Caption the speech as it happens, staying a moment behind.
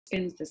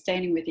spins, the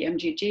staining with the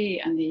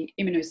MGG and the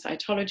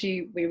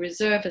immunocytology, we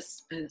reserve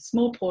a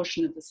small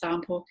portion of the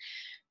sample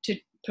to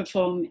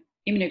perform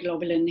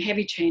immunoglobulin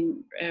heavy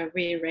chain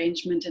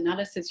rearrangement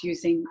analysis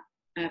using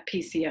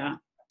PCR.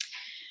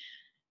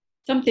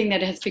 Something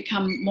that has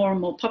become more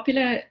and more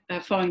popular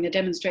following the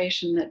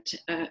demonstration that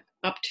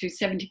up to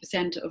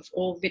 70% of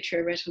all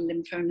vitreoretinal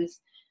lymphomas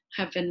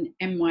have an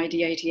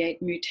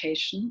MYD88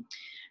 mutation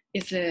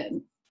is a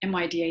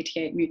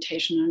MYD88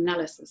 mutation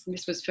analysis. And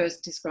this was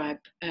first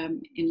described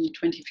in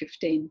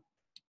 2015.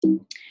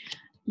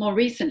 More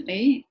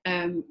recently,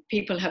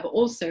 people have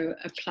also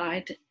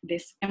applied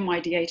this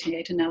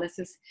MYD88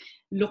 analysis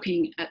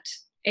looking at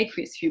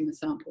aqueous humour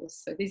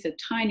samples. So these are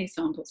tiny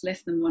samples,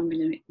 less than 1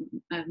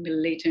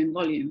 milliliter in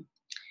volume.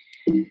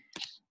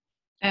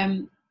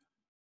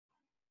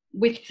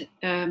 With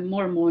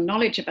more and more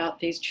knowledge about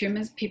these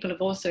tumours, people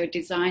have also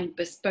designed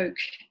bespoke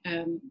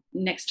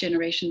next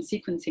generation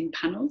sequencing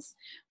panels,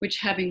 which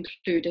have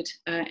included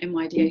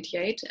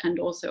MYD88 and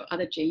also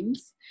other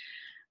genes.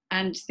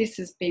 And this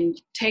has been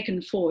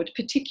taken forward,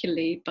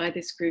 particularly by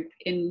this group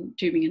in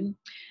Tübingen.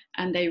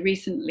 And they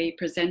recently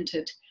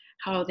presented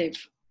how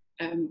they've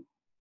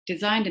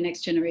designed a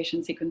next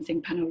generation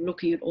sequencing panel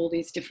looking at all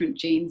these different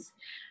genes.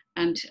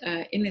 And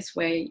in this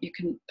way, you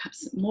can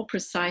perhaps more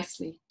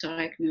precisely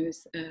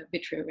diagnose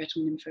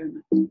vitreoretinal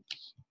lymphoma.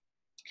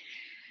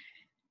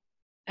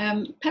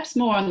 Perhaps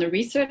more on the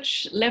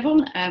research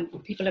level,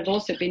 people have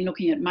also been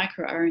looking at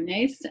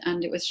microRNAs,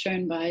 and it was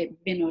shown by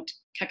Vinod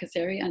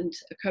Kakaseri and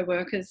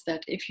co-workers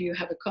that if you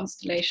have a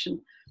constellation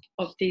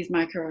of these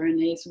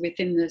microRNAs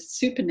within the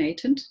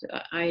supernatant,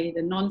 i.e.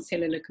 the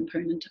non-cellular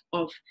component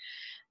of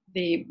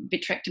the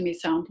vitrectomy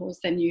samples,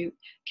 then you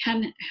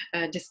can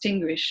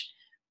distinguish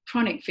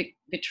chronic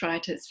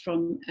vitritis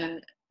from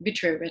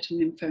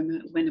vitreoretinal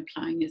lymphoma when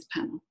applying this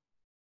panel.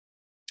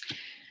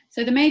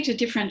 So the major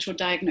differential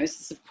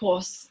diagnosis, of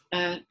course,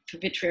 for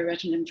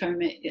vitreoretinal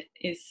lymphoma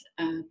is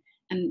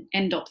an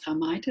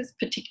endophthalmitis,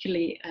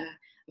 particularly a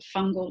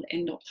fungal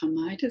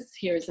endophthalmitis.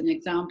 Here is an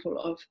example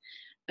of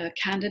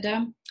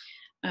Candida.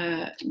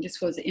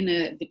 This was in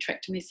a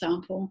vitrectomy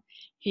sample.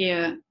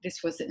 Here,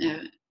 this was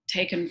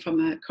taken from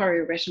a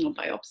chorioretinal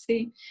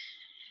biopsy.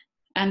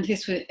 And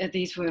these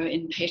were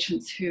in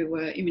patients who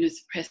were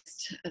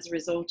immunosuppressed as a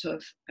result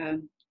of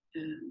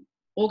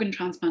organ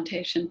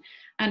transplantation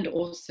and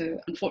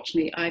also,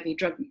 unfortunately, IV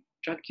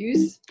drug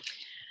use.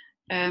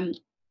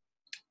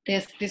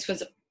 This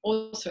was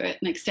also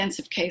an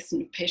extensive case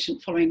in a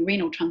patient following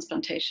renal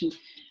transplantation,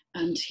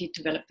 and he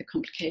developed the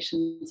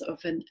complications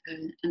of an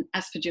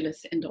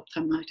aspergillus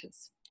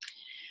endophthalmitis.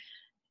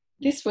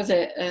 This was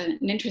an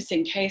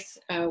interesting case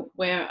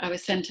where I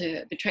was sent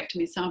a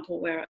vitrectomy sample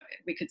where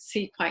we could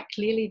see quite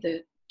clearly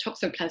the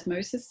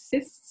toxoplasmosis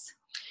cysts.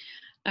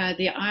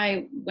 The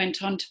eye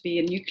went on to be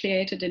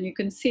enucleated, and you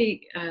can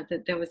see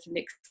that there was an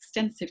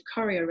extensive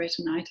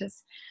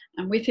chorioretinitis,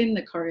 and within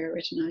the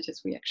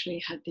chorioretinitis we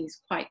actually had these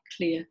quite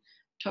clear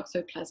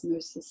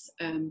toxoplasmosis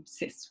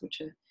cysts,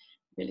 which are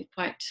really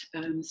quite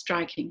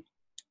striking.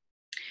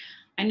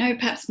 I know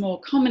perhaps more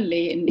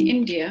commonly in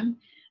India,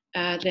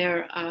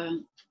 there are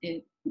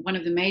one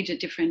of the major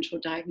differential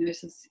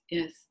diagnoses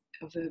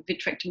of a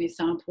vitrectomy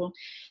sample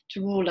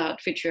to rule out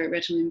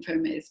vitreoretinal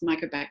lymphoma is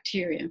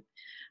mycobacteria.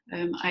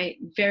 I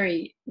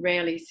very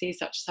rarely see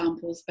such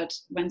samples, but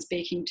when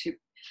speaking to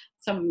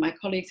some of my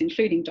colleagues,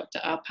 including Dr.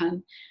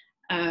 Arpan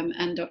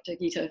and Dr.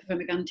 Geeta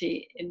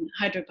Vermaganti in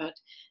Hyderabad,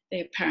 they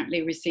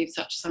apparently receive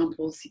such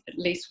samples at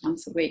least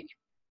once a week.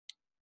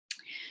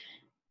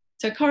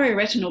 So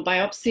chorioretinal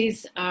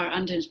biopsies are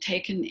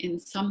undertaken in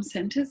some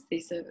centres.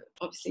 These are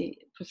obviously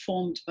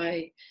performed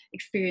by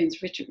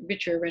experienced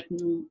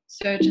vitreoretinal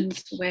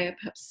surgeons where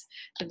perhaps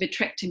the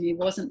vitrectomy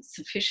wasn't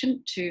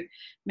sufficient to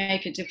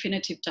make a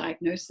definitive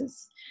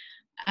diagnosis.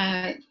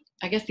 I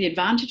guess the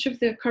advantage of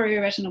the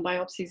chorioretinal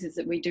biopsies is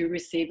that we do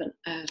receive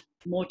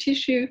more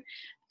tissue,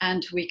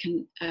 and we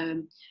can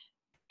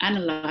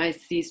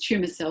analyse these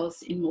tumour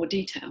cells in more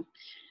detail.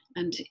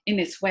 And in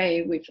this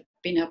way, we've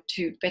been able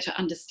to better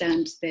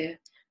understand their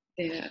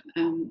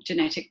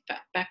genetic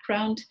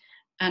background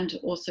and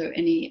also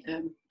any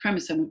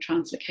chromosomal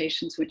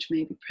translocations which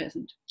may be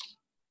present.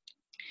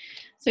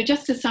 So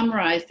just to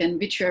summarize then,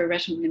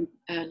 vitreoretinal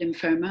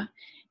lymphoma,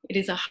 it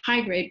is a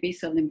high-grade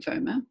B-cell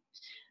lymphoma.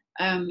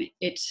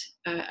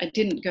 I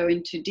didn't go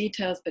into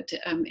details, but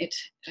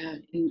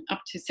in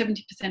up to 70%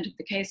 of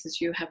the cases,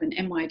 you have an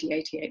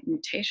MYD88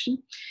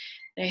 mutation.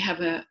 They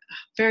have a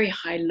very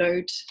high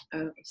load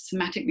of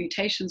somatic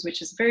mutations,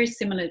 which is very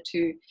similar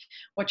to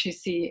what you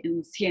see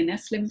in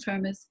CNS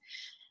lymphomas.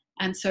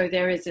 And so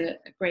there is a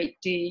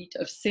great deal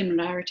of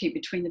similarity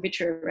between the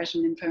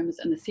vitreoretinal lymphomas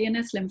and the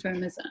CNS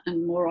lymphomas,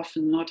 and more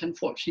often than not,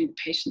 unfortunately,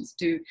 the patients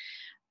do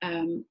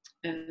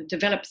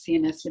develop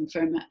CNS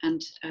lymphoma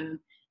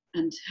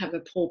and have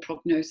a poor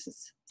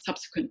prognosis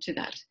subsequent to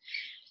that.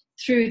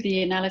 Through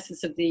the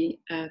analysis of the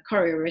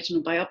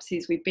chorioretinal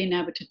biopsies, we've been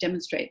able to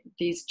demonstrate that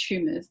these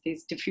tumours,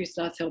 these diffuse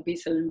large cell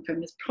B-cell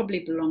lymphomas, probably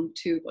belong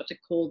to what are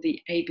called the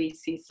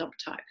ABC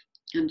subtype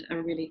and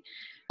are really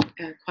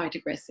quite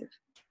aggressive.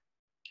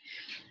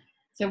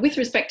 So with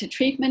respect to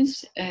treatment,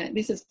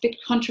 this is a bit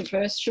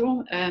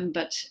controversial,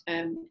 but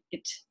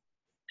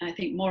I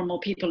think more and more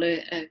people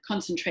are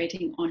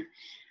concentrating on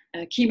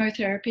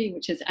chemotherapy,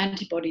 which is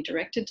antibody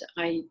directed.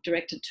 I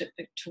directed to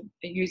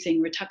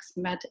using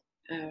rituximab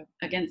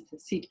against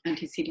the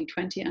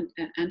anti-CD20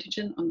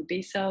 antigen on the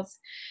B cells.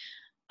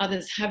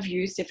 Others have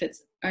used, if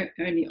it's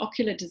only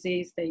ocular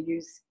disease, they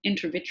use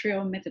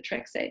intravitreal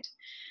methotrexate,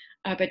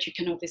 but you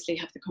can obviously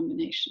have the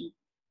combination.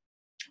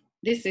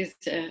 This is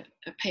a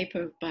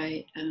paper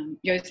by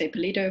Jose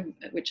Pulido,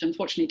 which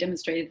unfortunately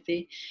demonstrated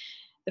the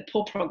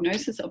poor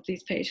prognosis of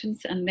these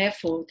patients, and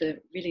therefore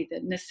really the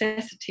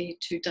necessity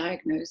to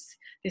diagnose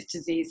this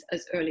disease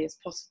as early as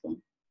possible.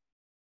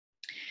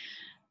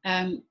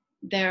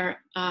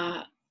 There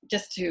are,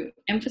 just to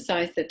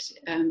emphasize that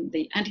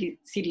the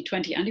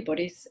anti-CD20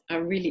 antibodies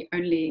are really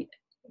only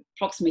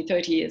approximately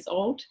 30 years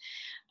old,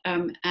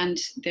 and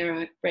there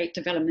are great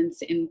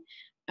developments in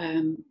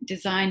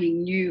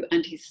designing new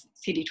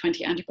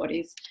anti-CD20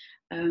 antibodies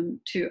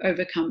to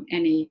overcome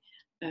any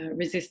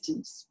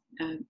resistance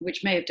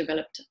which may have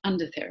developed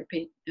under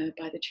therapy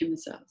by the tumor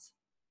cells.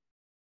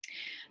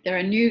 There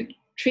are new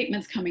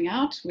treatments coming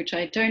out, which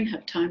I don't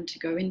have time to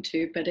go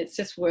into, but it's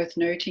just worth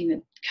noting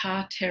that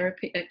CAR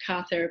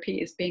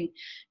therapy is being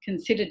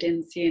considered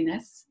in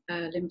CNS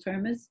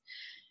lymphomas.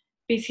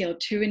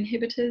 BCL2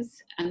 inhibitors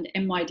and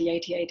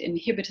MYD88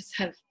 inhibitors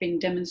have been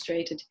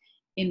demonstrated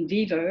in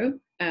vivo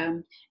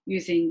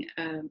using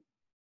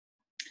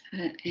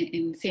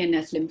in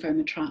CNS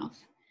lymphoma trials.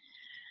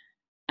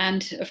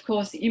 And of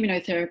course,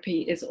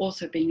 immunotherapy is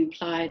also being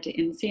applied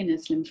in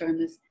CNS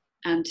lymphomas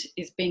and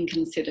is being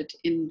considered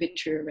in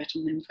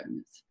vitreoretinal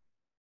lymphomas.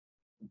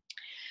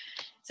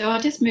 So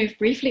I'll just move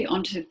briefly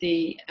onto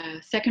the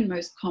second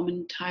most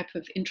common type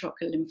of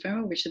intraocular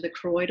lymphoma, which are the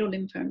choroidal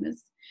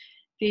lymphomas.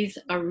 These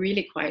are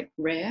really quite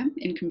rare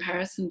in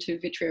comparison to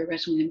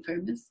vitreoretinal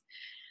lymphomas.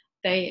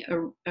 They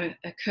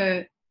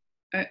occur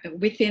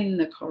within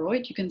the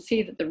choroid. You can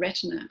see that the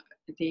retina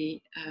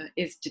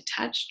is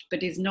detached,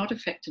 but is not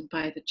affected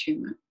by the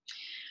tumor.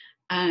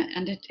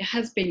 And it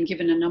has been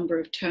given a number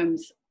of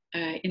terms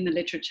in the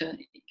literature,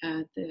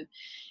 the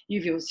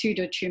uveal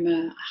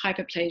pseudotumor,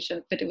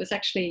 hyperplasia, but it was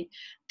actually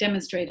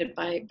demonstrated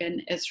by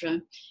Ben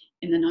Ezra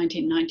in the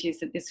 1990s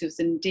that this was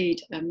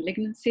indeed a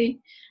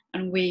malignancy.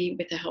 And we,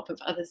 with the help of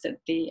others at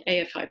the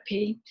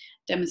AFIP,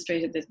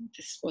 demonstrated that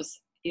this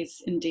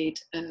is indeed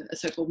a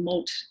so-called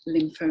MALT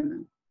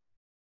lymphoma.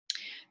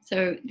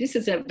 So this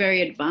is a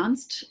very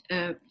advanced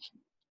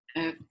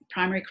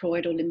primary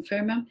choroidal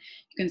lymphoma.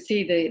 You can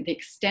see the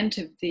extent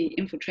of the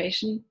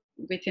infiltration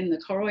within the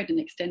choroid and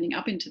extending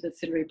up into the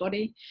ciliary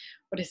body.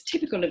 What is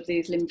typical of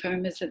these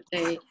lymphomas is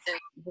that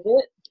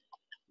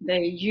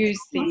they use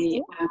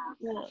the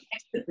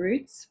exit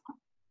routes,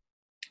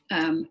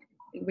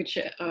 which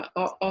are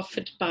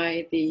offered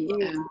by the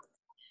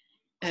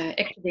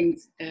exiting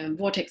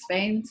vortex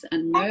veins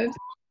and nerves,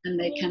 and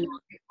they can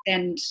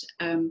extend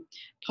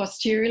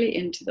posteriorly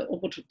into the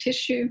orbital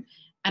tissue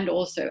and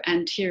also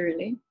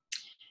anteriorly.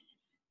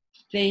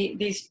 The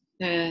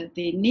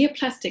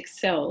neoplastic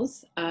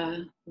cells are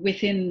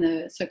within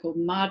the so-called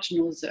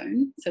marginal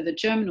zone. So the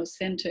germinal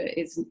center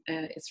is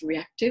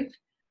reactive,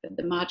 but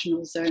the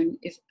marginal zone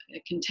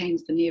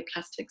contains the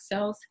neoplastic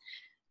cells,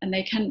 and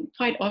they can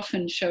quite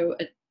often show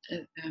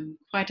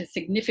quite a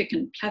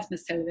significant plasma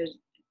cellular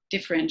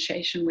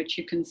differentiation, which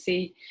you can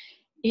see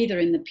either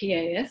in the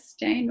PAS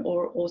stain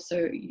or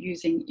also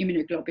using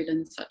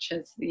immunoglobulins such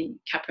as the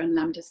kappa and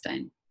lambda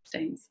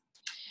stains.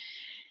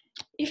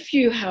 If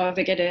you,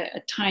 however, get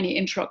a tiny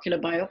intraocular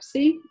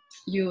biopsy,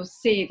 you'll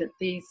see that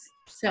these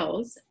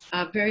cells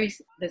are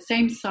the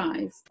same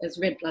size as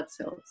red blood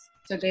cells.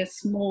 So they're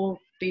small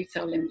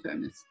B-cell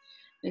lymphomas.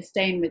 They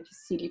stain with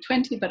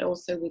CD20, but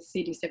also with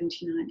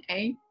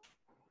CD79A.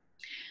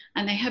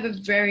 And they have a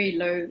very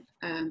low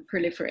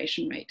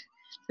proliferation rate.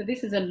 So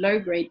this is a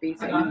low-grade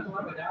B-cell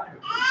lymphoma.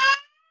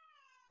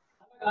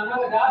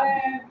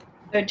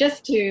 So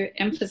just to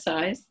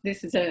emphasize,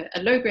 this is a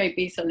low-grade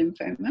B-cell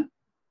lymphoma.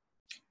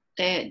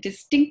 They're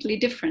distinctly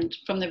different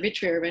from the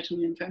vitreoretinal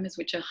lymphomas,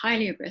 which are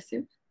highly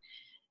aggressive.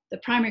 The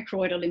primary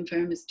choroidal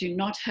lymphomas do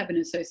not have an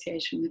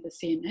association with the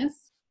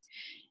CNS,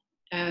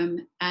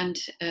 and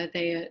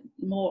they are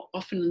more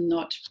often than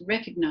not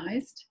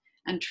recognized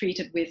and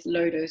treated with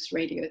low-dose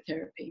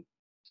radiotherapy.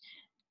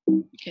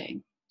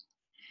 Okay.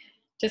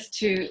 Just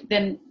to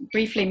then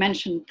briefly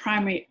mention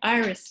primary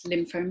iris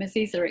lymphomas,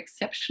 these are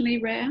exceptionally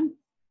rare.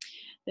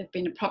 There have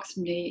been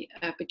approximately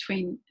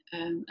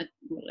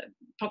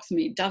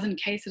approximately a dozen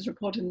cases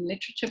reported in the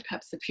literature,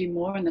 perhaps a few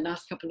more in the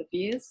last couple of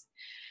years.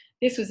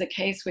 This was a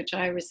case which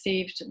I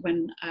received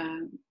when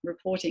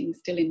reporting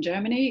still in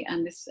Germany,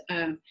 and this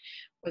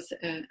was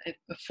a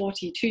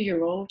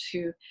 42-year-old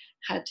who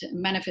had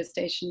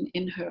manifestation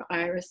in her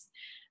iris.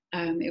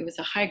 It was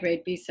a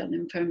high-grade B-cell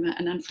lymphoma,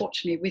 and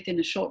unfortunately, within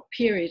a short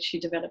period, she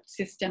developed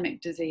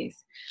systemic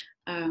disease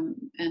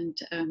and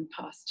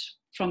passed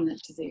from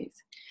that disease.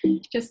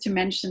 Just to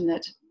mention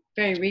that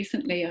very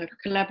recently, I've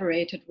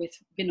collaborated with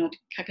Vinod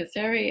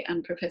Kakaseri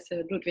and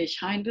Professor Ludwig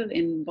Heindl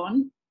in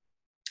Bonn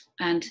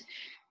And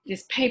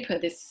this paper,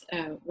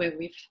 where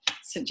we've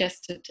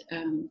suggested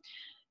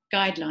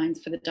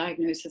guidelines for the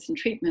diagnosis and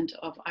treatment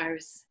of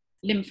iris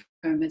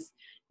lymphomas,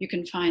 you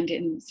can find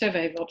in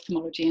Survey of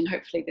Ophthalmology, and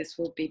hopefully this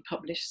will be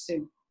published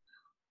soon.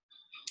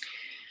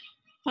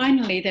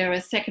 Finally, there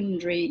are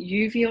secondary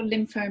uveal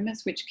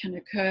lymphomas, which can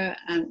occur,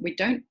 and we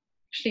don't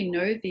actually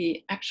know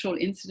the actual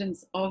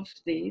incidence of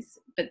these,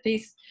 but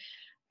these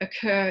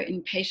occur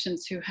in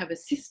patients who have a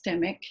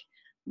systemic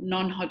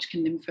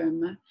non-Hodgkin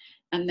lymphoma,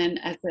 and then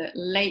as a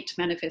late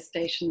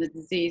manifestation, the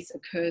disease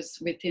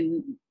occurs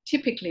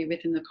typically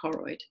within the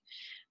choroid.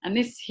 And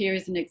this here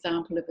is an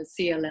example of a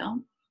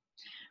CLL,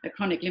 a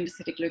chronic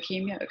lymphocytic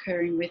leukemia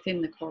occurring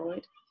within the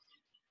choroid.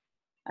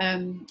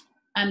 And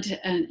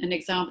an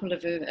example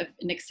of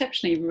an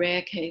exceptionally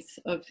rare case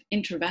of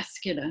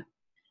intravascular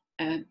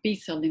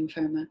B-cell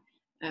lymphoma,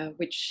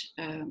 which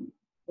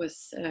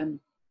was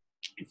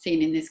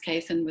seen in this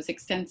case and was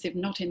extensive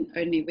not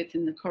only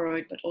within the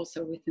choroid, but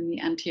also within the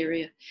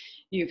anterior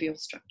uveal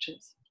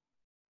structures.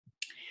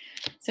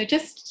 So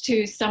just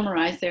to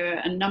summarize, there are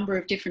a number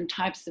of different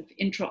types of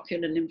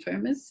intraocular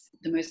lymphomas.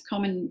 The most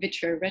common,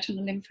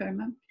 vitreoretinal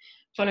lymphoma,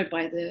 followed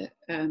by the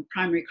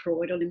primary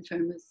choroidal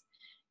lymphomas.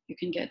 You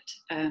can get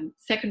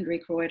secondary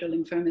choroidal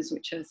lymphomas,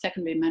 which are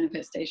secondary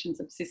manifestations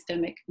of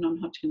systemic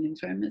non-Hodgkin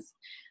lymphomas.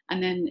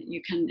 And then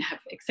you can have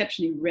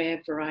exceptionally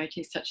rare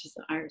varieties, such as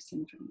the iris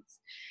lymphomas.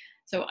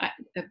 So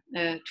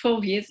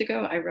 12 years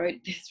ago, I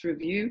wrote this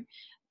review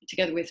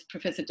together with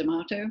Professor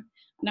D'Amato.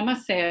 And I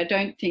must say, I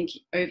don't think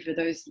over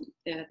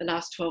the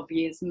last 12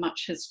 years,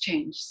 much has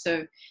changed. So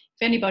if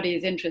anybody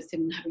is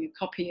interested in having a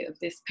copy of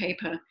this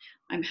paper,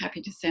 I'm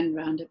happy to send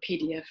around a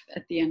PDF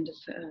at the end of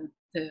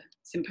the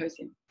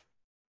symposium.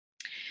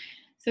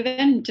 So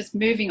then just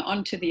moving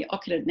on to the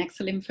ocular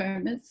adnexal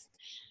lymphomas.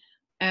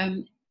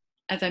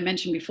 As I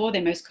mentioned before,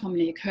 they most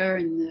commonly occur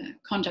in the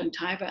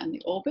conjunctiva and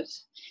the orbit.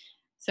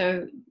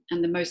 So,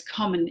 and the most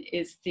common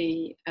is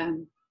the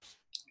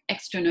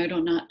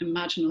extranodal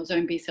marginal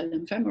zone B-cell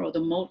lymphoma, or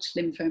the MALT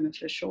lymphoma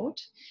for short.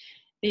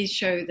 These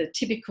show the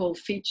typical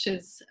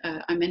features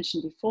I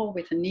mentioned before,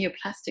 with the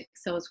neoplastic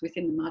cells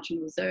within the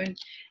marginal zone.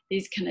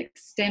 These can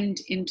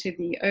extend into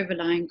the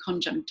overlying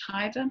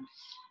conjunctiva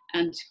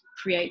and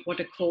create what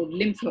are called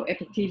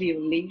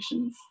lymphoepithelial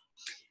lesions.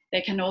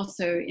 They can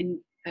also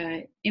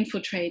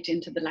infiltrate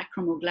into the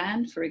lacrimal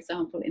gland, for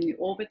example, in the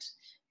orbit,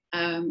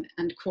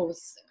 and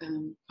cause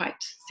quite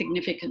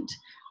significant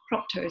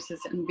proptosis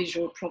and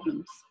visual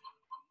problems.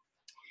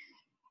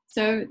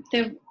 So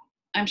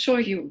I'm sure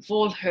you've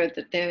all heard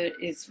that there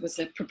was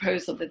a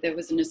proposal that there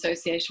was an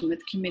association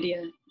with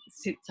chlamydia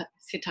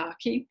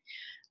psittaci.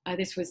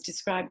 This was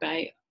described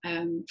by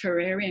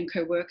Ferreri and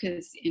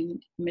co-workers in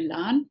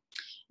Milan,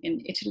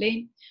 in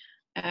Italy.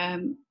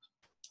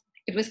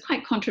 It was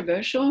quite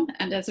controversial,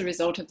 and as a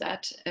result of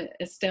that,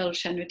 Estelle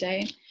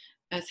Chanoudet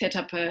set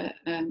up a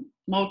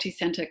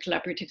multi-center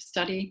collaborative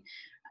study,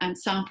 and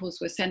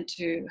samples were sent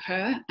to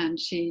her, and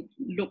she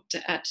looked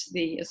at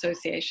the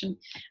association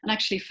and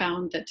actually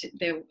found that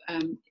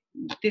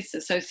this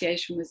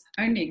association was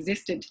only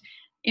existed,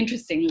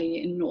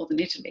 interestingly, in northern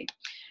Italy.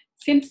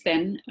 Since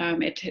then,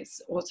 it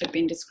has also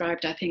been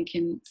described, I think,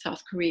 in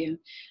South Korea.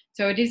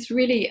 So it is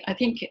really, I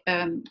think,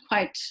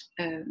 quite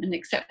an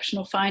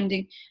exceptional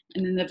finding,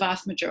 and in the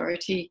vast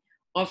majority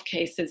of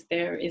cases,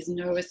 there is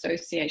no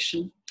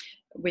association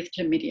with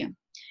chlamydia.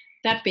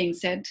 That being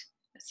said,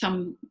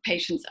 some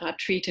patients are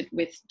treated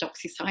with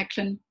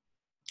doxycycline,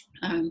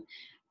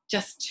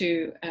 just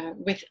to,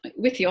 with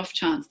the off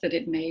chance that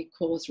it may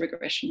cause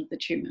regression of the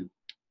tumor.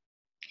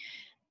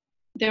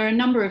 There are a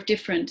number of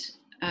different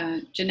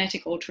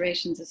genetic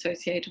alterations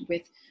associated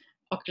with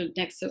ocular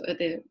adnexa, or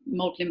the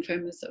MALT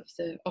lymphomas of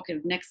the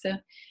ocular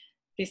adnexa.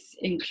 This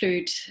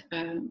includes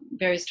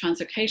various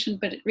translocations,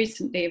 but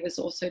recently it was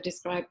also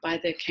described by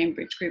the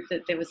Cambridge group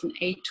that there was an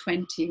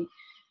A20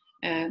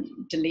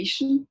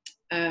 deletion,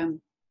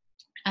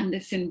 and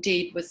this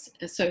indeed was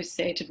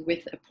associated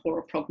with a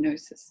poorer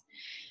prognosis.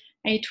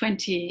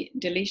 A20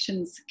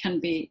 deletions can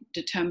be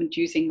determined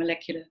using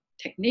molecular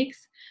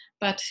techniques,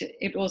 but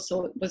it was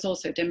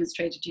also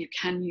demonstrated you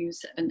can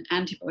use an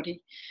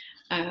antibody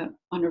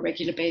on a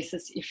regular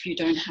basis if you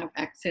don't have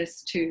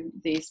access to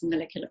these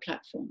molecular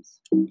platforms.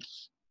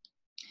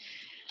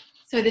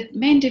 So the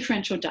main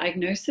differential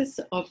diagnosis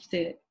of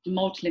the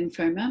MALT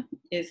lymphoma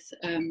is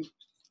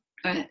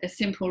a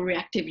simple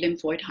reactive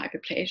lymphoid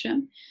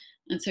hyperplasia.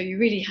 And so you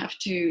really have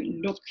to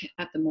look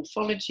at the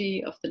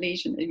morphology of the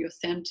lesion that you're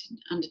sent to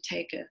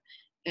undertake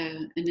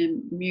an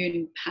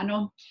immune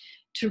panel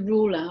to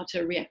rule out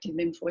a reactive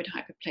lymphoid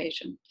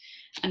hyperplasia.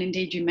 And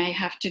indeed, you may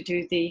have to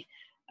do the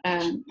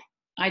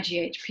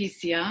IgH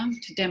PCR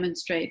to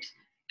demonstrate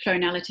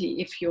clonality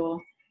if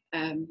you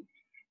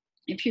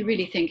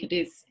really think it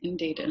is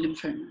indeed a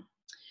lymphoma.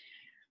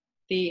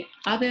 The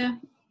other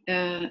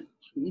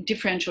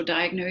differential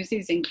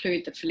diagnoses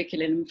include the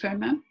follicular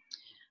lymphoma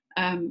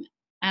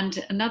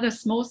and another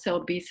small cell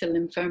B-cell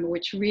lymphoma,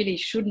 which really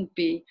shouldn't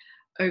be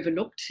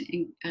overlooked,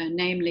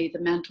 namely the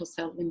mantle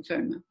cell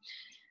lymphoma.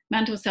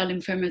 mantle cell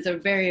lymphomas are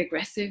very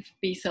aggressive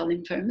B-cell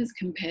lymphomas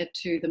compared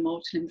to the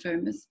multiple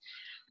lymphomas.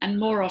 And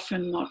more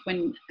often not,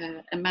 when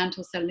a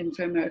mantle cell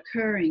lymphoma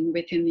occurring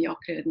within the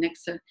ocular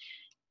nexa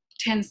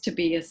tends to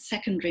be a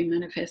secondary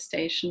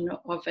manifestation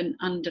of an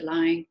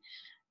underlying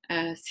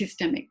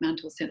systemic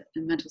mantle cell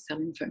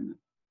lymphoma.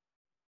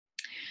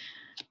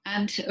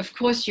 And of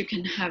course, you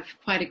can have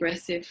quite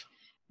aggressive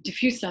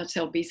diffuse large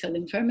cell B-cell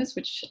lymphomas,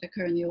 which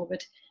occur in the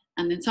orbit.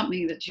 And then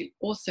something that you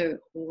also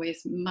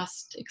always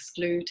must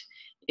exclude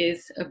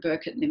is a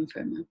Burkitt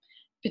lymphoma,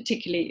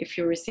 particularly if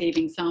you're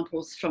receiving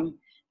samples from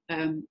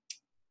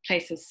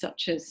places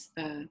such as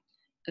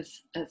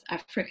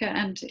Africa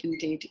and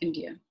indeed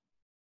India.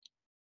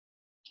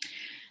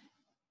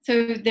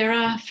 So there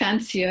are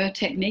fancier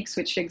techniques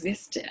which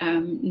exist,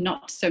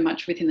 not so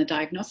much within the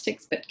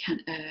diagnostics, but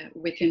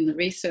within the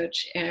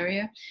research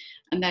area.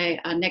 And they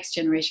are next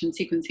generation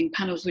sequencing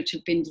panels, which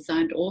have been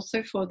designed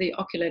also for the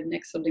ocular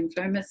nexal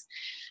lymphomas.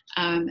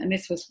 And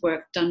this was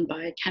work done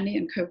by Canny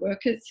and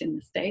co-workers in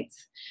the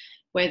States,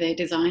 where they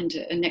designed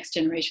a next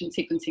generation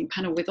sequencing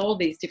panel with all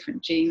these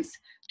different genes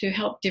to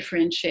help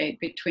differentiate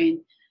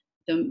between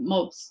the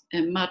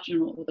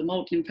marginal or the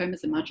mold lymphomas,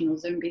 the marginal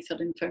zone B-cell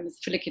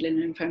lymphomas, follicular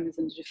lymphomas,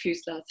 and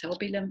diffuse large cell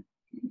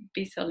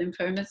B-cell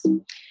lymphomas.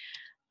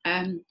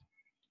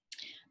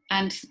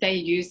 And they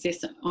use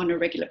this on a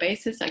regular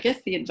basis. I guess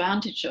the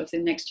advantage of the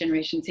next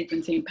generation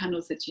sequencing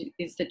panels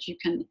is that you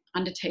can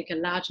undertake a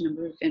large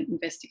number of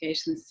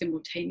investigations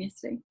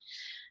simultaneously.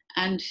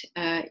 And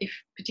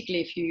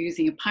particularly if you're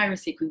using a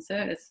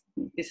pyrosequencer, as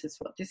this is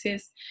what this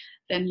is,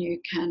 then you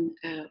can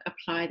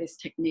apply this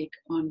technique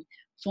on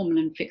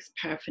formalin-fixed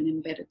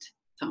paraffin-embedded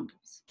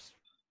samples.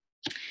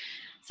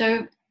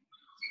 So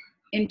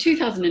in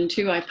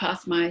 2002, I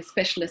passed my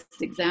specialist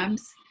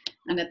exams.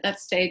 And at that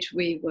stage,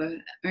 we were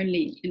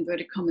only,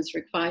 inverted commas,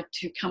 required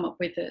to come up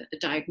with a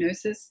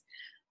diagnosis.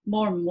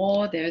 More and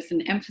more, there's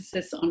an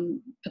emphasis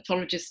on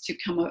pathologists to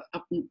come up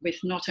with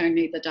not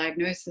only the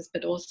diagnosis,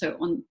 but also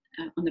on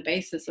the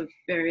basis of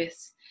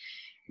various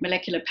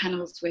molecular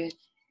panels. We're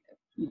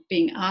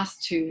being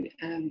asked to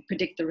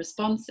predict the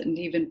response and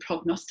even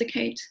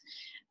prognosticate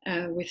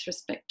with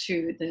respect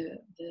to the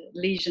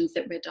lesions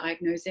that we're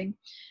diagnosing.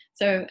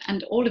 So,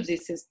 and all of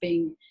this is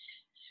being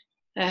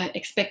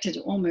expected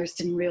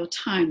almost in real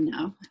time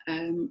now,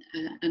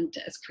 and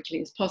as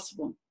quickly as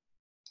possible.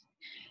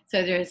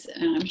 So there's,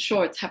 and I'm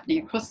sure it's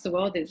happening across the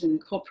world, there's an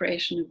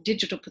incorporation of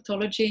digital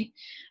pathology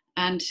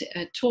and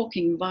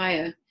talking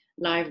via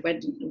live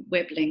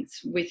web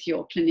links with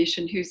your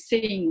clinician who's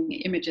seeing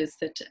images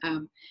that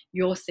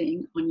you're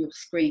seeing on your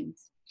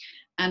screens.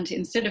 And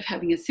instead of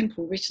having a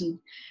simple written,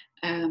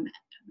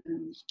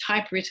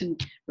 typewritten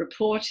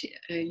report,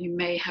 you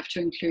may have to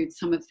include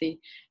some of the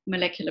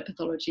molecular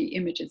pathology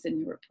images in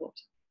your report.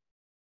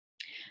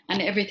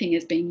 And everything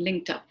is being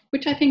linked up,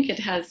 which I think it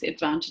has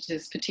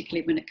advantages,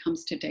 particularly when it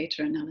comes to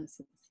data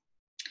analysis.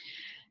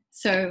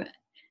 So,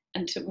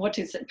 and what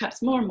is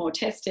perhaps more and more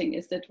testing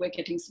is that we're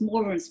getting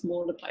smaller and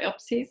smaller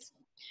biopsies.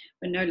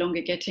 We're no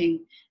longer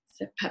getting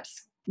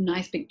perhaps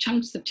nice big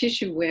chunks of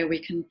tissue where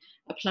we can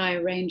apply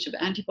a range of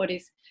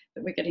antibodies,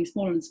 but we're getting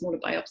smaller and smaller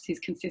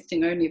biopsies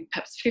consisting only of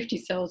perhaps 50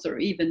 cells or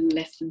even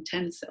less than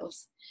 10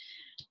 cells.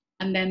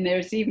 And then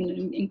there's even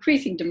an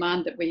increasing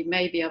demand that we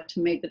may be able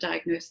to make the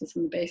diagnosis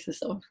on the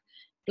basis of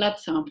blood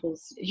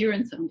samples,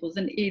 urine samples,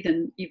 and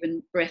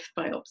even breath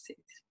biopsies.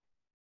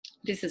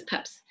 This is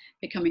perhaps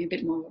becoming a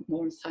bit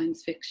more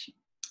science fiction.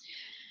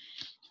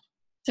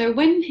 So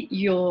when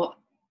your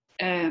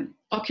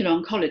ocular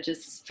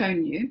oncologists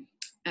phone you,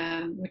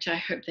 which I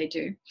hope they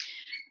do,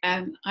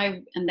 and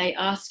they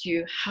ask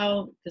you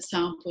how the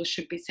sample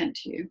should be sent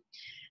to you,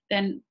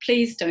 then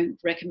please don't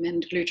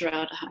recommend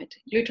glutaraldehyde.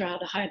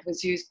 Glutaraldehyde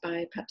was used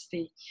by perhaps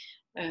the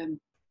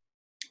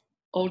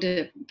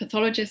older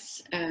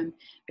pathologists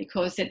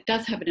because it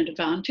does have an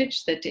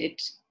advantage that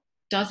it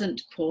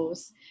doesn't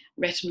cause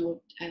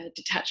retinal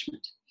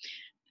detachment.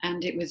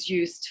 And it was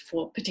used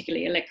for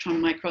particularly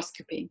electron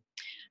microscopy.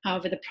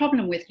 However, the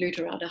problem with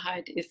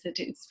glutaraldehyde is that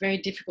it's very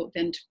difficult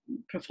then to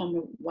perform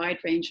a wide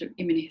range of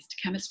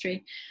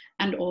immunohistochemistry,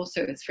 and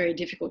also it's very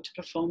difficult to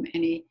perform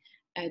any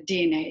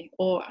DNA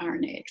or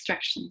RNA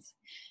extractions.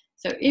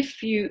 So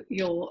if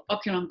your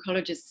ocular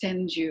oncologist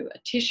sends you a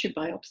tissue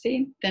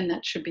biopsy, then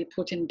that should be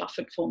put in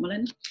buffered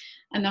formalin,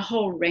 and a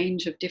whole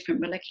range of different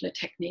molecular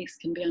techniques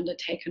can be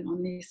undertaken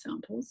on these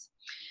samples.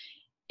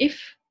 If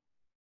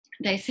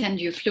they send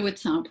you fluid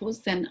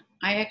samples, then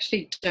I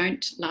actually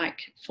don't like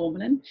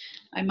formalin.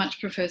 I much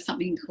prefer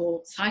something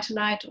called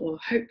Cytolite or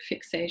Hope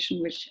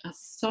fixation, which are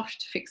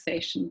soft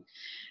fixation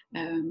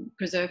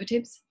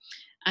preservatives,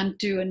 and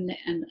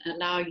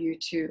allow you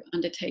to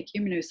undertake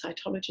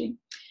immunocytology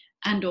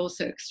and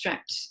also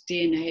extract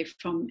DNA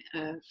from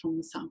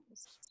the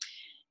samples.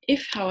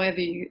 If,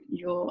 however,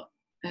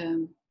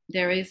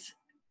 there is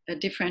a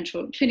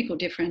clinical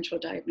differential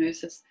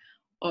diagnosis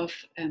of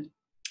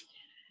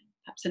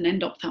perhaps an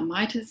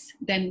endophthalmitis,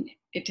 then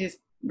it is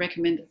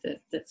recommended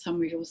that some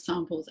of your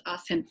samples are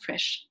sent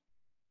fresh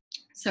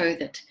so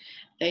that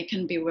they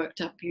can be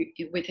worked up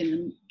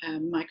within the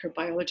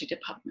microbiology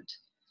department.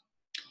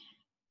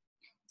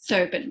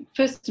 So, but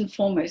first and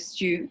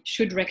foremost, you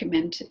should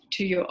recommend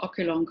to your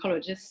ocular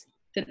oncologist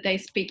that they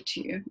speak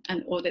to you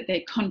or that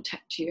they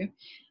contact you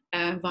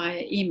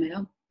via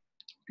email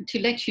to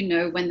let you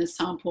know when the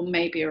sample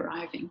may be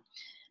arriving.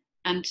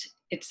 And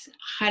it's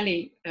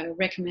highly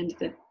recommended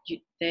that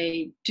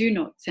they do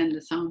not send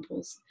the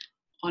samples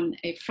on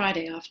a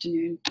Friday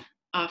afternoon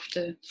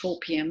after 4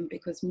 p.m.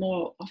 because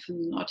more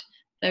often than not,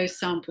 those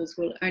samples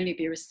will only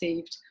be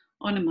received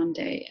on a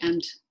Monday.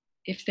 And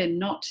if they're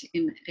not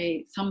in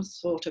some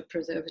sort of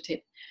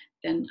preservative,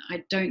 then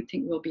I don't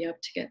think we'll be able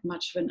to get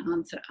much of an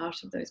answer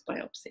out of those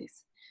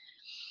biopsies.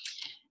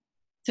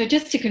 So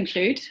just to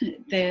conclude,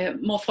 the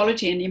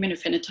morphology and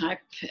immunophenotype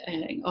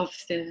of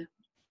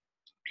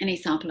any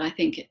sample, I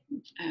think,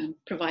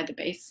 provide the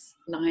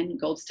baseline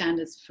gold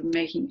standards for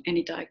making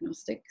any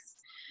diagnostics.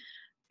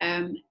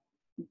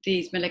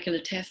 These molecular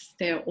tests,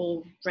 they're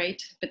all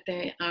great, but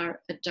they are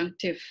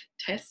adjunctive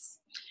tests.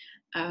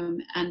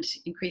 And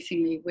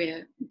increasingly,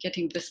 we're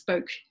getting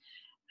bespoke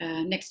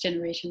next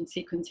generation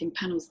sequencing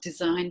panels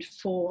designed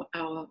for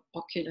our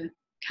ocular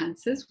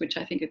cancers, which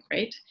I think are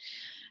great.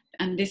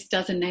 And this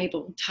does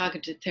enable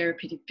targeted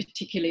therapy,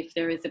 particularly if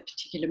there is a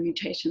particular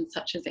mutation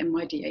such as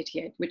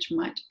MYD88, which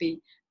might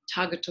be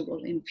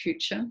targetable in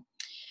future.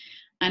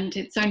 And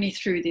it's only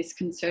through this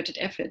concerted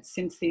effort,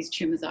 since these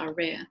tumors are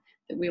rare,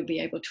 that we'll be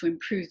able to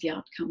improve the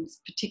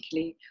outcomes,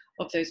 particularly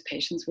of those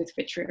patients with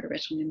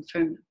vitreoretinal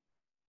lymphoma.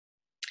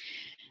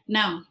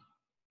 Now,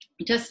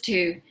 just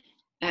to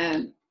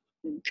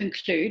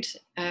conclude,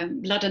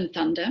 Blood and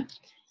Thunder,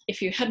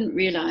 if you hadn't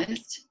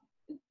realized,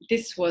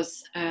 this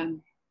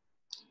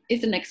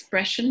is an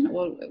expression,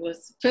 or it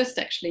was first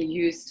actually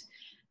used,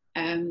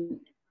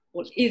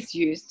 or is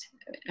used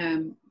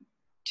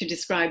to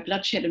describe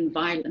bloodshed and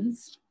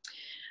violence.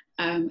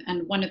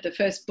 And one of the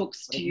first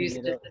books to use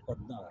it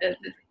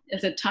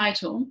as a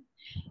title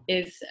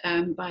is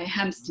by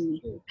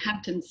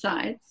Hampton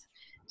Sides,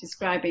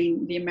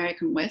 describing the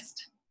American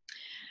West.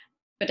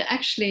 But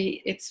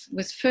actually, it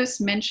was first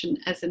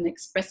mentioned as an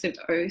expressive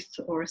oath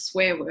or a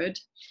swear word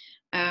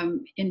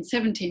in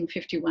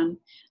 1751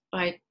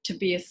 by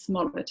Tobias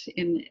Smollett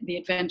in The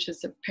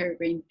Adventures of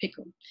Peregrine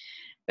Pickle.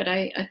 But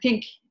I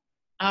think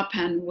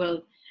Arpan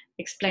will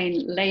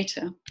explain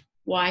later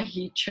why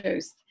he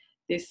chose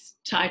this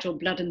title,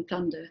 Blood and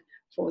Thunder,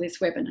 for this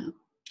webinar.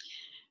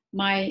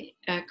 My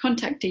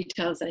contact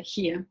details are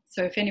here,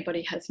 so if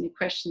anybody has any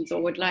questions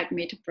or would like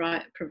me to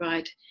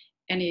provide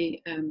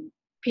any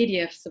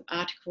PDFs of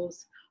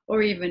articles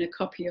or even a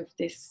copy of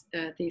these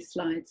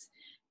slides,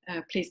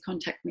 please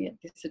contact me at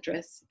this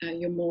address.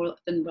 You're more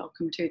than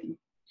welcome to them.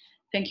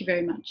 Thank you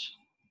very much.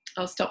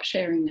 I'll stop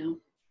sharing now.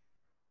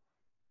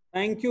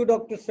 Thank you,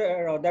 Dr.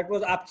 Sarah. That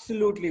was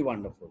absolutely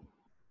wonderful.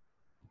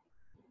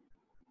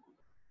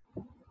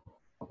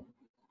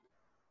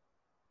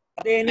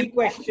 Are there any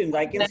questions?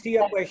 I can see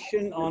a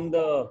question on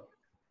the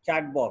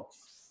chat box.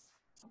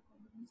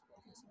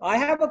 I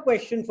have a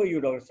question for you,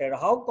 Dr. Sarah.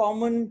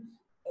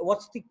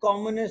 What's the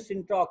commonest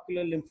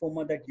intraocular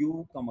lymphoma that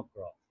you come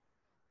across?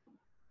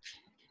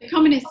 The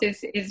commonest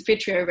is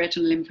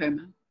vitreoretinal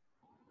lymphoma.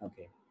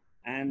 Okay.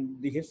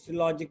 And the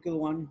histological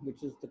one,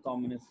 which is the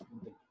commonest?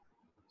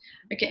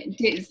 Okay,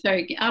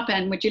 sorry,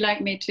 Arpan, would you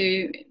like me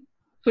to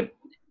put,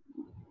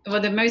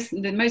 well, the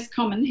most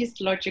common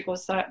histological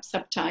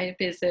subtype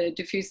is a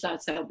diffuse large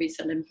cell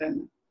B-cell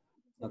lymphoma.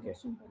 Okay.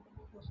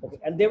 Okay.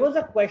 And there was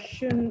a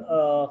question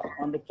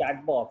on the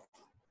chat box.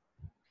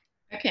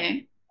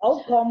 Okay.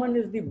 How common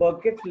is the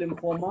Burkitt's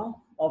lymphoma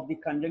of the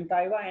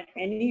conjunctiva and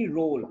any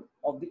role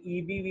of the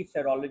EBV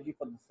serology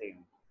for the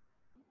same?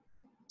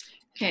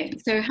 Okay,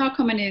 so how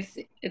common is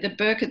the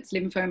Burkitt's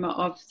lymphoma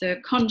of the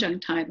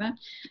conjunctiva?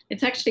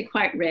 It's actually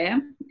quite rare.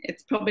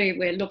 It's probably,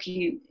 we're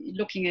looking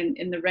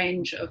in the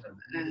range of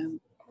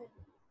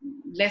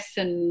less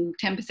than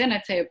 10%.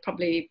 I'd say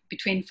probably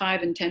between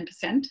 5 and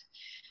 10%.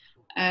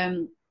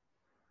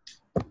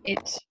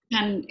 It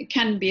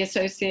can be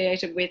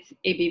associated with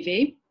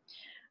EBV.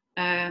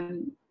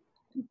 And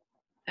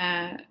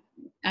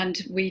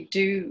we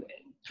do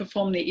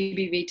perform the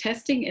EBV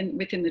testing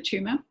within the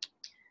tumor.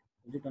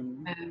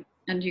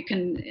 And you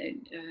can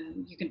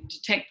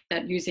detect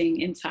that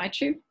using in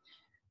situ.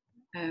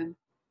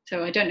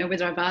 So I don't know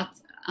whether I've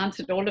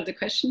answered all of the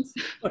questions.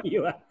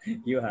 You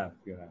have.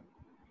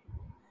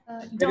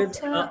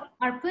 Dr.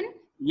 Arpan?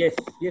 Yes,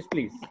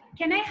 please.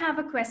 Can I have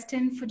a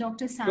question for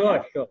Dr.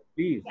 Sarah? Sure,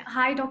 please.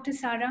 Hi, Dr.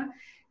 Sarah.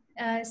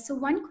 So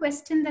one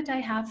question that I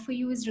have for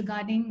you is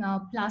regarding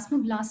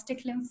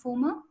plasmablastic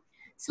lymphoma.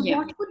 So yeah.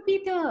 What would be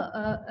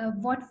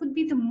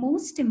the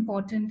most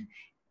important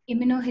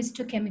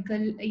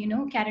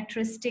immunohistochemical,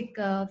 characteristic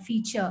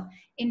feature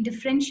in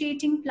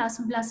differentiating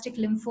plasmablastic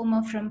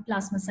lymphoma from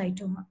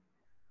plasmacytoma?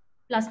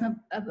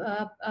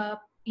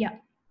 Yeah.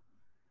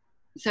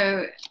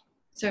 So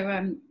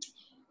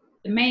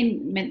the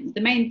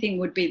main thing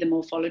would be the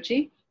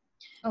morphology.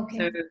 Okay.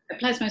 So a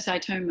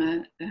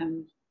plasmacytoma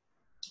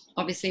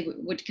obviously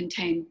would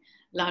contain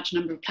large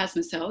number of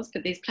plasma cells,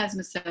 but these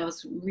plasma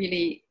cells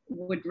really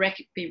would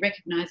be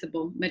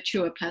recognizable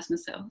mature plasma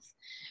cells.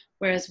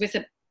 Whereas with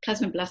a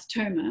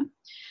plasmablastoma,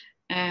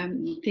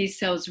 these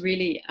cells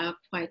really are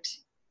quite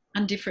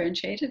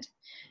undifferentiated.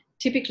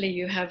 Typically,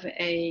 you have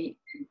a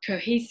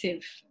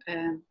cohesive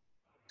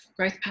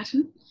growth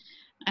pattern,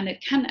 and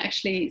it can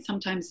actually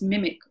sometimes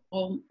mimic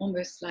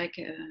almost like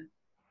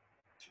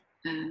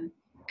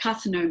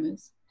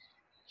carcinomas.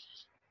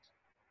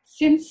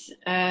 Since,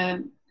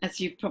 as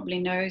you probably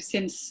know,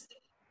 since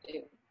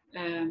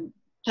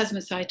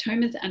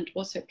plasmacytomas and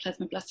also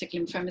plasmablastic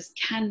lymphomas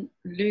can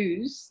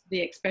lose the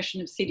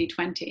expression of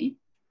CD20,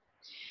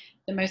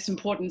 the most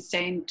important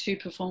stain to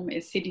perform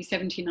is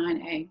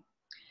CD79A.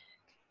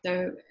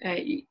 So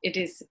it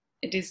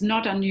is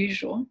not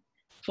unusual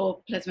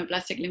for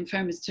plasmablastic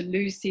lymphomas to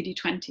lose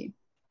CD20.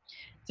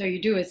 So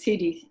you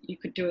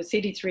could do a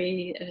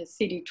CD3, a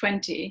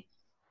CD20,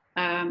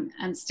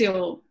 and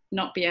still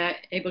not be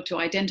able to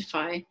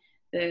identify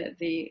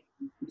the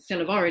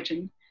cell of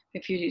origin.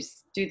 If you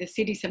do the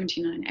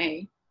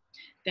CD79A,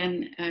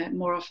 then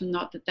more often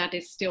not that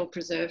is still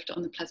preserved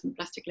on the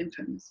plasmablastic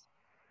lymphomas.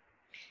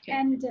 Okay.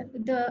 And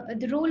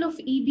the role of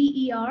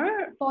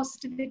EBER,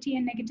 positivity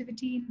and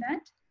negativity in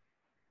that?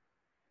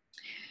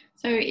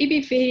 So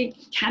EBV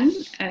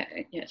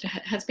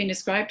has been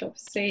described,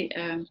 obviously,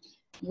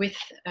 with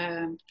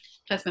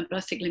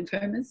plasmablastic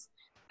lymphomas.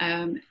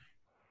 I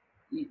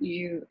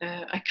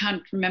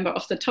can't remember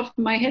off the top of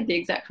my head the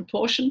exact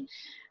proportion.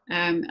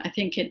 I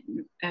think the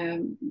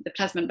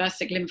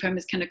plasmablastic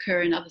lymphomas can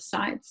occur in other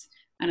sites,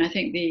 and I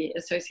think the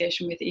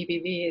association with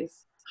EBV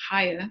is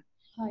higher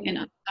in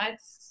other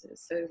sites,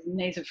 so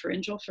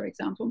nasopharyngeal, for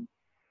example.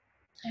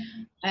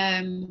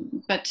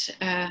 But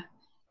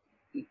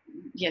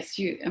yes,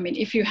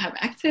 if you have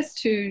access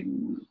to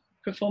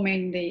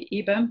performing the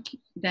EBER,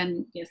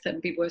 then yes, that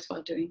would be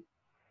worthwhile doing.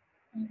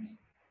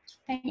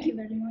 Thank you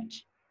very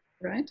much.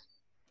 Right.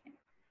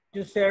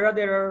 Just Sarah,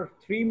 there are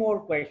 3 more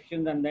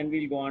questions and then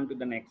we'll go on to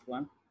the next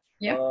one.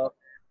 Yeah.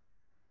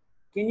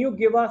 Can you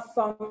give us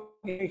some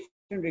information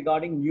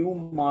regarding new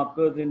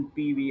markers in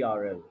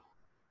PVRL?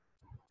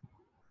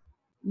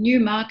 New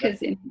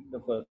markers in the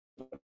first.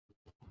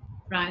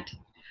 Right.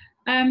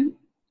 I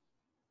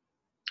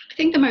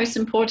think the most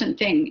important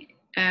thing,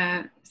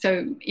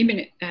 so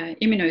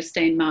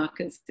immunostain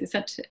markers, is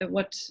that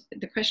what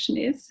the question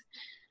is?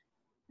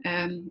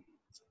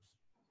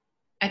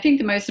 I think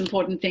the most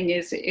important thing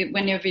is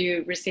whenever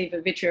you receive a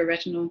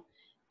vitreoretinal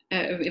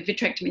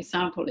vitrectomy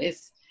sample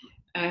is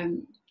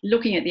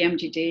looking at the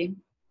MGD,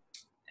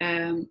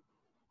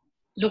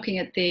 looking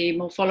at the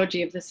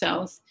morphology of the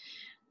cells,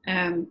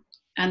 and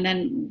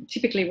then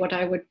typically what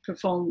I would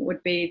perform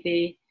would be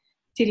the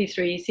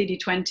CD3,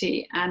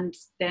 CD20, and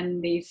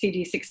then the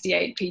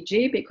CD68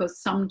 PG, because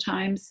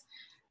sometimes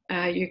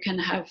you can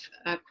have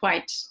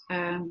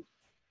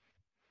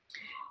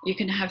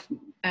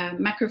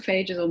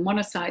macrophages or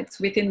monocytes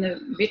within the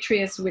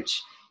vitreous,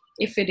 which,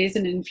 if it is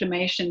an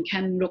inflammation,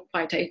 can look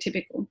quite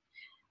atypical.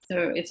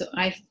 So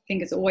I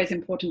think it's always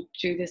important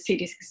to do the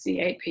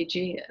CD68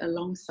 PG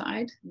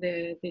alongside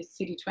the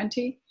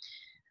CD20.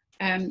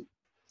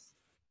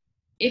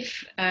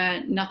 If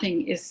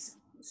nothing is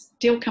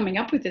still coming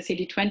up with the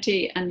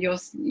CD20 and you're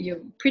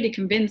pretty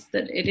convinced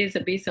that it is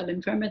a B-cell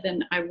lymphoma,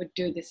 then I would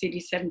do the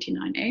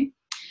CD79A.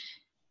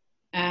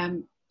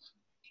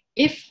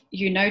 If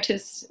you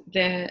notice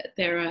the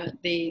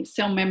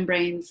cell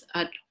membranes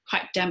are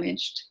quite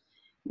damaged,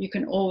 you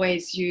can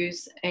always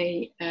use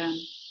a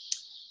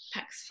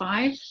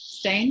PAX5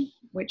 stain,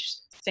 which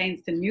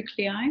stains the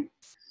nuclei.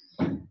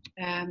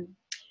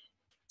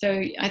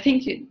 So I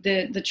think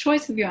the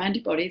choice of your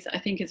antibodies, I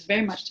think, is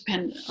very much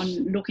dependent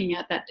on looking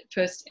at that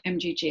first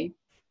MGG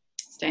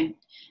stain.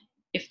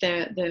 If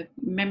the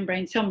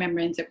cell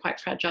membranes are quite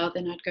fragile,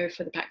 then I'd go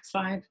for the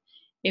PAX5.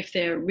 If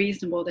they're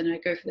reasonable, then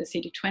I'd go for the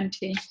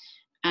CD20,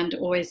 and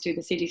always do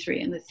the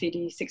CD3 and the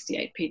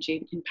CD68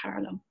 PG in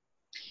parallel.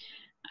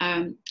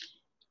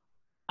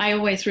 I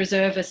always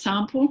reserve a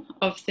sample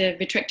of the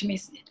vitrectomy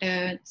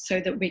so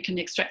that we can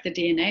extract the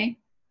DNA.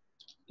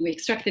 We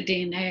extract the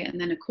DNA, and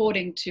then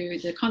according to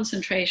the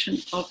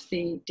concentration of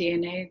the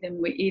DNA,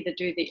 then we either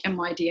do the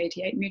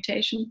MYD88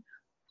 mutation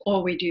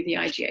or we do the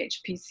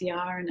IGH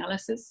PCR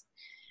analysis.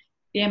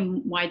 The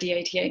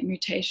MYD88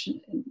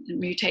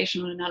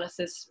 mutational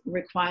analysis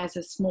requires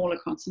a smaller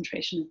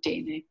concentration of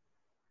DNA.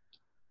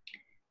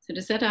 So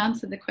does that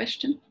answer the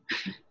question?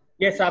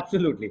 Yes,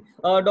 absolutely.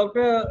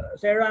 Dr.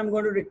 Sarah, I'm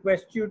going to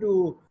request you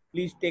to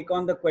please take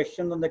on the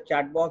questions on the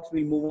chat box.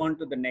 We'll move on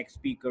to the next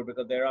speaker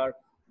because there are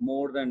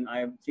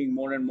I'm seeing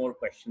more and more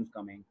questions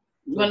coming.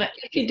 So well,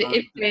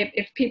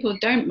 if people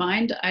don't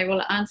mind, I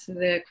will answer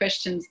the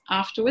questions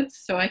afterwards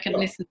so I can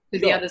listen to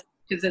the other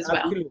speakers as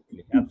well.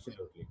 Absolutely,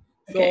 absolutely.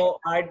 So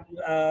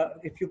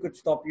if you could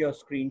stop your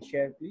screen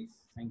share,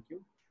 please. Thank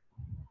you.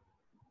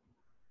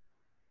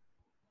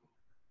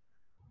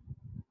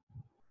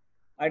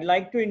 I'd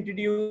like to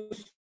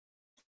introduce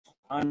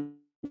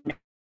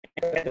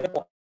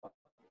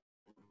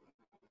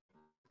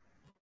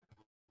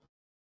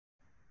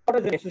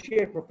as an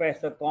associate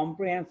professor,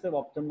 comprehensive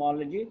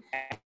ophthalmology.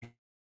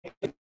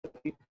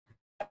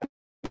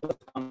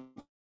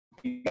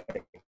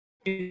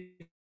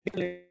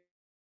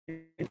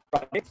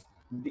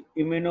 The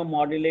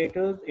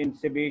immunomodulators in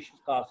sebaceous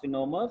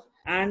carcinomas,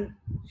 and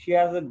she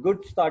has a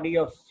good study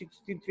of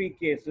 63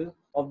 cases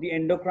of the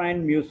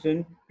endocrine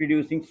mucin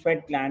producing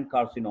sweat gland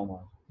carcinoma.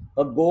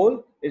 Her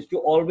goal is to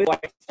always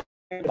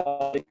be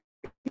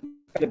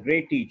a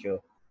great teacher,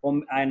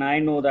 and I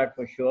know that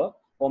for sure,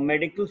 for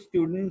medical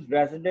students,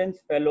 residents,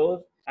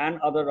 fellows,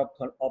 and other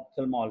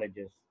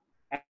ophthalmologists.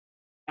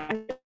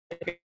 And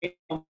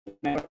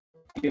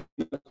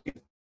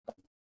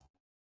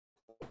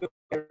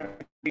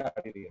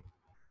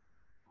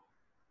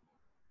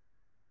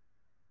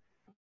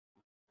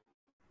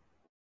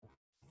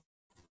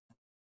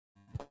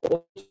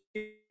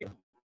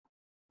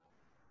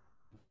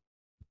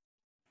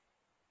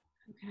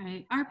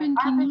Okay, Arpan,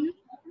 can you?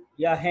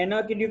 Yeah,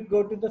 Hannah, can you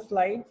go to the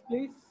slides,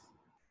 please?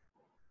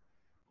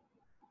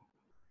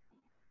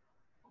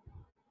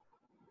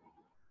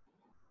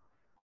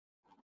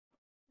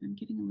 I'm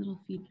getting a little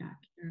feedback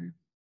here.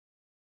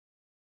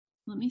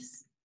 Let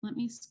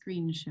me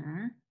screen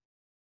share.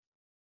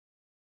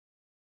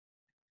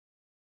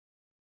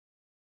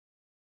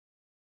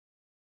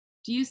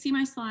 Do you see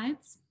my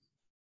slides?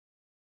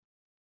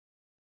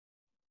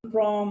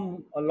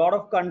 From a lot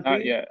of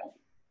countries. Yeah.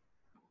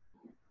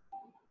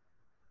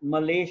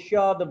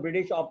 Malaysia, the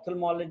British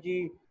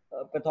Ophthalmology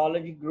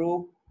Pathology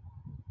Group,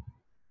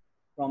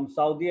 from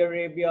Saudi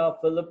Arabia,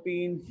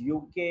 Philippines,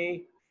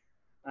 UK,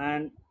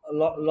 and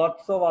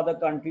lots of other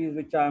countries,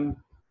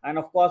 and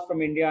of course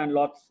from India, and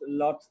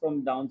lots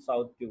from down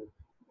south too.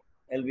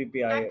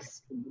 LVPI.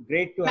 Max,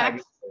 Great to have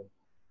you.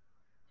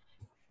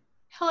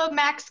 Hello,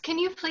 Max. Can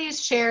you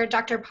please share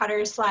Dr.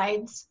 Potter's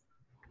slides?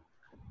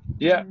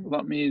 Yeah,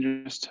 let me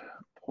just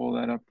pull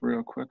that up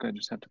real quick. I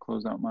just have to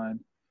close out mine.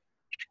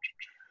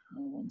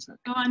 1 second.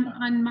 So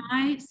on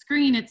my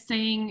screen, it's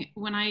saying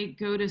when I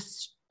go to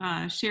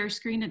share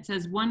screen, it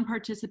says one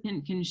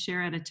participant can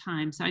share at a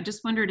time. So I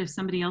just wondered if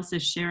somebody else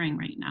is sharing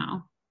right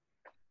now.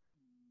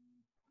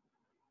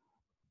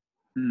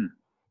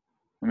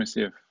 Let me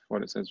see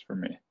what it says for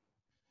me.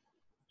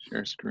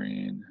 Share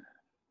screen.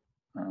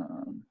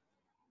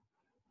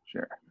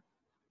 Share.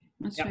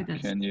 Let's try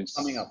this. Can you?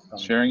 Coming up.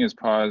 Sharing is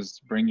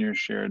paused. Bring your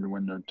shared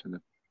window to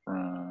the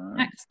front.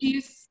 Max, do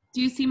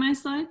you see my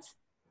slides?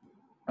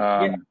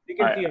 Yeah, you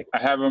can see it. I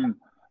have them.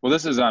 Well,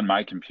 this is on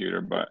my computer,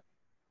 but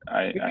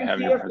I have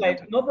your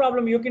slides. No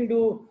problem. You can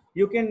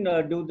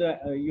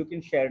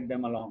share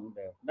them along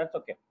there. That's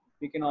okay.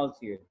 We can all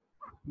see it.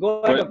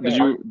 Go ahead.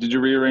 But did you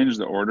rearrange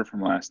the order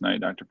from last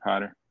night, Dr.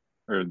 Potter?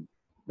 Or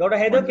Dr.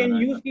 Heather, can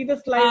you see the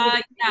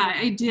slides? Yeah,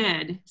 I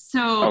did.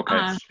 So,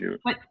 okay,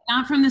 shoot. But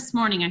not from this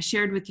morning. I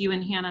shared with you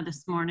and Hannah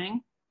this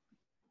morning.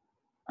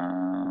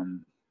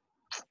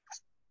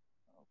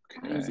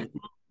 Okay.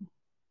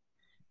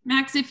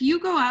 Max, if you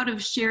go out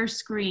of share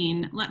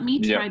screen, let me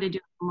try to do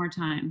it one more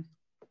time.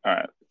 All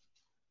right.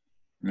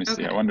 Let me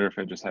see. I wonder if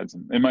it just had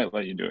some. It might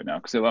let you do it now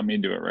because it let me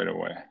do it right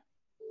away.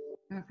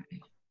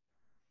 Okay.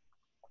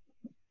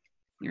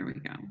 Here we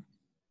go.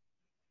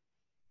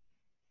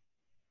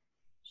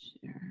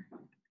 Share.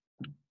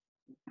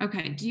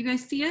 Okay. Do you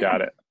guys see it?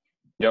 Got it.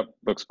 Yep.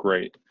 Looks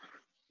great.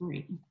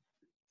 Great.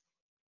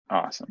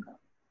 Awesome.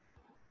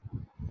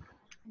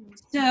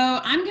 So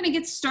I'm going to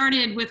get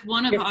started with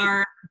one of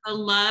our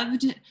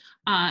beloved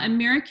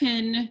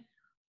American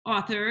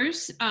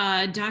authors,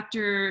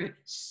 Dr.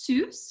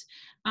 Seuss.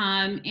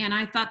 And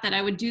I thought that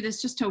I would do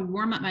this just to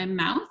warm up my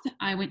mouth.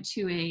 I went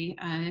to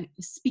a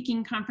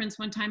speaking conference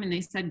one time and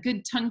they said,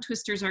 good tongue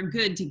twisters are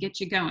good to get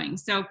you going.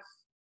 So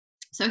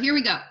here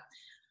we go.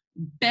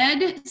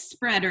 Bed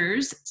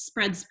spreaders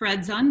spread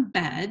spreads on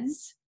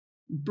beds.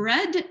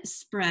 Bread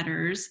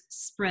spreaders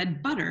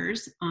spread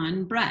butters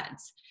on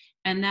breads.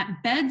 And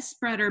that bed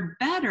spreader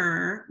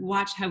better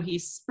watch how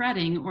he's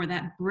spreading, or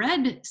that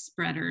bread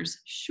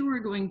spreader's sure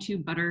going to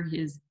butter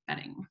his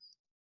bedding.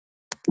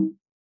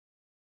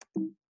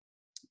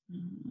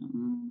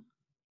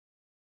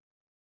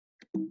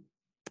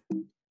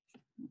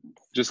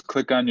 Just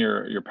click on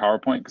your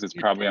PowerPoint because it's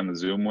probably on the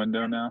Zoom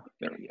window now.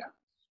 There we go.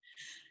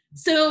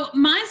 So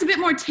mine's a bit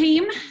more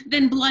tame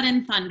than Blood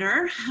and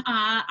Thunder.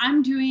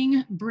 I'm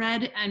doing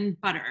bread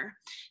and butter.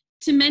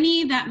 To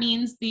many, that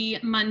means the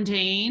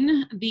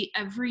mundane, the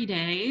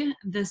everyday,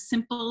 the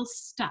simple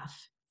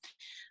stuff.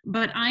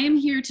 But I am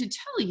here to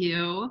tell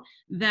you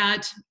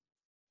that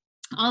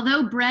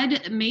although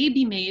bread may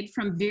be made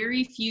from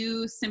very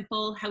few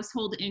simple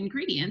household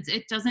ingredients,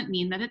 it doesn't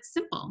mean that it's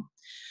simple.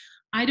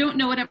 I don't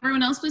know what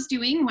everyone else was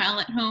doing while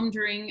at home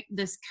during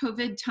this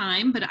COVID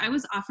time, but I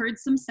was offered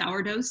some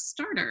sourdough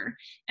starter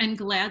and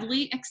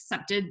gladly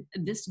accepted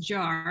this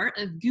jar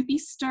of goopy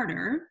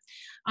starter,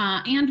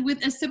 and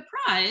with a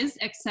surprise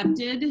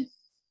accepted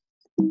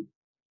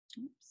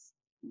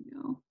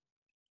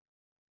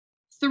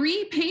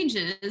 3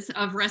 pages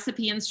of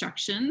recipe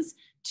instructions,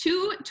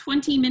 2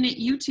 20-minute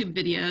YouTube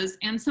videos,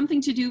 and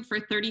something to do for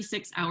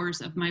 36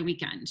 hours of my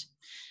weekend.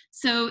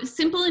 So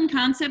simple in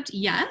concept,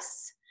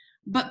 yes.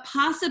 but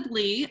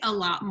possibly a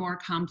lot more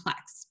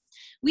complex.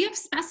 We have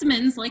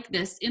specimens like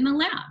this in the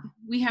lab.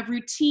 We have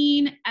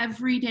routine,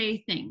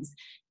 everyday things,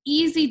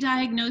 easy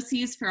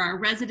diagnoses for our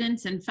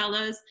residents and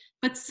fellows,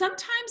 but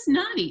sometimes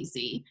not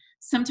easy,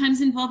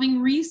 sometimes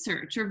involving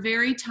research or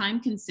very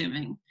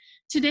time-consuming.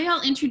 Today,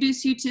 I'll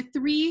introduce you to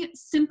 3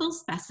 simple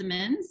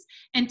specimens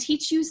and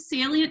teach you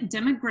salient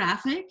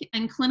demographic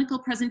and clinical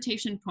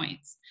presentation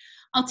points.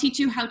 I'll teach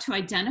you how to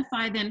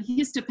identify them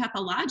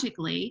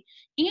histopathologically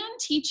and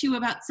teach you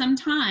about some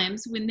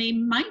times when they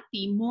might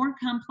be more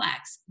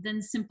complex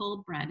than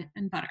simple bread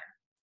and butter.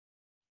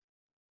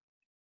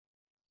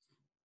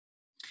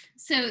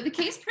 So the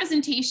case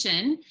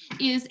presentation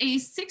is a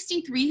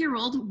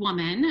 63-year-old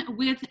woman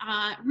with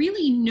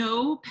really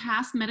no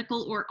past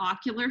medical or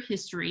ocular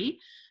history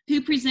who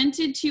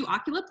presented to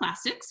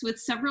oculoplastics with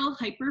several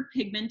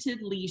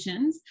hyperpigmented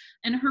lesions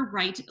in her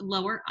right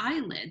lower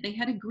eyelid. They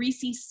had a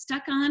greasy,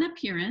 stuck-on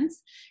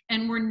appearance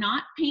and were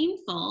not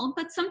painful,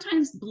 but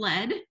sometimes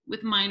bled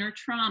with minor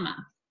trauma.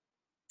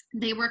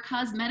 They were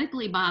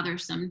cosmetically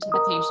bothersome to the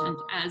patient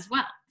as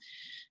well.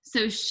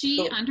 So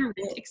she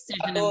underwent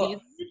excision of these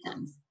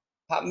lesions.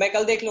 मैं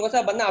कल देख लूंगा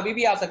sir, वरना अभी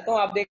भी आ सकता हूं,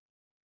 आप देख.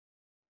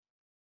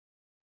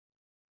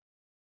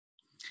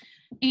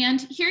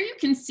 And here you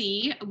can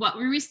see what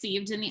we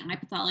received in the eye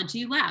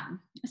pathology lab.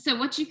 So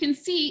what you can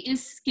see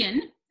is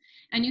skin,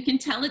 and you can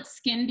tell it's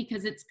skin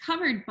because it's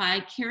covered by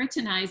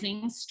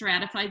keratinizing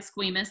stratified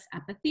squamous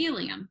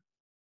epithelium.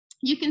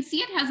 You can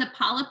see it has a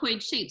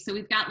polypoid shape. So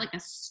we've got like a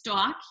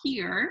stalk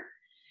here,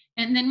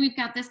 and then we've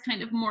got this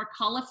kind of more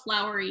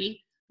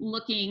cauliflowery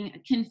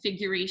looking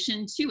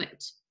configuration to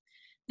it.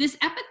 This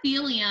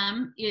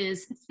epithelium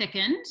is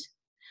thickened,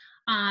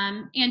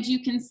 and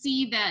you can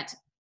see that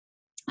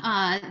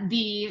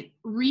the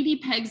reedy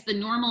pegs, the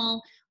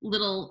normal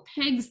little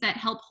pegs that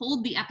help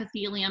hold the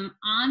epithelium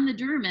on the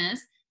dermis,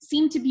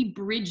 seem to be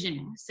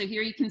bridging. So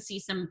here you can see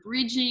some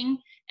bridging,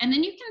 and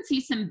then you can see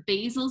some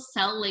basal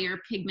cell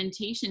layer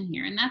pigmentation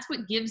here, and that's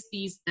what gives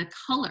these the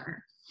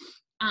color.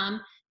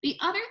 The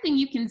other thing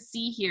you can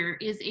see here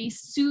is a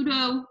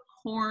pseudo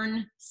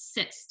horn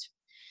cyst.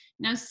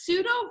 Now,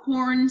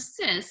 pseudo-horn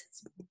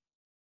cysts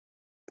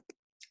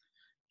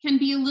can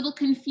be a little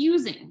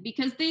confusing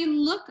because they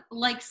look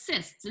like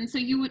cysts, and so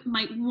you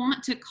might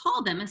want to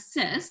call them a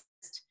cyst,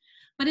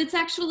 but it's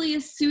actually a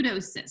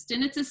pseudocyst,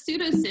 and it's a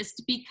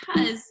pseudocyst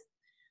because,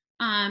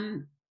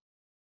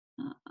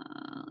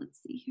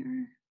 let's see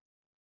here,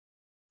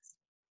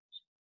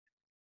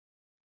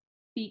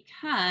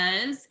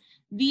 because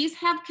these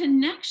have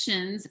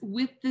connections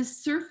with the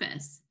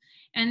surface.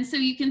 And so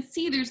you can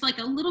see there's like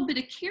a little bit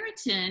of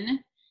keratin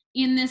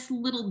in this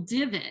little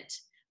divot.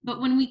 But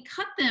when we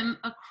cut them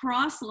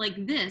across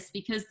like this,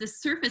 because the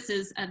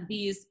surfaces of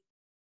these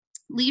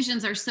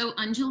lesions are so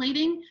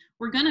undulating,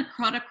 we're gonna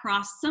cut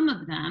across some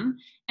of them,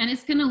 and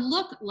it's gonna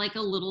look like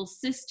a little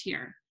cyst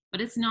here, but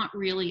it's not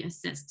really a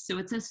cyst. So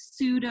it's a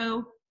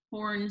pseudo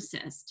horn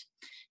cyst.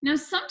 Now,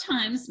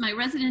 sometimes my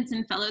residents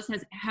and fellows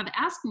have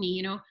asked me,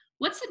 you know,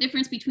 what's the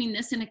difference between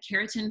this and a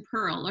keratin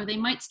pearl? Or they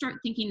might start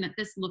thinking that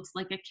this looks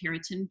like a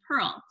keratin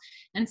pearl.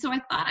 And so I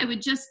thought I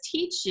would just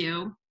teach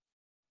you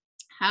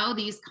how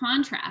these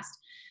contrast.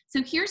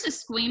 So here's a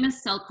squamous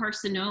cell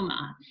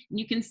carcinoma. And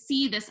you can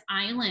see this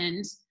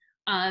island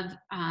of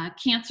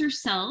cancer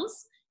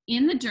cells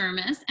in the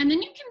dermis, and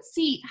then you can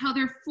see how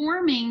they're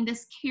forming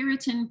this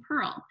keratin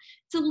pearl.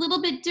 It's a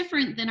little bit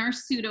different than our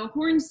pseudo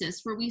horn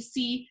cyst, where we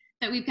see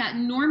that we've got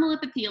normal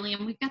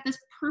epithelium, we've got this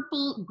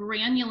purple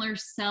granular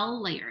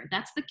cell layer.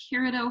 That's the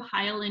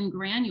keratohyalin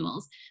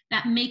granules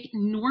that make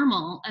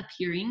normal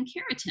appearing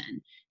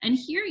keratin. And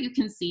here you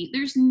can see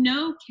there's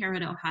no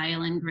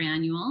keratohyalin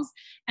granules,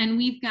 and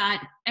we've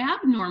got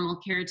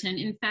abnormal keratin.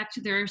 In fact,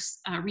 there's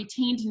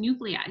retained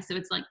nuclei, so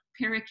it's like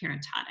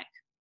parakeratotic.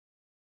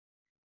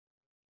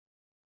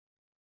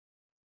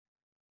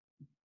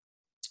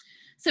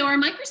 So our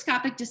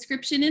microscopic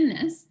description in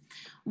this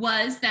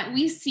was that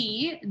we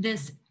see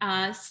this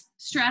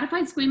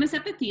stratified squamous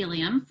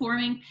epithelium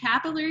forming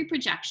papillary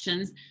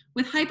projections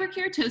with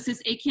hyperkeratosis,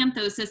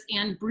 acanthosis,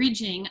 and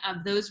bridging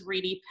of those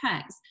reedy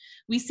pegs.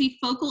 We see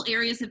focal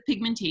areas of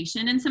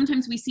pigmentation, and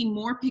sometimes we see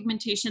more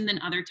pigmentation than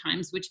other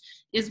times, which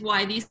is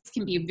why these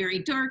can be very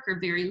dark or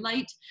very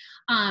light.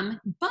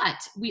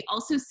 But we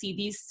also see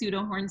these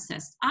pseudohorn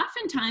cysts.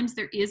 Oftentimes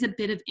there is a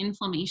bit of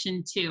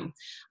inflammation too.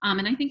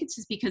 And I think it's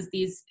just because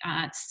these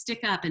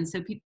stick up, and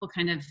so people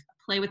kind of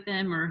play with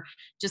them or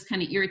just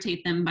kind of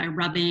irritate them by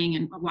rubbing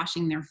and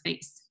washing their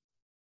face.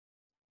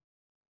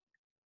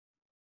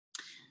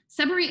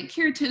 Seborrheic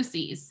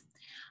keratoses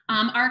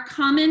are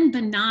common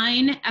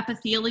benign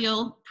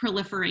epithelial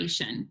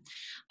proliferation.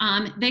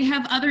 They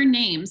have other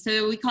names,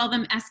 so we call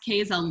them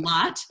SKs a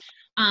lot.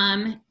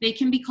 They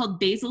can be called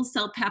basal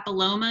cell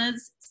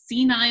papillomas,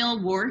 senile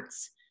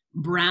warts,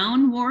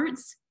 brown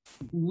warts,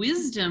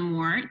 wisdom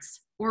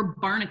warts, or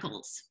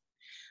barnacles.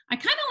 I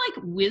kind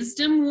of like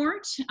wisdom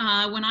wart.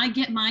 When I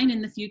get mine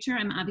in the future,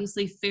 I'm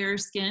obviously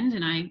fair-skinned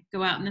and I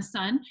go out in the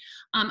sun.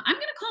 I'm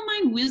gonna call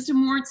mine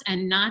wisdom warts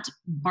and not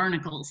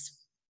barnacles.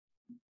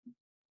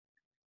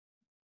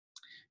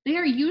 They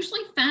are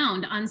usually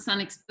found on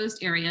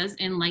sun-exposed areas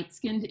in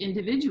light-skinned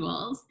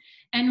individuals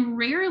and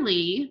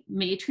rarely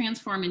may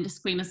transform into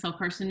squamous cell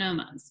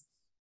carcinomas.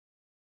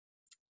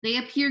 They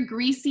appear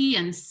greasy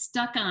and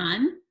stuck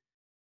on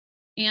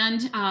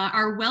and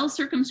are well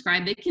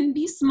circumscribed. They can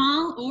be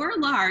small or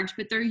large,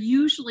 but they're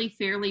usually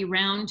fairly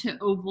round to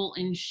oval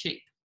in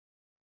shape.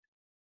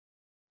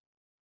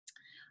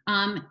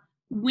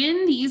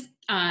 When these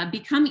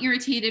become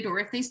irritated, or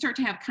if they start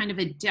to have kind of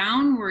a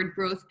downward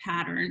growth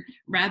pattern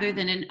rather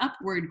than an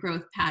upward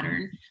growth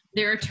pattern,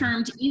 they're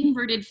termed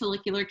inverted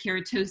follicular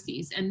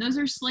keratoses. And those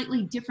are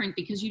slightly different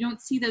because you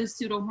don't see those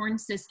pseudohorn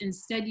cysts.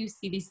 Instead, you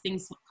see these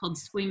things called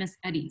squamous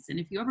eddies. And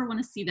if you ever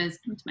want to see those,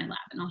 come to my lab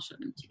and I'll show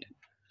them to you.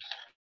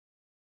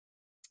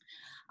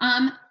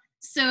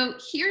 So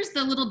here's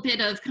the little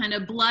bit of kind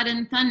of blood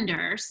and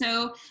thunder.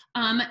 So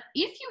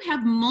if you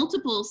have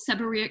multiple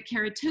seborrheic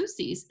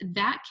keratoses,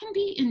 that can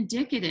be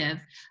indicative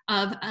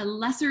of a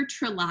lesser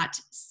Trellat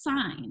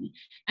sign.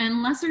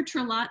 And lesser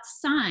Trellat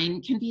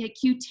sign can be a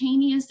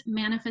cutaneous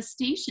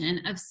manifestation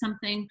of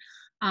something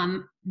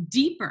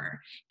deeper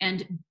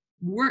and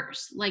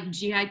worse, like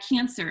GI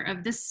cancer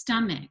of the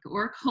stomach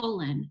or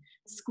colon,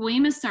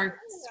 squamous cell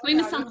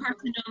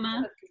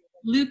carcinoma,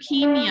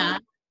 leukemia,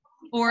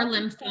 or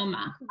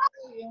lymphoma.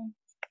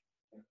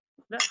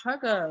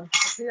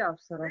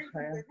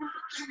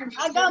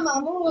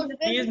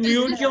 Please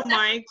mute your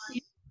mic.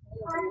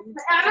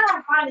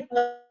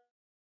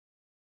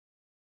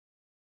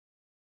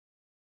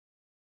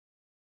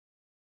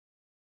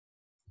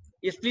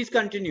 Yes, please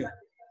continue.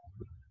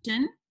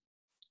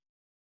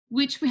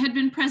 Which had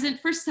been present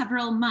for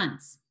several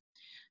months.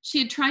 She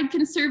had tried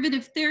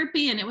conservative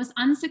therapy and it was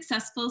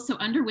unsuccessful, so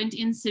underwent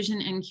incision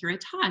and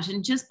curettage.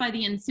 And just by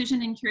the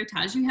incision and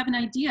curettage, you have an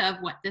idea of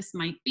what this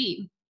might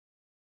be.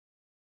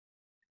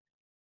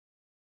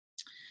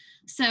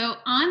 So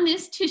on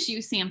this tissue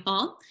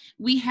sample,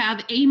 we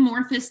have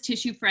amorphous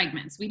tissue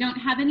fragments. We don't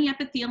have any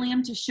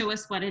epithelium to show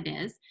us what it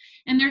is.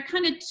 And they're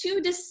kind of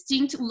two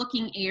distinct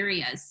looking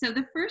areas. So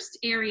the first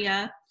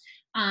area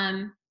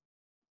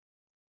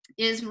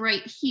is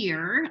right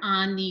here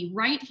on the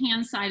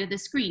right-hand side of the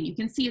screen. You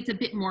can see it's a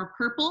bit more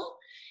purple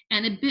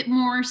and a bit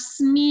more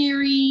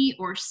smeary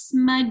or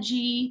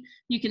smudgy.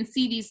 You can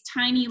see these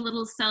tiny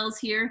little cells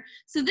here.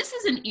 So this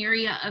is an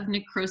area of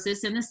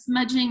necrosis, and the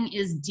smudging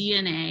is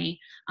DNA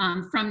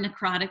from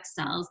necrotic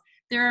cells.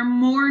 There are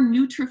more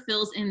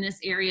neutrophils in this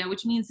area,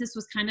 which means this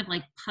was kind of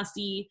like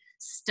pussy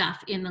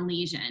stuff in the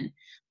lesion.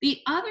 The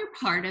other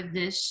part of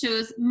this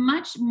shows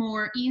much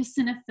more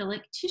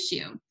eosinophilic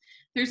tissue.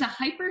 There's a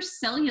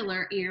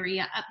hypercellular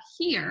area up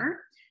here,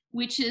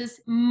 which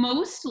is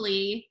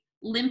mostly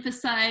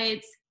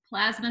lymphocytes,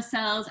 plasma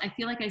cells. I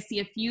feel like I see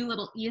a few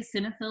little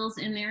eosinophils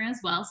in there as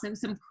well. So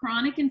some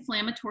chronic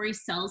inflammatory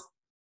cells.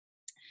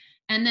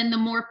 And then the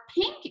more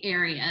pink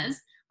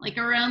areas, like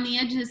around the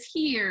edges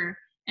here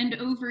and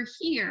over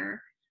here,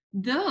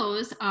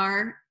 those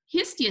are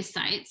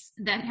histiocytes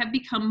that have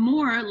become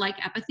more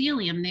like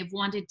epithelium. They've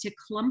wanted to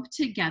clump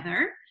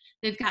together.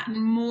 They've gotten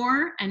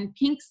more and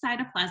pink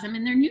cytoplasm,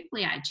 and their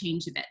nuclei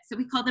change a bit. So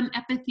we call them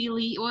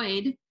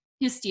epithelioid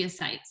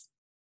histiocytes.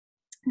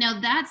 Now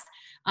that's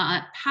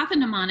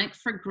pathognomonic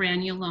for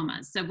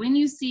granulomas. So when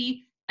you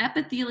see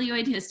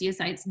epithelioid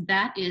histiocytes,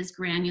 that is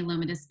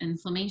granulomatous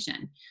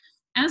inflammation.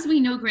 As we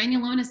know,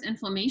 granulomatous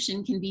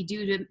inflammation can be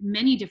due to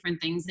many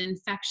different things: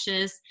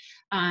 infectious,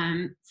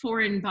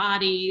 foreign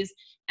bodies,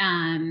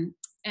 and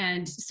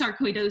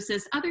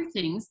sarcoidosis, other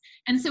things.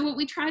 And so what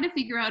we try to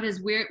figure out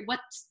is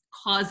what's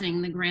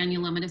causing the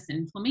granulomatous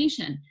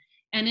inflammation.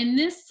 And in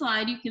this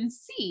slide, you can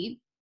see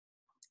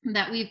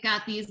that we've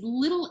got these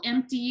little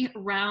empty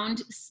round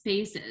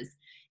spaces.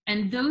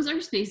 And those are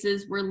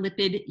spaces where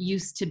lipid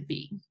used to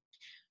be.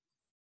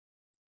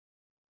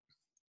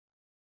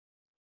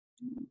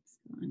 Let's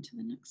go on to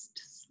the next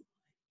slide.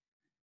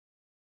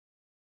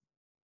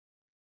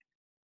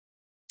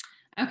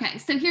 Okay,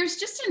 so here's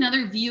just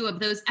another view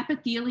of those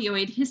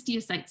epithelioid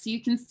histiocytes. So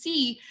you can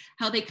see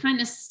how they kind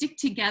of stick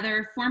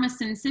together, form a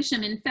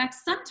syncytium. In fact,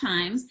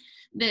 sometimes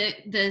the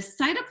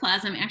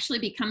cytoplasm actually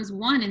becomes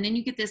one, and then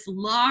you get this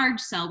large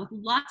cell with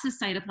lots of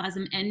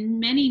cytoplasm and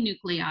many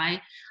nuclei,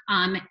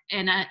 and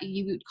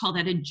you would call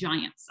that a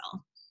giant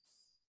cell.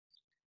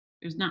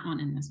 There's not one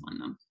in this one,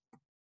 though.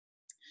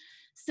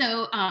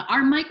 So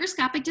our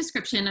microscopic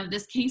description of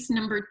this case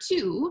number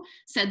 2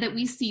 said that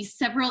we see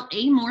several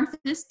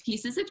amorphous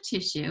pieces of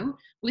tissue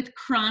with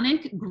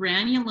chronic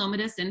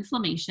granulomatous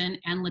inflammation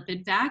and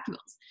lipid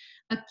vacuoles.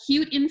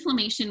 Acute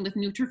inflammation with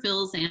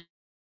neutrophils and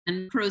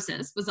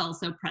necrosis was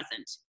also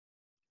present.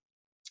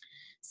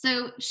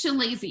 So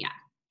chalasia.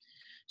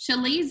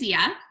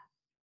 Chalasia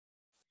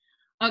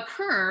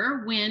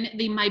occur when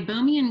the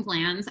meibomian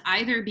glands,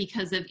 either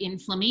because of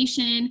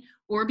inflammation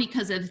or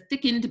because of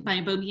thickened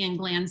meibomian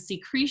gland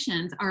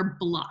secretions, are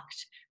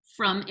blocked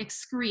from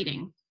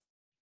excreting.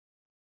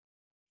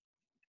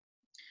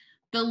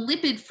 The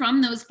lipid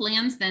from those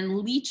glands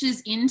then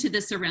leaches into the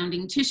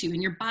surrounding tissue,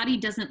 and your body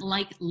doesn't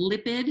like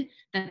lipid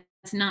that's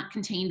not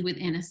contained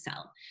within a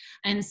cell.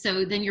 And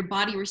so then your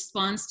body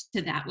responds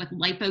to that with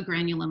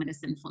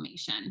lipogranulomatous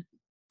inflammation.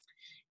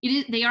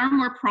 They are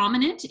more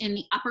prominent in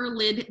the upper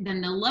lid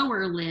than the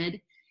lower lid.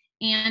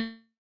 And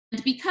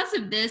because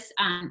of this,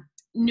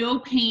 no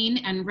pain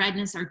and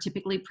redness are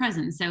typically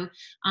present. So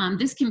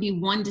this can be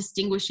one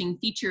distinguishing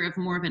feature of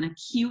more of an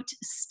acute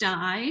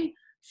sty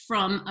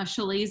from a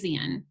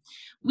chalazion.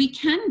 We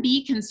can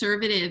be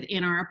conservative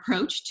in our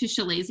approach to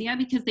chalazion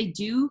because they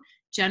do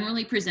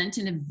generally present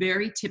in a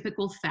very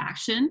typical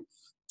fashion.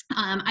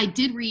 I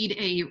did read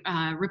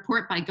a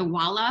report by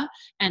Gawala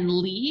and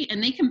Lee,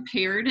 and they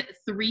compared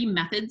 3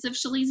 methods of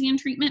chalazion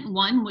treatment.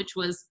 One, which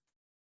was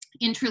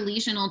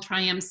intralesional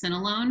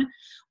triamcinolone,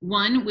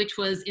 one which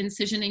was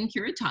incision and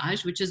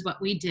curettage, which is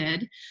what we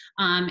did,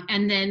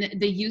 and then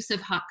the use of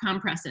hot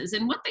compresses.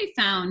 And what they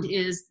found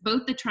is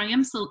both the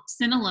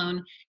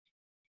triamcinolone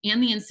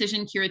and the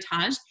incision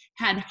curettage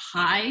had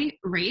high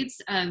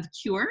rates of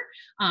cure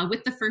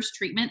with the first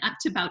treatment, up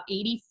to about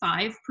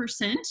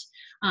 85%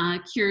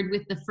 cured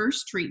with the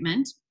first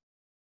treatment.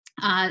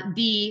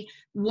 The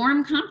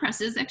warm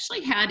compresses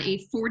actually had a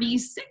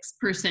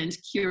 46%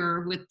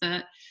 cure with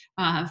the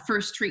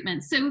first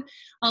treatment. So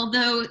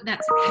although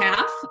that's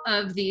half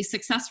of the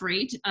success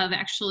rate of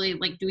actually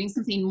like doing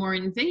something more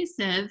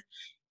invasive,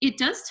 it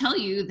does tell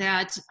you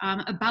that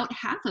about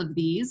half of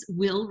these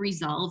will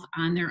resolve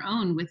on their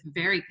own with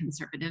very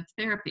conservative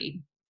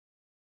therapy.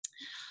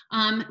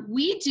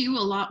 We do a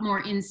lot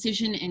more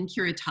incision and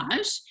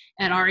curettage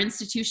at our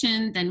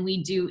institution than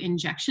we do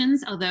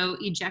injections, although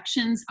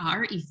ejections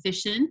are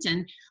efficient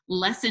and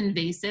less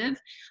invasive.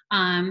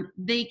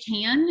 They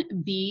can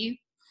be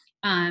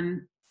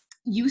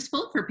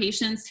useful for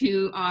patients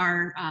who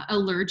are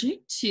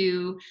allergic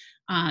to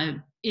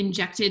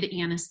injected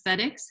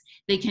anesthetics.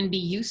 They can be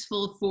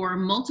useful for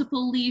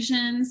multiple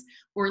lesions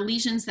or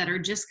lesions that are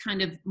just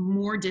kind of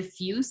more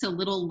diffuse, a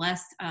little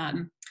less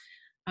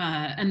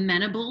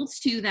amenable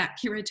to that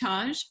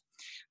curettage.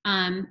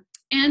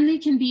 And they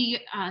can be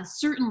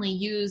certainly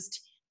used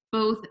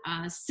both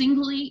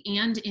singly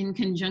and in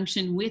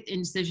conjunction with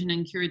incision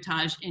and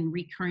curettage in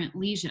recurrent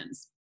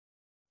lesions.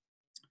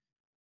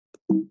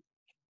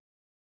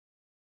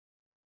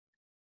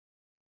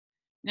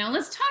 Now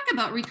let's talk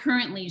about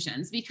recurrent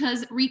lesions,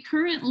 because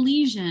recurrent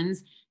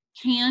lesions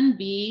can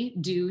be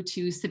due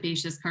to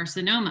sebaceous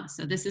carcinoma.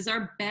 So this is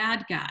our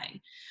bad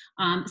guy.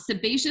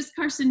 Sebaceous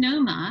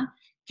carcinoma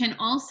can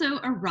also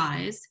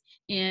arise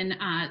in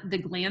the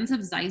glands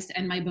of Zeiss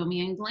and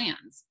meibomian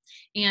glands.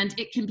 And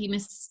it can be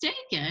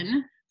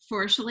mistaken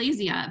for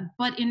chalazion,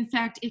 but in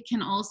fact, it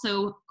can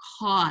also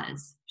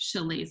cause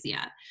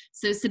chalazion.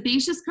 So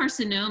sebaceous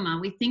carcinoma,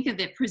 we think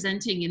of it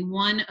presenting in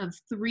one of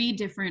 3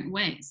 different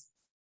ways.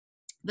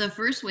 The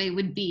first way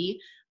would be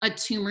a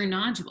tumor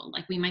nodule,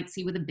 like we might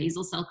see with a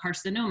basal cell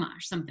carcinoma or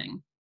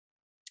something.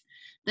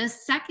 The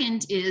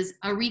second is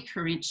a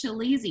recurrent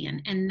chalazion,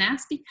 and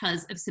that's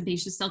because of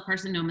sebaceous cell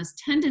carcinoma's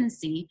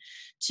tendency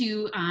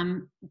to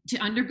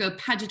undergo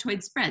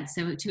pagetoid spread,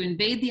 so to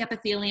invade the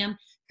epithelium,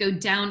 go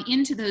down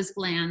into those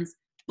glands,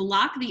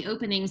 block the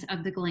openings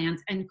of the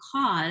glands, and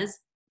cause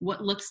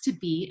what looks to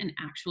be an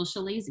actual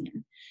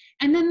chalazion.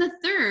 And then the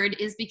third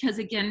is because,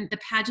 again, the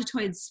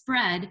pagetoid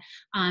spread,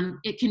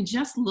 it can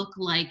just look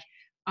like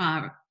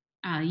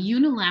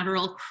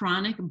unilateral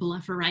chronic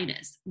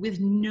blepharitis with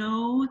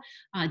no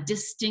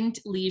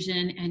distinct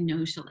lesion and no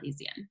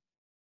chalazion.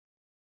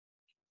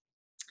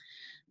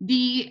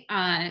 The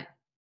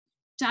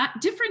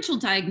differential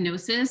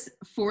diagnosis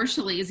for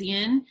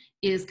chalazion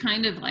is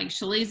kind of like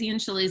chalazion,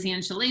 chalazion,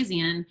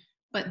 chalazion,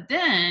 but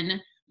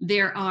then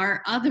there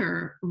are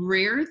other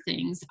rare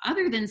things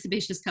other than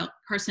sebaceous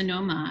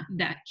carcinoma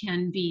that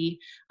can be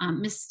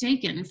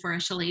mistaken for a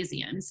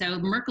chalazion. So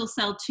Merkel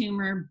cell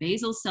tumor,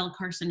 basal cell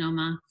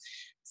carcinoma,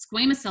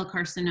 squamous cell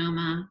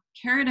carcinoma,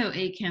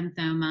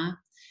 keratoacanthoma,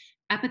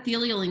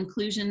 epithelial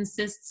inclusion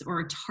cysts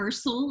or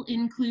tarsal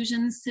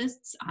inclusion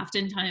cysts.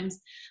 Oftentimes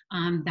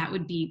that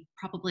would be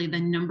probably the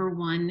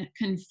 #1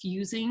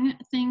 confusing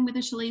thing with a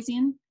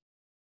chalazion.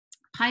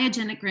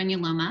 Pyogenic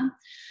granuloma,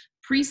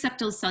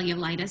 preseptal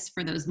cellulitis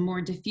for those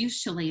more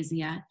diffuse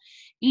chalazion,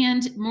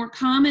 and more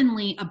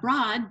commonly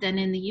abroad than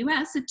in the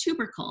US, a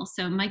tubercle,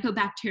 so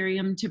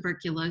Mycobacterium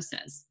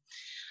tuberculosis.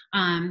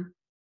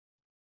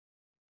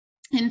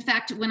 In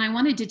fact, when I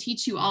wanted to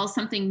teach you all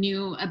something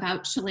new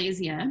about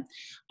chalazion,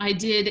 I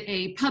did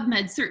a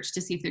PubMed search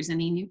to see if there's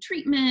any new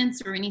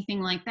treatments or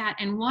anything like that.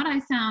 And what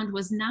I found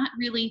was not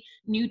really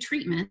new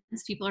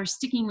treatments. People are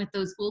sticking with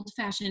those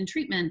old-fashioned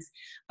treatments.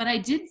 But I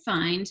did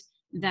find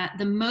that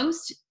the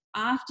most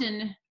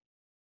often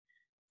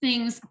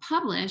things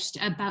published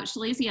about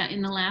chalazion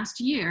in the last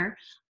year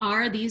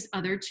are these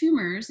other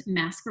tumors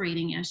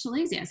masquerading as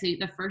chalazion. So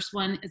the first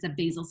one is a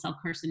basal cell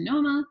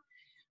carcinoma.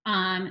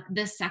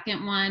 The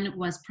second one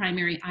was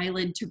primary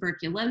eyelid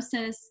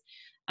tuberculosis.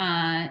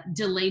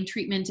 delayed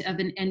treatment of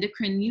an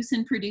endocrine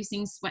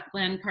mucin-producing sweat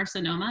gland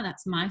carcinoma,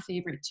 that's my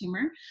favorite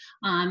tumor,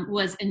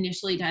 was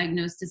initially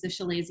diagnosed as a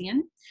chalazion.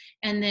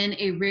 And then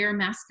a rare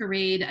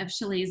masquerade of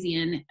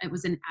chalazion, it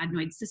was an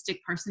adenoid cystic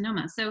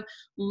carcinoma. So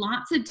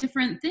lots of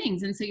different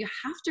things. And so you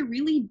have to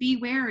really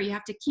beware, you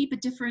have to keep a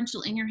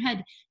differential in your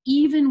head,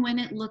 even when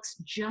it looks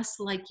just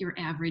like your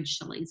average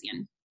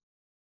chalazion.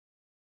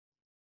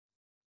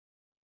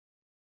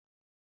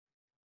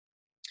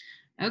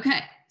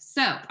 Okay,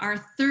 so our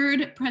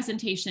third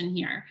presentation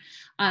here.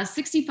 A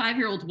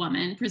 65-year-old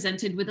woman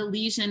presented with a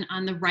lesion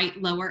on the right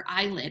lower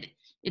eyelid.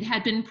 It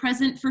had been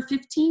present for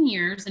 15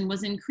 years and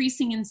was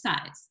increasing in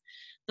size.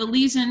 The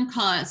lesion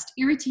caused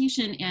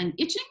irritation and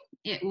itching.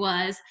 It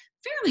was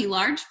fairly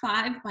large,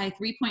 5 by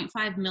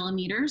 3.5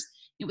 millimeters.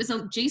 It was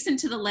adjacent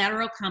to the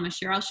lateral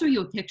commissure. I'll show you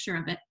a picture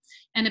of it,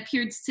 and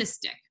appeared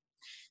cystic.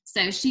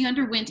 So she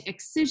underwent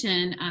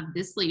excision of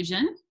this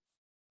lesion.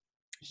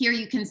 Here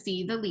you can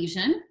see the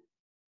lesion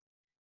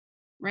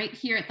right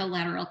here at the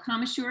lateral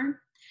commissure.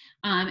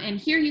 And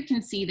here you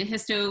can see the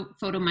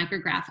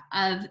histophotomicrograph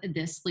of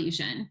this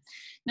lesion.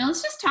 Now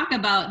let's just talk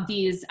about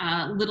these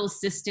little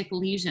cystic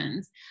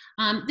lesions.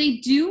 They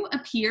do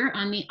appear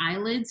on the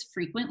eyelids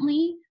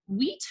frequently.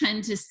 We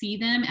tend to see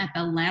them at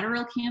the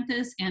lateral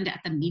canthus and at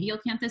the medial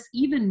canthus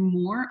even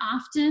more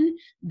often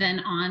than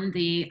on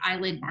the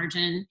eyelid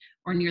margin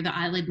or near the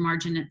eyelid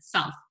margin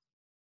itself.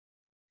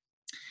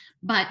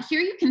 But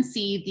here you can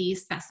see the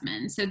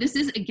specimen. So this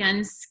is,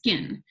 again,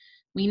 skin.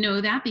 We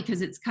know that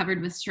because it's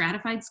covered with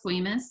stratified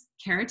squamous,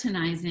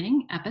 keratinizing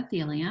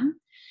epithelium.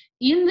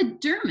 In the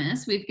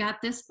dermis, we've got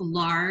this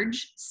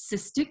large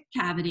cystic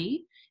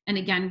cavity. And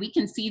again, we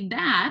can see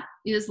that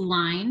is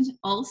lined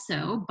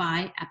also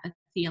by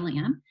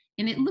epithelium,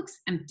 and it looks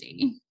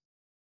empty.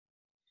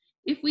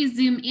 If we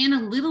zoom in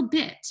a little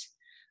bit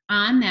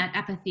on that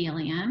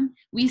epithelium,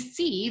 we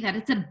see that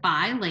it's a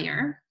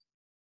bilayer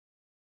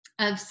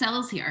of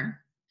cells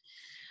here,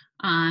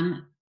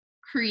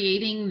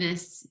 creating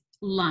this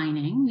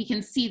lining. We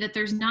can see that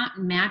there's not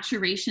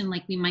maturation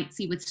like we might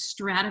see with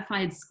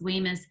stratified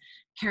squamous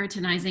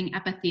keratinizing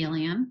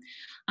epithelium.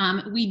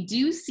 We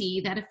do see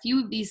that a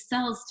few of these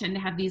cells tend to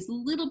have these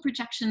little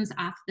projections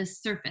off the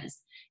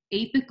surface,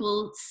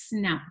 apical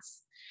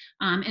snouts.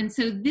 And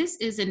so this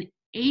is an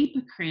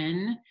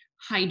apocrine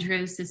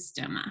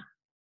hydrocystoma.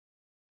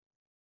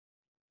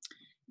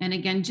 And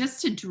again,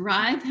 just to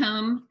drive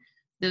home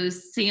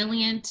those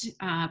salient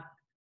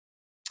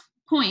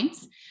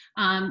points,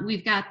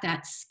 we've got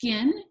that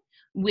skin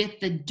with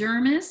the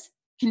dermis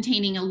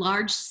containing a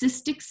large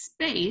cystic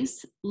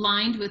space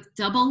lined with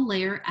double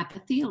layer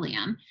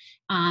epithelium,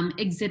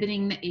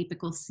 exhibiting the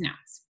apical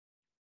snouts.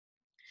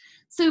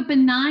 So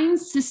benign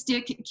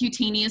cystic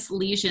cutaneous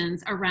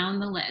lesions around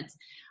the lids,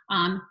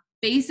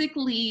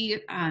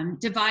 basically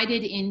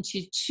divided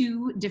into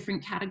two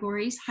different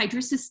categories,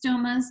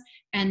 hydrocystomas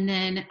and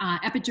then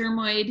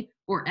epidermoid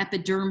or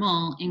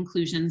epidermal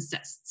inclusion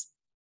cysts.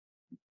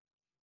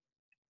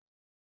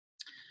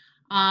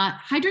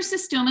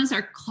 Hydrocystomas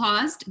are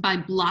caused by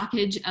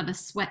blockage of a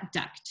sweat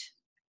duct.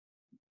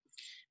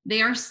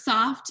 They are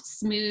soft,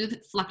 smooth,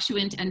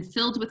 fluctuant, and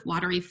filled with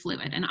watery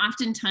fluid. And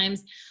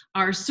oftentimes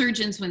our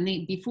surgeons,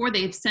 before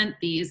they've sent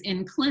these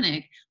in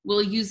clinic,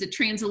 will use a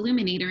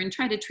transilluminator and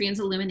try to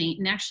transilluminate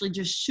and actually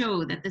just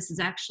show that this is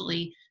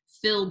actually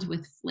filled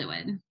with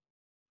fluid.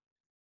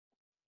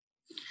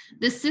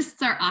 The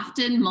cysts are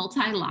often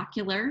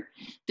multilocular.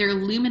 Their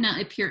lumina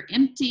appear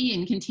empty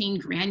and contain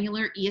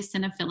granular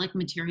eosinophilic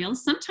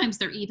materials. Sometimes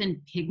they're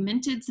even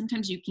pigmented.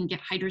 Sometimes you can get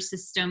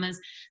hydrocystomas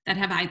that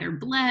have either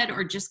bled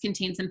or just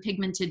contain some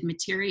pigmented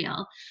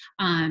material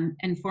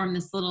and form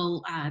this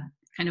little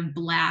kind of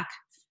black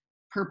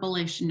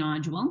purplish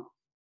nodule.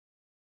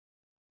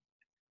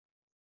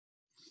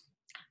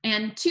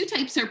 And two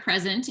types are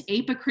present,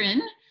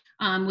 apocrine,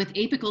 with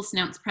apical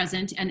snouts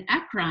present, and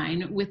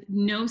ecrine with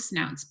no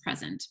snouts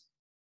present.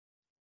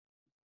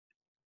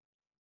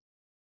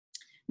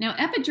 Now,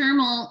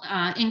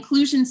 epidermal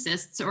inclusion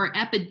cysts or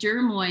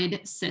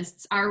epidermoid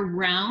cysts are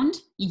round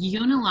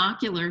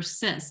unilocular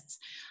cysts,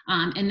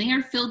 and they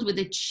are filled with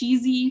a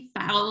cheesy,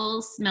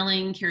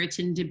 foul-smelling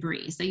keratin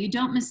debris. So you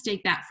don't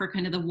mistake that for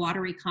kind of the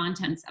watery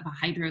contents of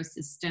a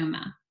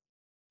hydrocystoma.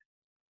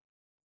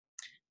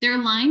 They're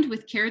lined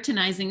with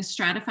keratinizing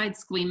stratified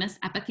squamous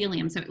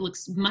epithelium, so it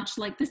looks much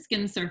like the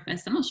skin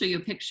surface, and I'll show you a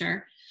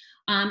picture.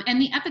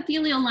 And the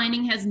epithelial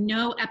lining has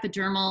no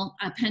epidermal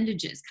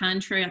appendages,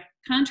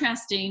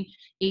 contrasting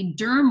a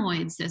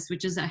dermoid cyst,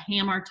 which is a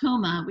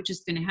hamartoma, which is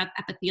going to have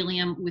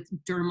epithelium with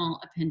dermal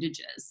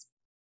appendages.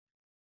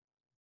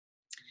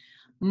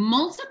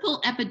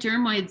 Multiple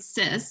epidermoid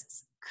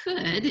cysts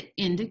could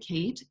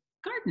indicate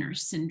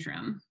Gardner's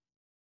syndrome.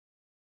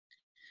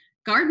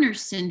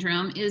 Gardner's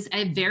syndrome is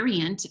a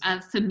variant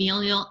of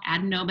familial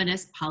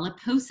adenomatous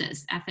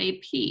polyposis,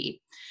 FAP.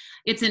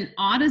 It's an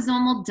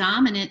autosomal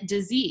dominant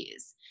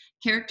disease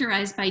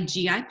characterized by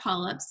GI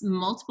polyps,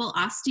 multiple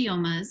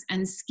osteomas,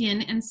 and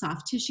skin and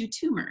soft tissue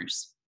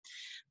tumors.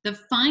 The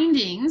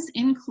findings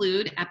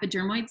include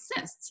epidermoid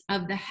cysts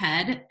of the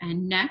head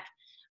and neck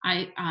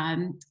I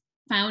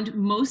found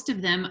most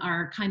of them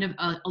are kind of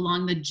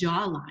along the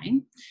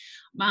jawline,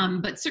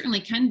 but certainly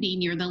can be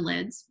near the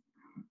lids.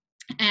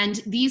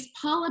 And these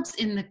polyps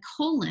in the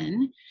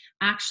colon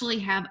actually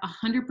have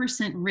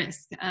 100%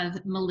 risk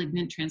of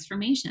malignant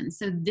transformation.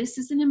 So this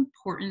is an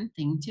important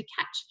thing to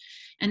catch.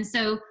 And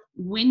so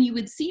when you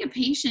would see a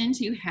patient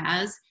who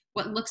has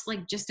what looks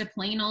like just a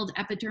plain old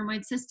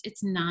epidermoid cyst,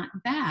 it's not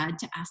bad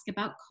to ask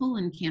about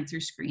colon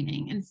cancer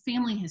screening and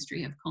family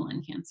history of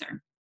colon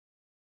cancer.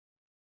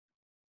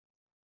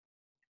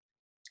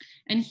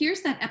 And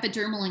here's that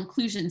epidermal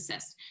inclusion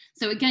cyst.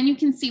 So again, you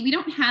can see we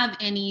don't have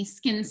any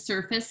skin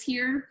surface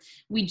here.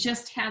 We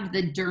just have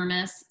the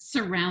dermis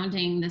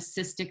surrounding the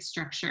cystic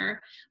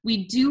structure.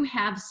 We do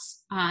have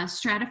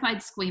stratified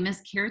squamous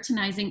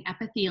keratinizing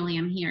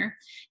epithelium here.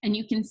 And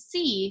you can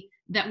see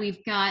that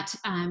we've got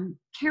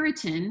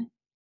keratin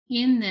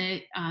in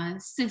the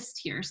cyst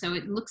here. So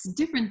it looks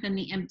different than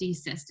the empty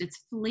cyst.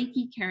 It's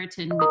flaky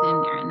keratin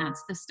within there, and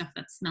that's the stuff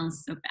that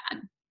smells so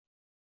bad.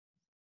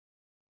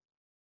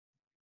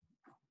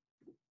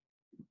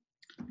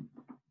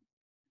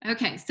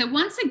 Okay, so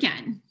once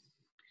again,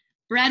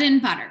 bread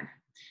and butter.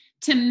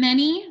 To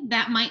many,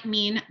 that might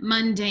mean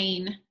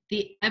mundane,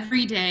 the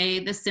everyday,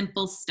 the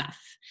simple stuff.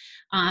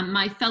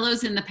 My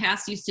fellows in the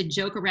past used to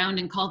joke around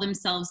and call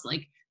themselves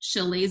like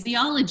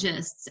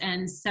chalasiologists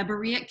and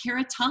seborrheic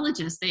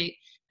keratologists.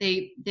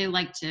 They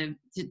like to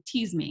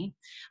tease me.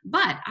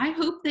 But I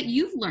hope that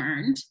you've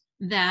learned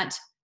that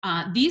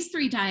these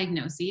three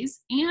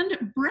diagnoses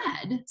and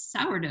bread,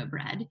 sourdough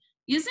bread,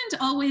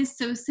 isn't always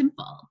so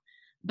simple.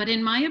 But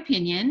in my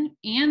opinion,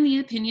 and the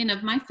opinion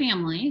of my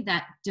family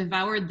that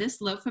devoured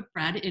this loaf of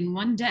bread in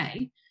one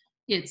day,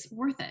 it's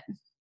worth it.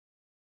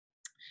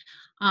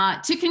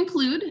 To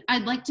conclude,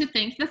 I'd like to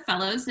thank the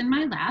fellows in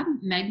my lab,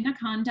 Meg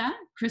Nakonda,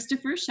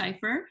 Christopher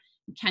Schleifer,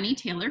 Kenny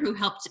Taylor, who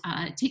helped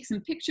take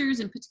some pictures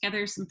and put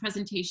together some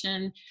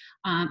presentation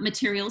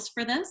materials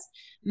for this,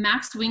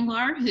 Max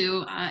Winglar,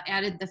 who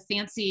added the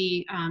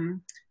fancy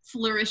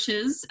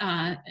flourishes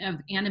of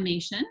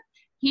animation,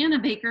 Hannah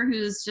Baker,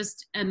 who's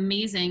just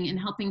amazing in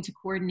helping to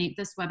coordinate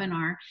this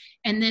webinar,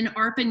 and then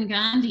Arpan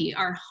Gandhi,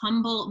 our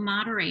humble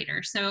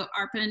moderator. So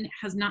Arpan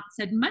has not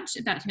said much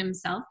about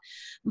himself,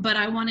 but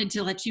I wanted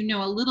to let you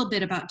know a little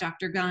bit about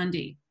Dr.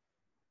 Gandhi.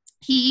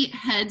 He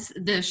heads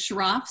the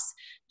Shroff's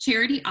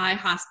Charity Eye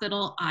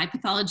Hospital Eye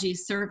Pathology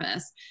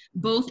Service,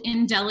 both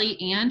in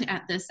Delhi and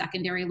at the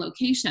secondary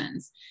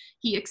locations.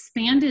 He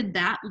expanded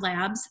that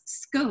lab's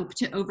scope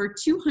to over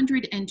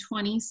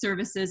 220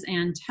 services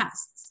and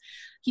tests.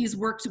 He's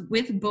worked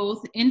with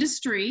both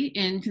industry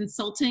in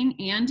consulting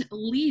and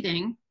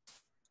leading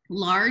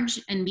large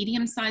and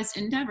medium-sized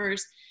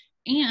endeavors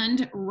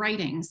and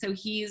writing. So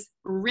he's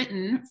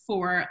written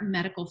for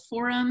medical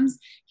forums,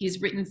 he's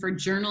written for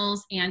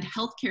journals and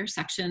healthcare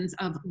sections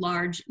of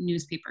large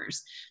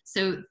newspapers.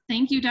 So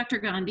thank you, Dr.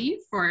 Gandhi,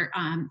 for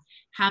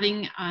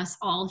having us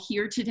all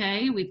here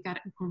today. We've got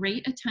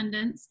great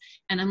attendance,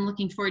 and I'm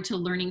looking forward to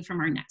learning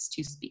from our next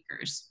two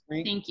speakers.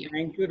 Thank you.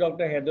 Thank you,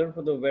 Dr. Heather,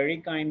 for the very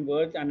kind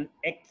words and an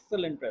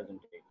excellent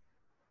presentation.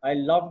 I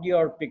loved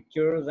your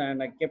pictures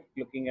and I kept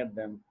looking at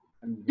them,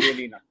 and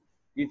really nice.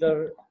 These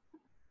are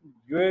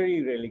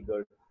very, really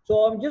good.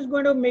 So I'm just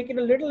going to make it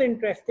a little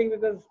interesting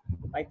because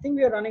I think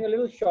we are running a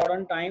little short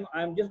on time.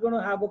 I'm just going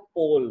to have a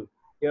poll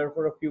here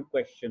for a few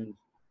questions.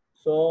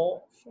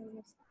 So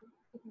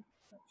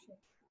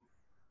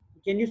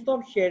can you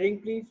stop sharing,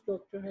 please,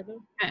 Dr. Heather?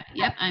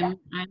 Yep,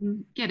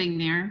 I'm getting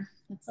there.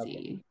 Let's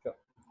see. Sure.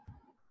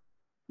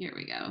 Here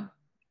we go.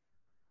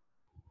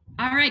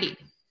 All righty.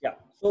 Yeah,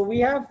 so we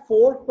have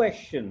 4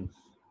 questions,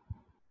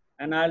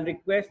 and I'll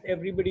request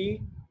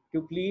everybody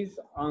to please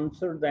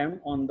answer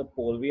them on the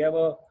poll. We have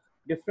a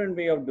different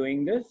way of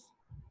doing this.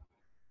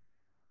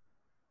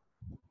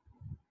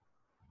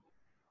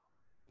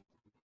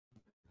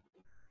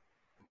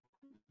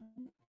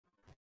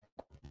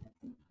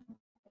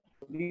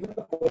 These are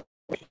the 4 questions.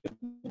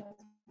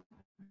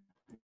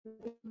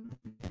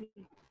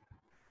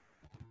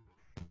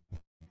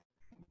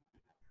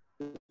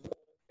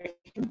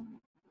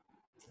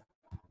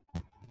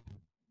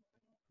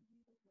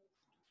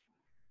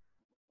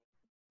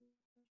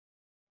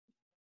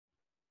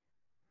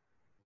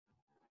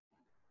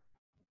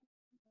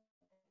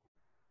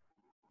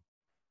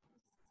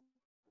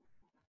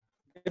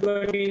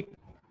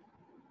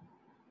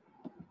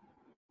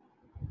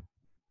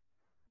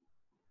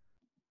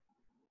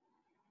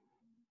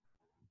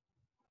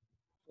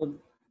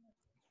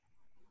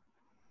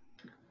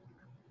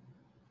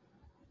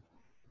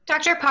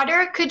 Dr.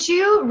 Potter, could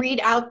you read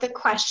out the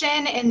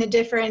question and the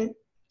different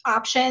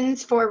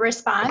options for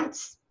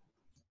response?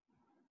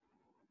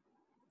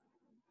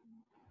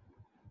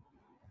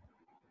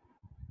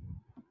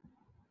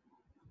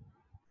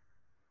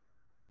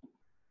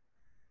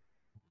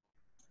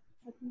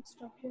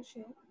 Stop your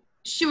share.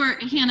 Sure,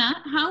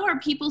 Hannah, how are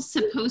people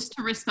supposed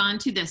to respond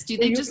to this? Do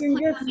they just click on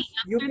the answer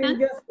You can then?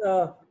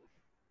 just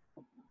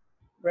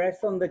press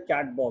on the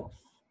chat box.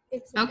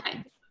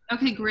 Okay,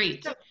 okay,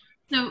 great.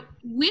 So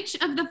which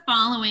of the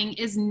following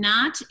is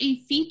not a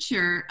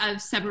feature of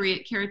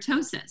seborrheic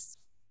keratosis?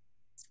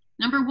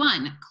 Number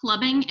 1,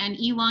 clubbing and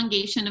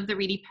elongation of the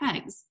reedy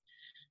pegs.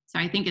 So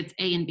I think it's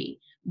A and B.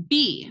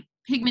 B,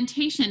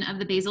 pigmentation of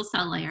the basal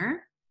cell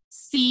layer.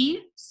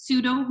 C,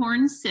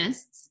 pseudohorn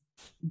cysts.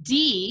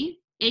 D,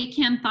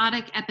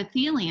 acanthotic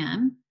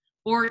epithelium.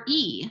 Or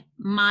E,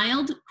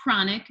 mild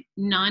chronic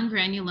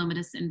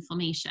non-granulomatous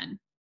inflammation.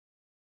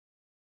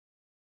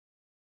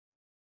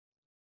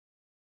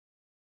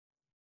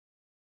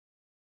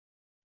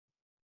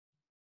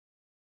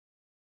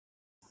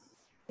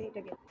 Say it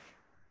again.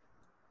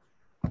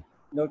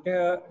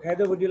 Dr.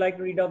 Heather, would you like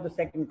to read out the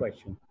second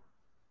question?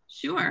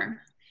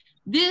 Sure.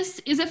 This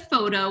is a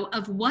photo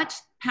of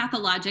what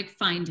pathologic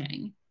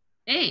finding?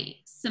 A,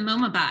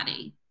 psammoma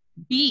body.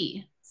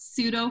 B,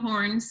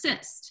 pseudohorn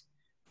cyst.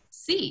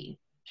 C,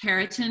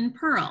 keratin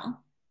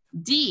pearl.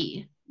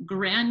 D,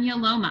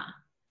 granuloma.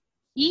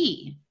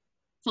 E,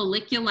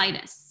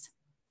 folliculitis.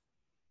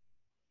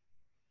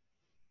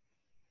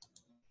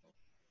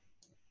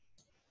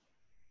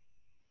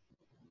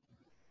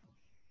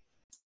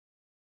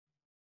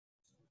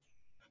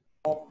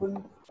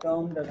 Often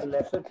termed as a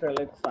lesser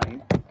Trellick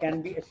sign,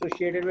 can be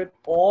associated with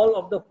all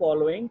of the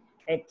following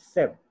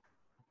except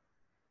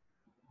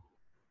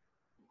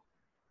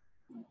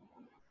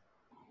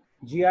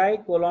GI,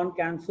 colon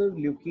cancers,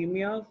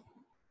 leukemias,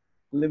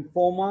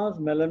 lymphomas,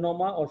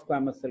 melanoma, or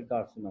squamous cell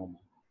carcinoma.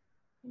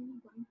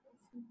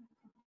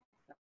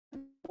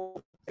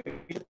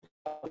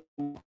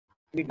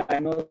 Be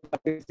diagnosed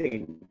with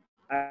same.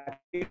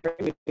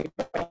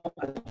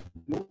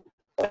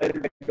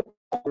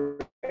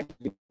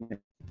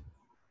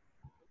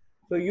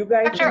 So you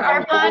guys, Dr.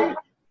 Arpan,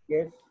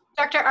 yes.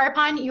 Dr.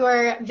 Arpan,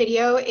 your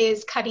video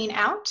is cutting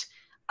out.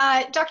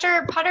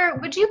 Dr. Potter,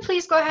 would you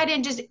please go ahead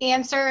and just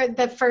answer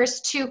the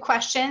first 2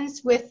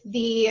 questions with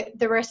the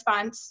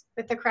response,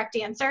 with the correct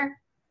answer?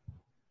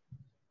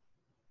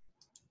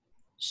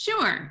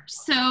 Sure.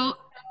 So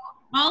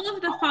all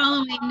of the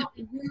following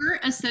were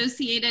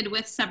associated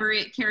with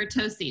seborrheic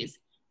keratoses: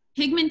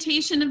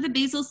 pigmentation of the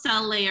basal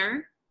cell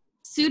layer,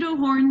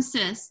 pseudohorn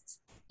cysts,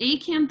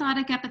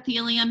 acanthotic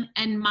epithelium,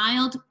 and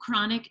mild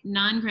chronic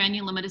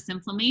non-granulomatous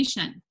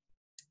inflammation.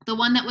 The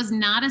one that was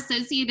not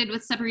associated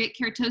with seborrheic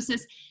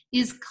keratosis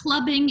is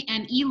clubbing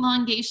and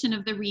elongation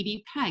of the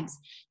reedy pegs.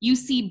 You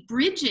see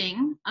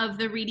bridging of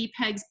the reedy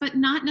pegs, but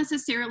not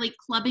necessarily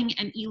clubbing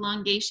and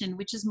elongation,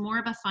 which is more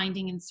of a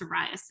finding in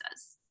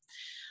psoriasis.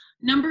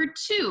 Number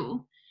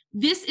 2,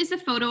 this is a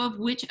photo of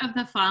which of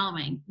the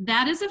following?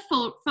 That is a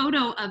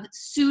photo of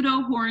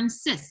pseudohorn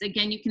cysts.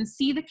 Again, you can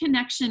see the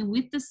connection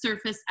with the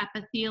surface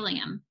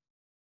epithelium.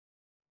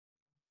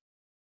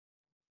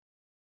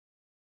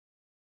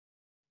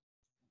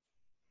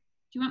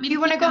 Do you want me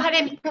to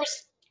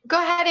go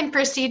ahead and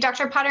proceed,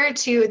 Dr. Potter,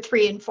 to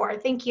 3 and 4?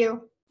 Thank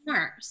you.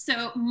 Sure.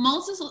 So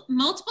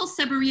multiple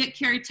seborrheic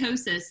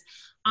keratosis,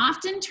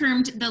 often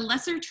termed the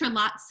lesser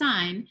Trellat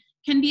sign,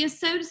 can be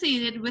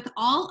associated with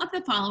all of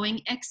the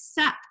following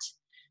except.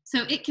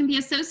 So it can be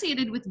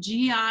associated with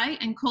GI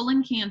and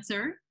colon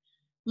cancer,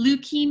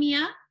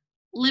 leukemia,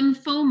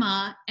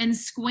 lymphoma, and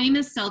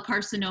squamous cell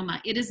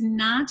carcinoma. It is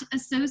not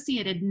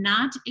associated,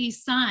 not a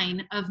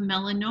sign of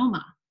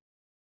melanoma.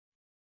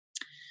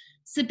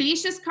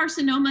 Sebaceous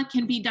carcinoma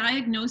can be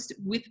diagnosed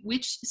with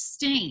which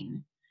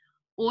stain?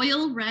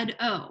 Oil red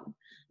O.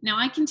 Now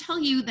I can tell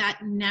you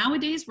that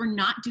nowadays we're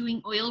not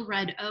doing oil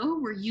red O,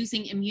 we're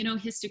using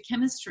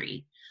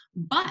immunohistochemistry,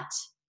 but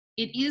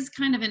it is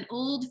kind of an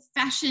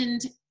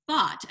old-fashioned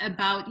thought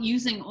about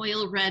using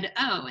oil red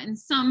O, and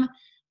some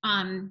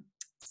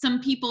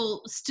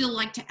people still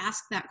like to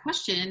ask that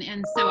question,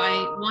 and so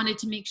I wanted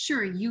to make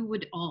sure you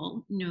would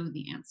all know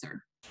the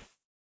answer.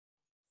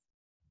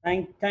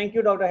 Thank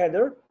you, Dr.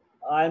 Heather.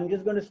 I'm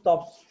just going to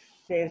stop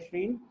share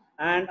screen,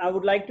 and I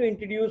would like to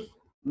introduce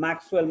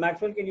Maxwell.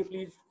 Maxwell, can you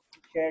please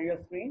share your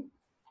screen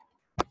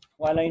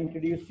while I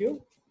introduce you?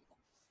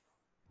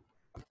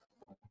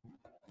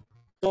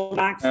 So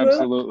Maxwell.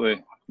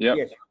 Absolutely. Yep.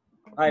 Yes.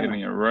 I'm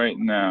getting it right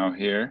now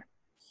here.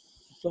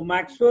 So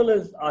Maxwell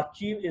is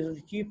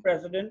the chief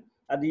president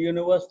at the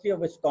University of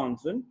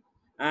Wisconsin,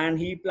 and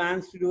he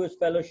plans to do his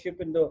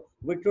fellowship in the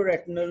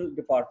vitreoretinal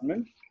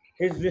department.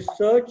 His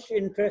research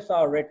interests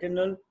are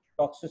retinal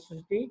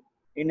toxicity,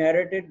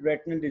 inherited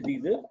retinal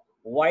diseases,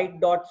 white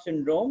dot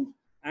syndrome,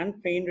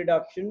 and pain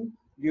reduction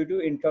due to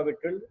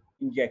intravitreal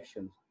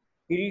injections.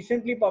 He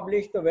recently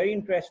published a very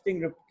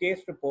interesting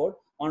case report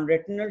on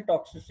retinal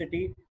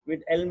toxicity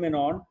with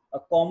Elmenon, a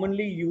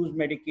commonly used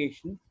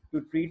medication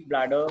to treat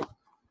bladder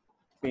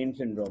pain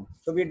syndrome.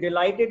 So we're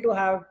delighted to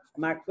have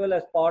Maxwell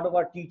as part of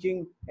our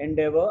teaching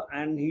endeavor,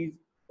 and he's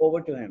over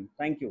to him.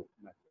 Thank you,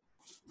 Maxwell.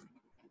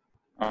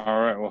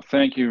 All right, well,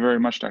 thank you very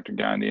much, Dr.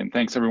 Gandhi, and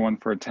thanks everyone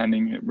for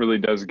attending. It really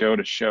does go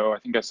to show. I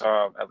think I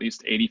saw at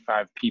least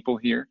 85 people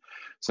here.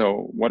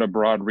 So what a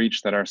broad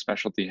reach that our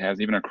specialty has,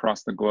 even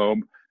across the globe.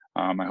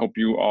 I hope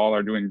you all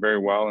are doing very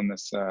well in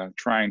this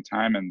trying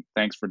time, and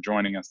thanks for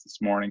joining us this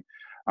morning.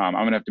 I'm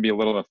gonna have to be a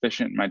little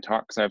efficient in my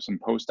talk because I have some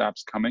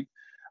post-ops coming.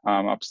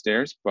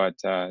 upstairs, but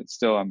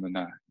still I'm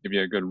gonna give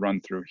you a good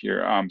run through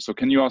here. So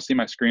can you all see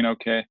my screen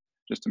okay,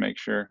 just to make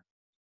sure?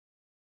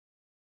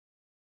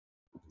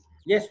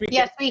 Yes,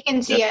 we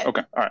can see it.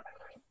 Okay, all right.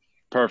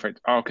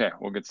 Perfect. Okay,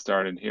 we'll get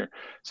started here.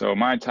 So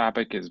my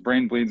topic is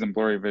brain bleeds and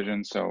blurry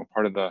vision. So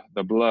part of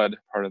the blood,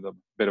 part of the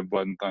bit of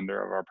blood and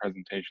thunder of our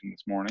presentation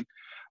this morning.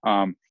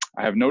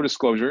 I have no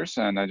disclosures,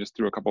 and I just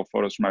threw a couple of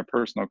photos from my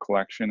personal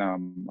collection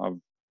of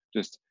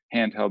just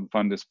handheld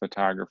fundus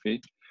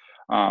photography.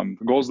 The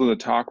goals of the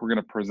talk, we're going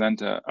to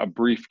present a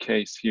brief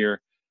case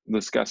here,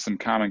 discuss some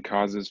common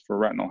causes for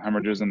retinal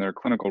hemorrhages and their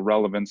clinical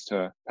relevance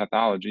to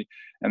pathology,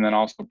 and then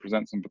also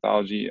present some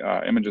pathology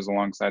images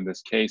alongside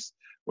this case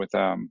with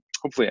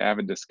hopefully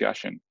avid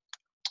discussion.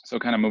 So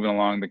kind of moving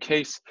along the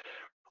case,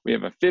 we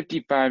have a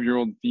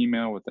 55-year-old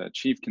female with a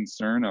chief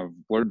concern of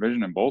blurred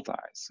vision in both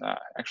eyes.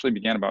 Actually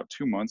began about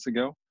 2 months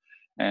ago,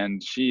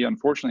 and she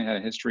unfortunately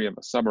had a history of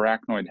a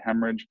subarachnoid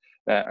hemorrhage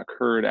that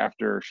occurred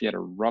after she had a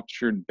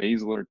ruptured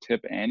basilar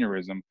tip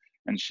aneurysm,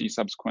 and she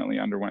subsequently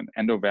underwent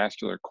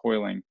endovascular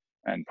coiling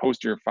and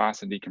posterior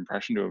fossa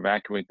decompression to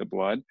evacuate the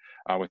blood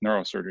with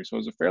neurosurgery. So it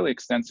was a fairly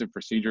extensive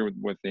procedure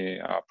with a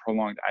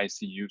prolonged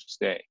ICU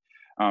stay.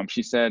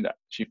 She said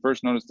she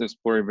first noticed this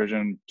blurry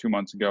vision 2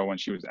 months ago when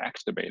she was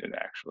extubated,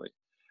 actually.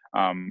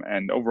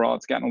 And overall,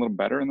 it's gotten a little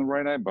better in the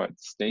right eye, but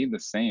stayed the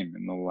same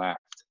in the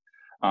left.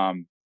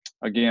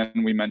 Again,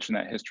 we mentioned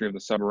that history of the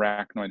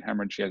subarachnoid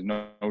hemorrhage. She has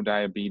no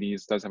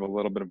diabetes, does have a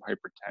little bit of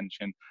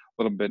hypertension, a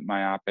little bit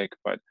myopic,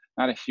 but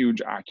not a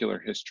huge ocular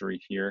history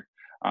here.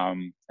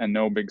 And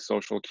no big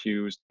social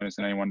cues in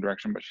any one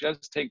direction, but she does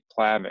take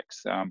Plavix,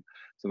 so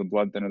the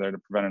blood thinner there to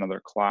prevent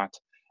another clot.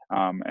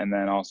 And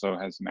then also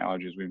has some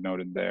allergies we've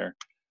noted there.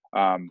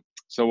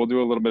 So we'll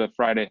do a little bit of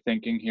Friday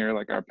thinking here,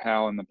 like our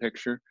pal in the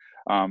picture.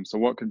 So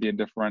what could be a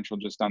differential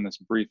just on this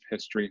brief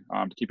history?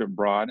 To keep it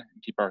broad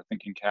and keep our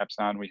thinking caps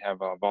on, we have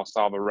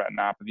Valsalva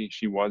retinopathy.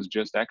 She was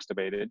just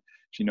extubated.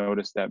 She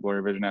noticed that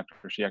blurry vision after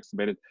she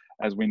extubated.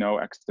 As we know,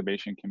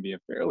 extubation can be a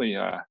fairly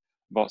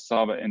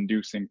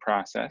Valsalva-inducing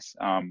process.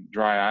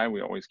 Dry eye,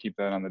 we always keep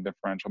that on the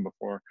differential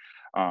before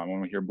when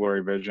we hear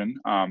blurry vision.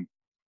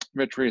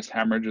 Vitreous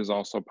hemorrhage is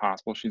also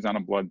possible. She's on a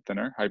blood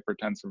thinner.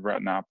 Hypertensive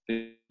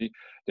retinopathy,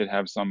 did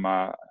have some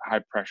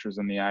high pressures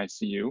in the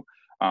ICU.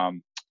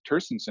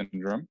 Terson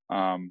syndrome,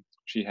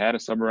 she had a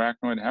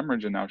subarachnoid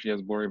hemorrhage and now she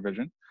has blurry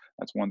vision.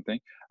 That's one thing.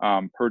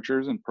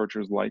 Purchers and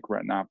Purchers-like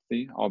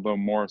retinopathy, although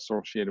more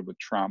associated with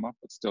trauma,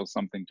 but still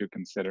something to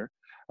consider.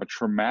 A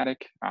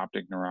traumatic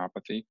optic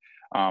neuropathy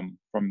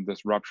from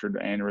this ruptured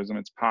aneurysm,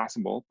 it's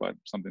possible, but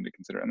something to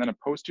consider. And then a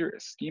posterior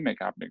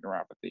ischemic optic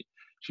neuropathy.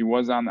 She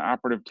was on the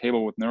operative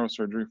table with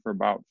neurosurgery for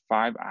about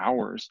 5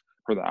 hours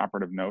per the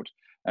operative note,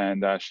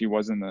 and she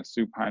was in the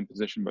supine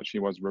position, but she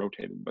was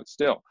rotated. But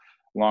still,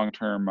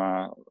 long-term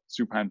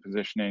supine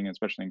positioning,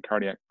 especially in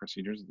cardiac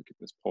procedures, to get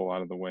this pole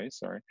out of the way,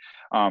 sorry,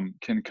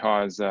 can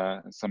cause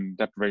some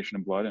deprivation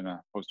of blood, and a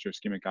posterior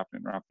ischemic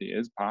optic neuropathy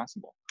is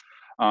possible.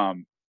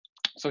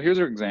 So here's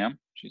her exam.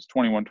 She's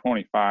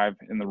 2125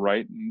 in the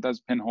right, and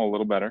does pinhole a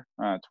little better,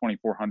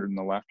 2400 in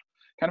the left.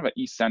 Kind of an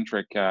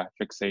eccentric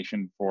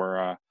fixation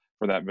for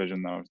that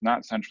vision, though.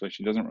 Not centrally,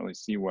 she doesn't really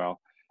see well.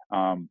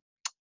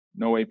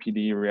 No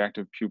APD,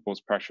 reactive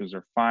pupils, pressures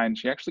are fine.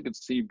 She actually could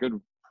see good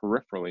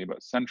peripherally,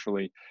 but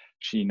centrally,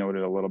 she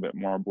noted a little bit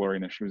more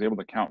blurriness. She was able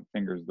to count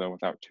fingers, though,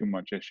 without too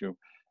much issue.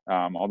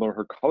 Although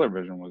her color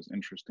vision was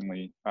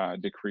interestingly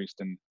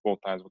decreased in both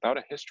eyes without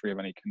a history of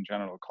any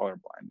congenital color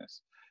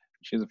blindness.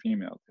 She's a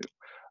female, too.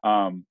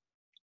 A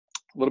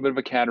little bit of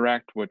a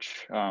cataract,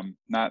 which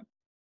not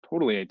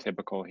totally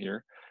atypical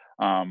here.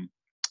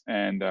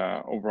 And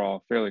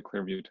overall, fairly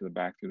clear view to the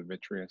back through the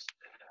vitreous.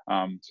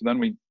 So then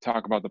we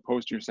talk about the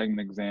posterior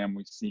segment exam.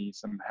 We see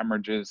some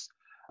hemorrhages,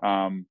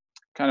 kind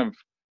of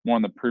more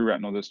on the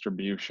pre-retinal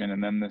distribution,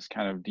 and then this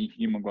kind of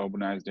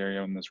dehemoglobinized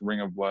area and this ring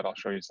of blood. I'll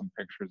show you some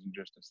pictures in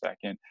just a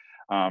second.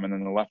 And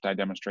then the left eye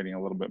demonstrating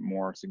a little bit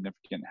more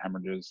significant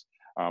hemorrhages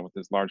with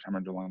this large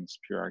hemorrhage along the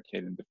superior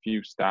arcade and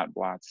diffuse dot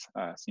blots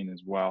seen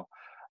as well.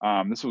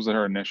 This was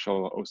her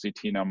initial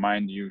OCT. Now,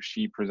 mind you,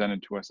 she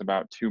presented to us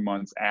about 2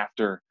 months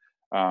after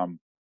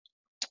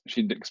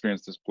she'd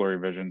experienced this blurry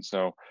vision.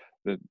 So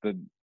the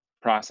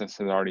process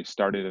has already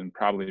started and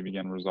probably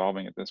began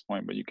resolving at this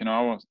point, but you can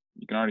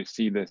already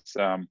see this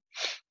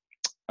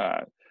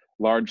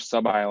large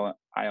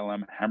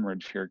sub-ILM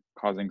hemorrhage here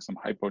causing some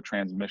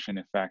hypotransmission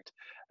effect.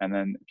 And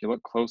then if you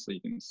look closely,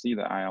 you can see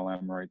the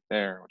ILM right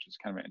there, which is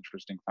kind of an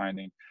interesting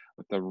finding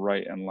with the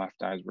right and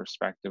left eyes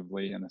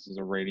respectively. And this is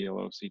a radial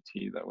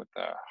OCT that with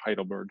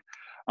Heidelberg.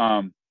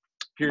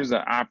 Here's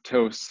the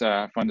Optos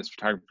fundus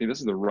photography. This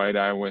is the right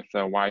eye with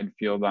a wide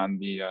field on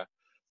the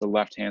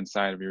left-hand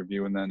side of your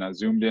view, and then a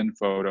zoomed-in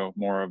photo,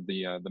 more of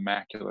the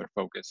macular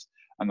focus.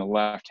 On the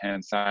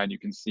left-hand side, you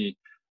can see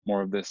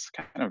more of this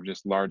kind of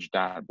just large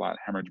dot blot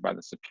hemorrhage by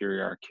the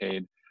superior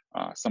arcade,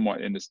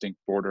 somewhat indistinct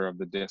border of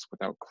the disc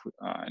without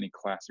any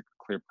classic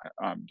clear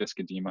disc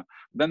edema.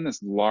 Then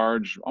this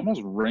large,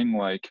 almost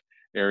ring-like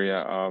area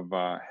of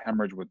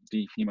hemorrhage with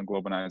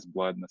dehemoglobinized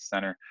blood in the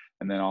center,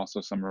 and then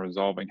also some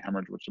resolving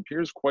hemorrhage, which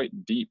appears quite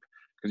deep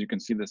because you can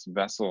see this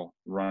vessel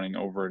running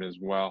over it as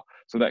well.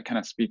 So that kind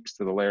of speaks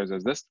to the layers,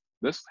 as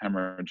this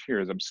hemorrhage here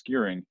is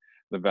obscuring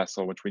the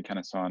vessel, which we kind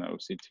of saw in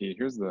OCT.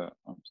 Here's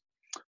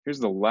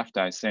the left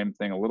eye, same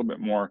thing, a little bit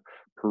more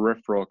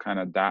peripheral kind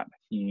of dot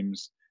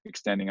hemes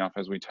extending off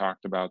as we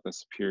talked about the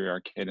superior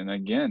arcade. And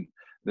again,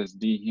 this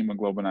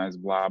dehemoglobinized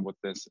blob with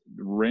this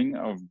ring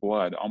of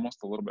blood,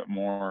 almost a little bit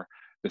more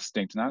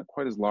distinct, not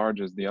quite as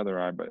large as the other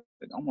eye, but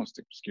almost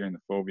obscuring the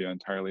fovea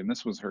entirely. And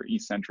this was her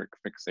eccentric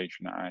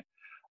fixation eye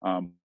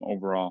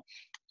overall.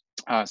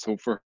 So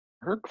for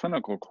her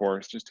clinical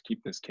course, just to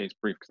keep this case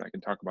brief, because I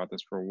can talk about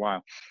this for a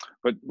while,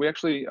 but we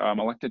actually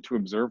elected to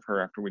observe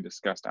her after we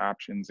discussed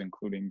options,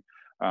 including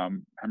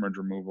hemorrhage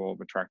removal,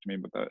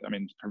 vitrectomy, but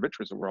her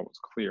vitreous overall was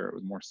clear. It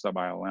was more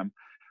sub-ILM.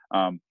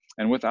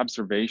 And with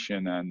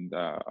observation and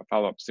a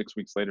follow-up 6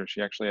 weeks later,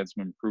 she actually had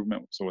some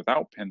improvement. So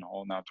without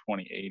pinhole, now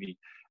 20/80,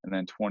 and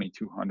then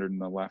 20/200 in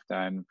the left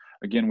eye. And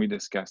again, we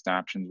discussed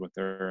options with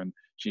her, and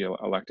she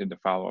elected to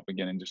follow up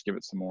again and just give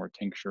it some more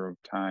tincture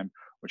of time,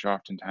 which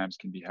oftentimes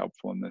can be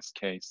helpful in this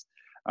case.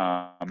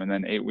 And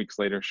then 8 weeks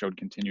later showed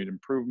continued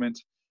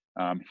improvement.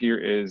 Here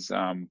is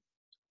some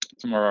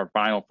of our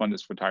final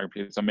fundus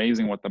photography. It's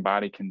amazing what the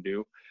body can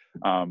do.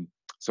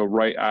 So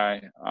right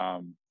eye,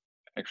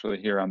 actually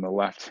here on the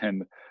left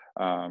hand,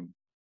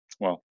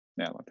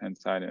 left hand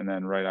side, and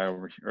then right eye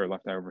over here, or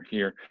left eye over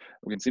here,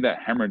 we can see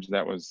that hemorrhage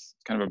that was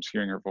kind of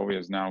obscuring her fovea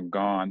is now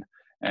gone.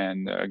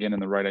 And again, in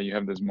the right eye, you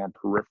have those more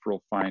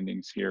peripheral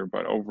findings here,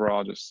 but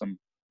overall just some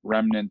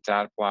remnant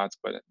dot plots,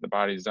 but the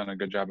body's done a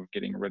good job of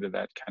getting rid of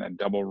that kind of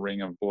double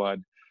ring of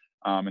blood.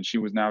 And she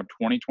was now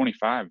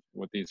 20/25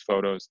 with these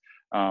photos,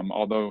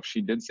 although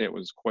she did say it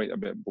was quite a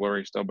bit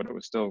blurry still, but it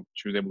was still,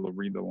 she was able to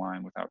read the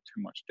line without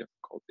too much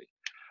difficulty.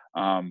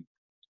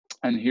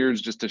 And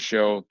here's just to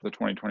show the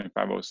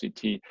 20/25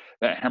 OCT,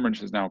 that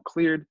hemorrhage is now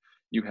cleared.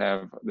 You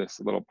have this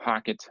little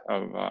pocket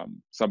of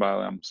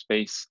sub-ILM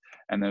space,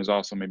 and there's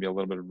also maybe a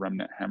little bit of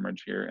remnant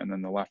hemorrhage here, and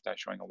then the left eye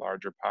showing a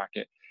larger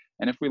pocket.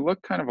 And if we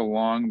look kind of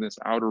along this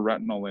outer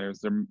retinal layers,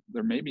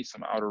 there may be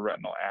some outer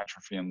retinal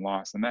atrophy and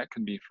loss, and that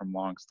could be from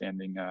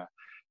long-standing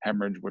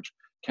hemorrhage, which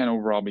can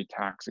overall be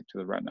toxic to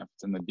the retina if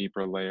it's in the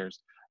deeper layers.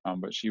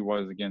 But she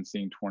was, again,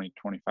 seeing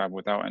 20/25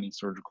 without any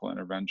surgical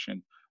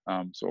intervention.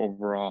 So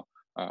overall,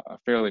 a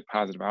fairly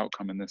positive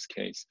outcome in this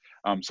case.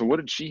 So what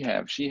did she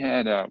have? She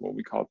had what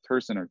we call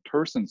Terson or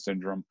Terson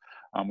syndrome,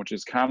 which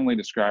is commonly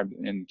described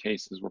in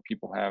cases where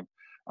people have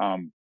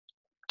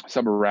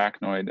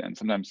subarachnoid and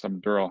sometimes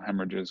subdural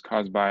hemorrhages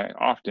caused by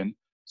often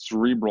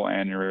cerebral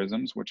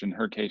aneurysms, which in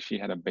her case, she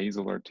had a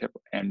basilar tip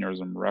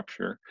aneurysm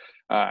rupture,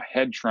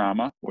 head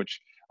trauma, which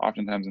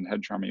oftentimes in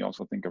head trauma, you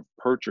also think of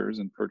perchers,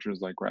 and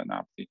perchers like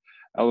retinopathy,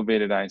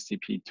 elevated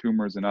ICP,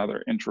 tumors, and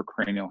other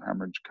intracranial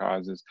hemorrhage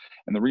causes.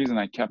 And the reason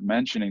I kept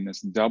mentioning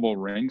this double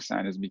ring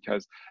sign is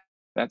because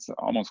that's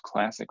almost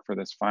classic for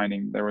this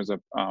finding. There was a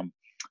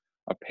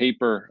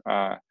paper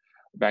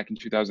back in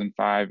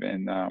 2005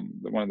 in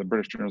one of the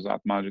British Journals of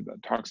Ophthalmology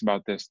that talks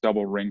about this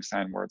double ring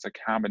sign, where it's a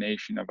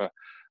combination of a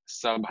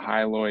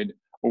subhyaloid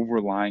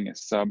overlying a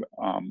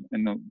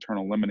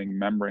internal limiting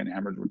membrane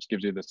hemorrhage, which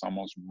gives you this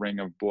almost ring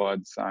of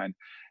blood sign.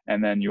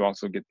 And then you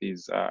also get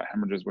these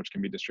hemorrhages, which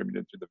can be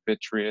distributed through the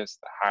vitreous,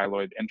 the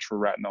hyaloid,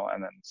 intraretinal,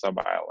 and then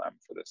sub-ILM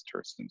for this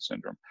Terson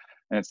syndrome.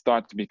 And it's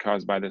thought to be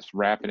caused by this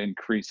rapid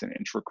increase in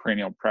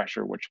intracranial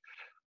pressure, which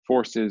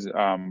forces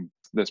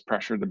this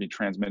pressure to be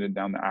transmitted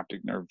down the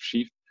optic nerve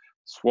sheath,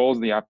 swells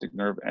the optic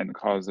nerve, and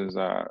causes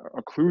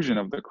occlusion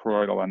of the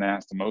choroidal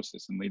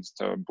anastomosis and leads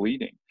to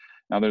bleeding.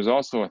 Now, there's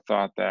also a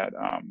thought that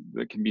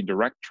there can be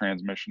direct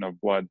transmission of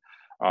blood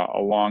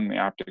along the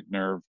optic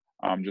nerve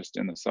just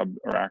in the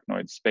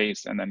subarachnoid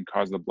space, and then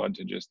cause the blood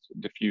to just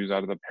diffuse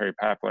out of the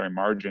peripapillary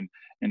margin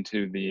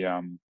into the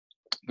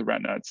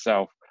retina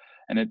itself.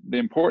 And the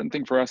important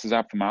thing for us as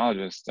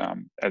ophthalmologists,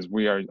 as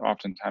we are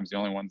oftentimes the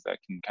only ones that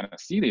can kind of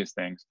see these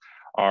things,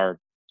 are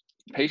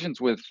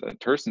patients with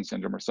Terson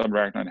syndrome or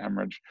subarachnoid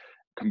hemorrhage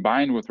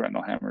combined with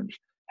retinal hemorrhage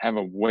have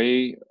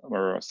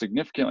a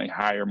significantly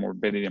higher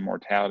morbidity and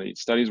mortality.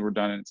 Studies were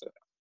done, and it's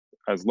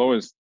as low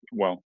as,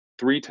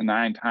 3 to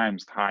 9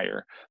 times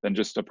higher than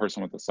just a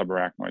person with a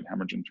subarachnoid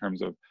hemorrhage in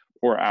terms of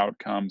poor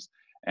outcomes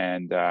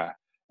and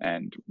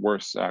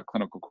worse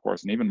clinical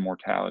course, and even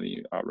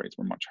mortality rates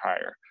were much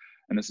higher.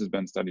 And this has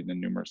been studied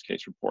in numerous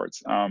case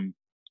reports.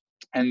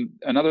 And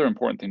another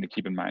important thing to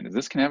keep in mind is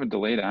this can have a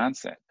delayed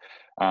onset.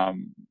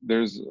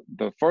 There's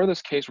the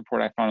farthest case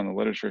report I found in the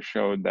literature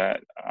showed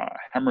that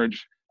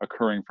hemorrhage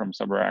occurring from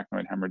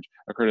subarachnoid hemorrhage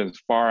occurred as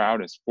far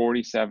out as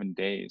 47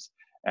 days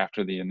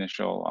after the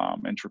initial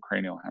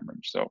intracranial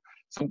hemorrhage. So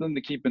something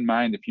to keep in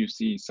mind if you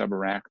see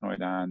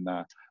subarachnoid on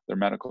their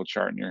medical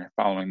chart and you're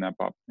following them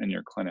up in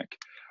your clinic.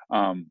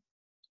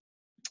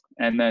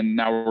 And then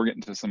now we're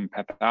getting to some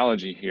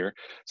pathology here.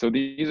 So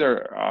these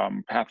are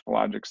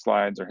pathologic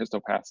slides or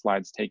histopath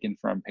slides taken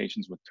from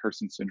patients with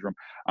Terson syndrome.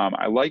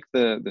 I like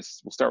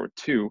this, we'll start with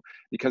 2,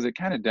 because it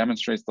kind of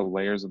demonstrates the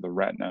layers of the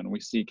retina. And we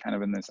see kind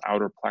of in this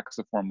outer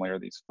plexiform layer,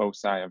 these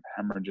foci of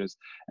hemorrhages.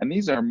 And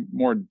these are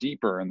more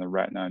deeper in the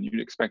retina. And you'd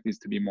expect these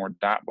to be more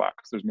dot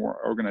blocks. There's more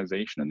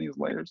organization in these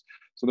layers.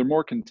 So they're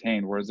more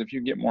contained. Whereas if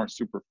you get more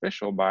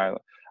superficial by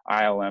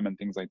ILM and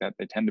things like that,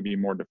 they tend to be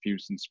more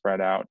diffuse and spread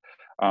out.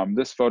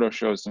 This photo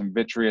shows some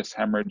vitreous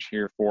hemorrhage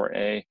here,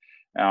 4A.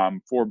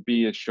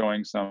 4B is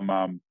showing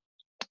some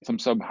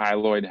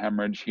subhyaloid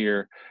hemorrhage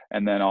here,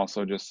 and then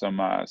also just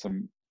a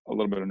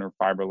little bit of nerve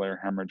fiber layer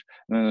hemorrhage,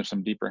 and then there's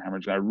some deeper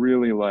hemorrhage. And I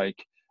really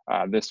like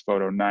this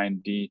photo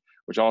 9D,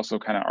 which also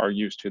kind of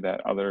argues to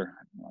that other,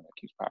 that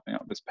keeps popping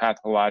up, this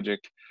pathologic,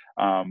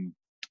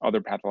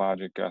 other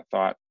pathologic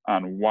thought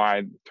on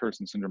why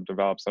Terson syndrome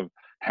develops, of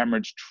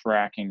hemorrhage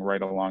tracking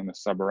right along the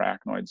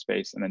subarachnoid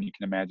space, and then you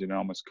can imagine it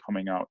almost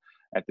coming out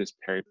at this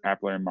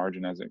peripapillary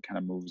margin as it kind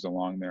of moves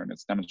along there, and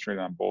it's demonstrated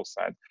on both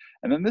sides.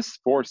 And then this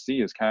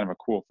 4C is kind of a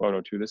cool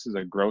photo too. This is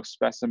a gross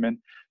specimen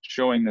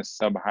showing this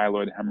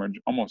subhyaloid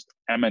hemorrhage almost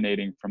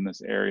emanating from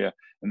this area,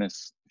 and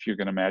this, if you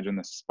can imagine,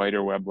 this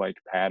spider web-like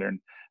pattern,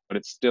 but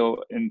it's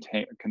still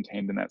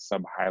contained in that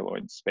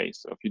subhyaloid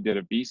space. So if you did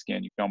a B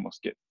scan, you can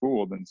almost get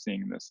fooled in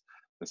seeing this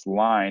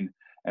line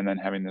and then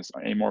having this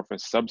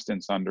amorphous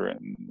substance under it,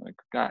 and like,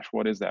 gosh,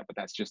 what is that? But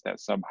that's just that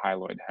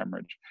subhyaloid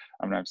hemorrhage.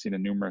 I mean, I've seen a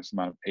numerous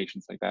amount of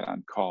patients like that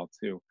on call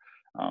too.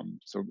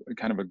 So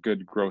kind of a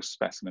good gross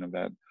specimen of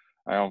that.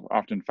 I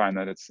often find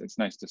that it's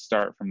nice to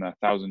start from the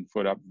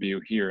 1,000-foot up view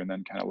here and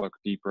then kind of look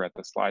deeper at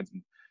the slides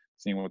and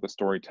seeing what the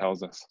story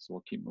tells us. So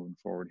we'll keep moving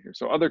forward here.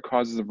 So other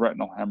causes of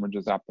retinal hemorrhage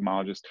as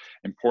ophthalmologists,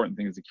 important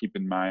things to keep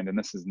in mind, and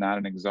this is not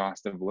an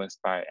exhaustive list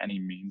by any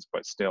means,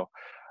 but still,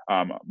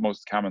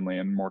 most commonly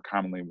and more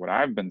commonly what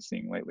I've been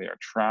seeing lately are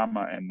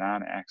trauma and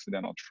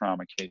non-accidental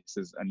trauma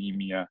cases,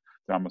 anemia,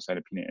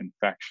 thrombocytopenia,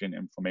 infection,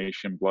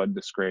 inflammation, blood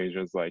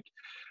dyscrasias like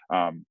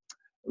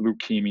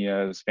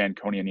leukemias,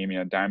 Fanconi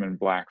anemia,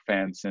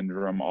 Diamond-Blackfan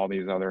syndrome, all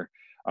these other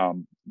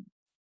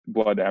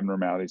blood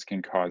abnormalities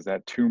can cause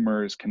that.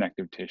 Tumors,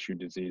 connective tissue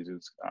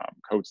diseases,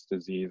 Coates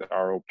disease,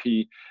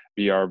 ROP,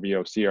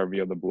 BRVO,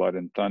 CRVO, the blood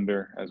and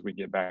thunder, as we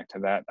get back to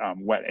that.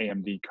 Wet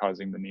AMD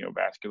causing the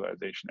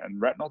neovascularization. And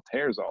retinal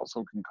tears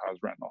also can cause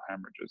retinal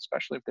hemorrhages,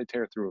 especially if they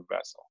tear through a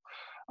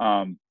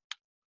vessel.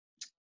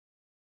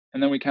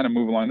 And then we kind of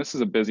move along. This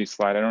is a busy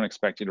slide. I don't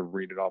expect you to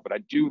read it all, but I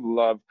do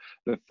love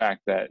the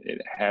fact that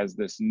it has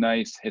this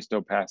nice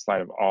histopath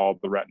slide of all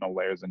the retinal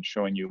layers and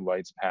showing you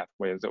light's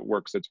pathway as it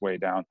works its way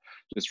down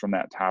just from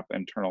that top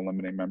internal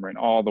limiting membrane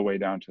all the way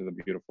down to the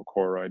beautiful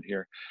choroid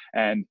here.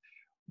 And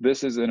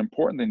this is an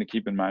important thing to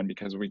keep in mind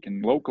because we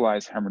can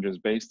localize hemorrhages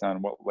based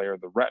on what layer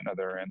of the retina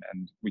they're in,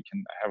 and we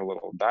can have a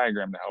little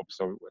diagram to help.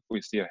 So if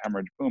we see a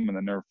hemorrhage, boom, in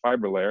the nerve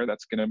fiber layer,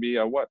 that's going to be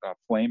a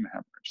flame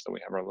hemorrhage. So we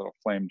have our little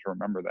flame to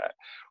remember that.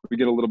 We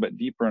get a little bit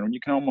deeper, and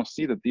you can almost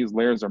see that these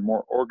layers are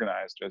more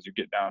organized as you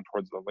get down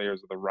towards the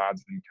layers of the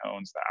rods and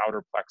cones, the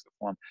outer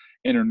plexiform,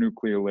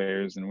 internuclear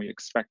layers, and we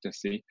expect to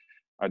see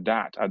a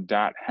dot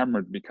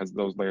hemorrhage because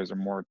those layers are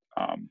more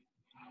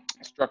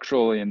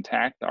structurally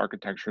intact, the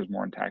architecture is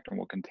more intact and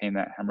will contain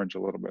that hemorrhage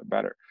a little bit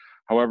better.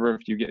 However,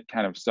 if you get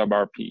kind of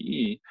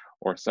sub-RPE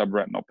or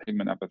subretinal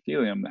pigment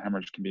epithelium, the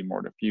hemorrhage can be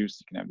more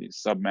diffuse. You can have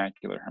these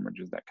submacular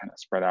hemorrhages that kind of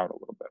spread out a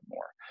little bit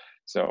more.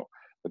 So,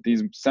 but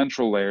these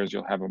central layers,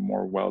 you'll have a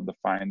more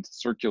well-defined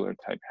circular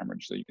type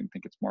hemorrhage, so you can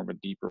think it's more of a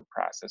deeper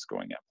process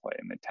going at play,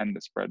 and they tend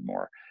to spread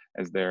more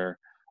as they're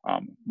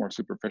more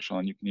superficial.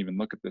 And you can even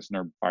look at this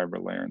nerve fiber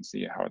layer and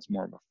see how it's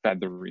more of a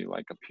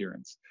feathery-like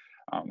appearance.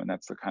 And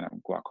that's the kind of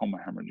glaucoma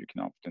hemorrhage you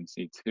can often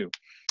see too.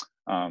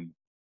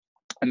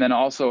 And then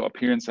also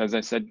appearance, as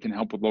I said, can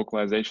help with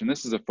localization.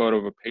 This is a photo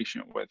of a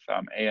patient with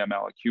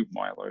AML, acute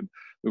myeloid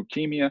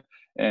leukemia,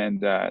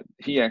 and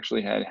he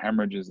actually had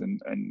hemorrhages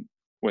and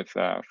with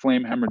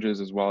flame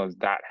hemorrhages as well as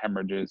dot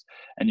hemorrhages,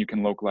 and you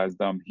can localize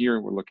them. Here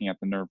we're looking at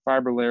the nerve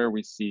fiber layer.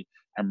 We see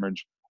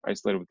hemorrhage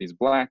isolated with these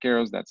black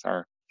arrows. That's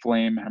our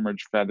flame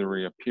hemorrhage,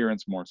 feathery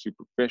appearance, more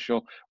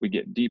superficial. We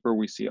get deeper,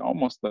 we see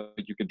almost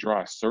like you could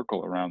draw a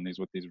circle around these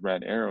with these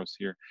red arrows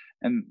here,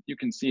 and you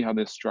can see how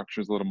this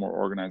structure is a little more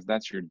organized.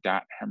 That's your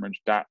dot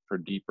hemorrhage, dot for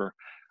deeper,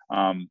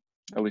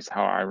 at least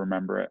how I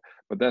remember it.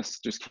 But that's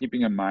just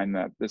keeping in mind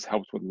that this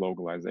helps with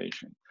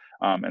localization.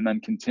 And then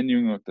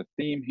continuing with the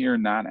theme here,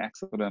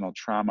 non-accidental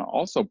trauma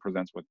also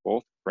presents with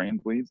both brain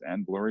bleeds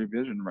and blurry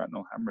vision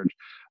retinal hemorrhage.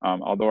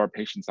 Although our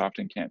patients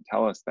often can't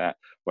tell us that,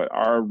 but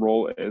our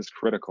role is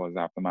critical as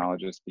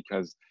ophthalmologists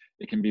because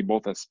it can be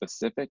both a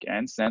specific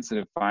and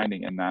sensitive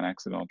finding in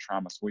non-accidental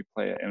trauma. So we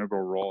play an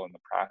integral role in the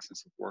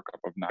process of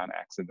workup of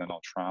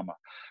non-accidental trauma.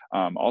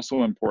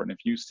 Also important,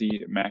 if you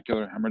see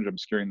macular hemorrhage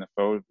obscuring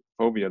the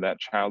fovea, that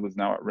child is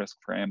now at risk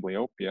for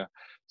amblyopia.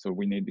 So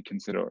we need to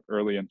consider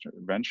early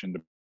intervention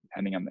to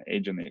depending on the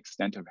age and the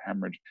extent of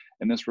hemorrhage.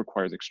 And this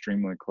requires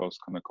extremely close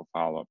clinical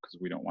follow-up because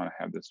we don't want to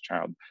have this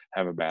child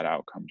have a bad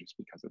outcome just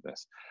because of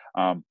this.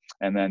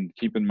 And then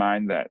keep in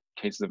mind that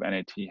cases of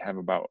NAT have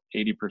about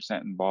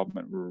 80%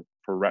 involvement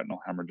for retinal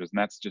hemorrhages, and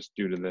that's just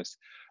due to this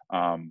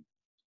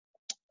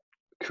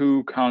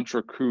coup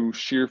contra coup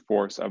shear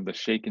force of the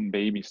shaken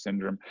baby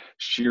syndrome,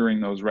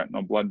 shearing those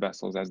retinal blood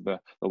vessels as the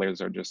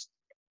layers are just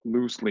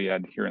loosely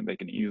adherent. They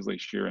can easily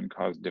shear and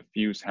cause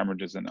diffuse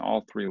hemorrhages in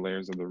all 3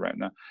 layers of the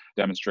retina,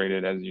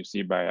 demonstrated as you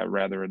see by a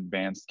rather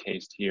advanced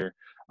case here.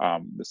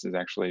 This is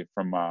actually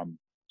from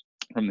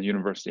the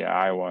University of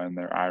Iowa in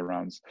their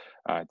iRounds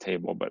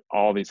table, but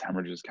all these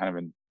hemorrhages kind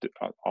of in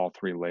all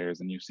 3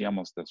 layers, and you see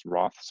almost this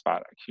Roth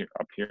spot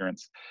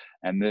appearance.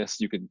 And this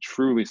you could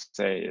truly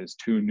say is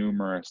too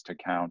numerous to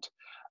count.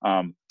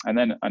 And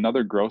then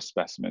another gross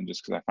specimen,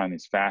 just because I find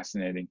these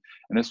fascinating,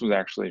 and this was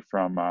actually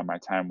from my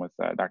time with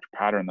Dr.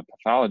 Potter in the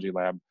pathology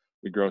lab.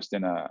 We grossed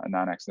in a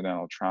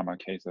non-accidental trauma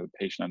case. The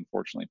patient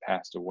unfortunately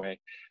passed away,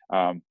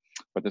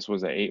 but this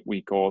was an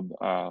 8-week-old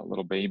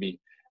little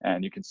baby.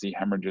 And you can see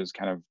hemorrhages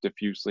kind of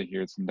diffusely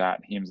here, some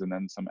dot hemes, and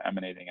then some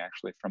emanating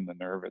actually from the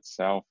nerve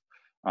itself.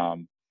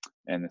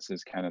 And this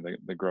is kind of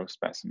the gross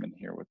specimen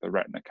here with the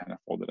retina kind of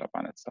folded up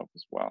on itself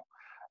as well.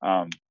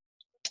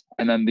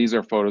 And then these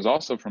are photos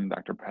also from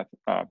Dr.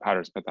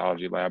 Potter's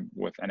pathology lab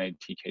with NAT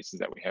cases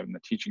that we have in the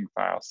teaching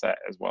file set,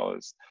 as well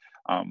as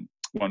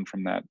one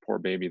from that poor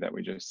baby that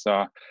we just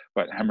saw,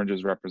 but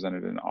hemorrhages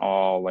represented in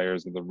all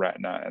layers of the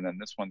retina. And then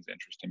this one's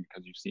interesting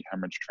because you see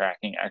hemorrhage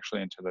tracking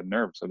actually into the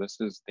nerve. So this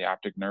is the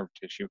optic nerve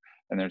tissue,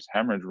 and there's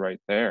hemorrhage right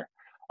there.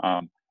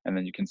 And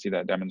then you can see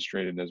that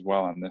demonstrated as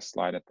well on this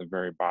slide at the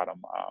very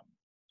bottom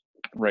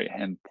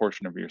right-hand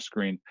portion of your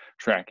screen,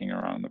 tracking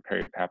around the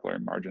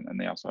peripapillary margin. And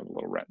they also have a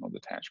little retinal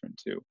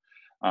detachment too.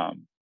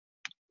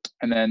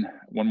 And then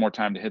one more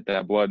time to hit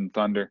that blood and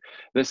thunder.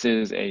 This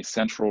is a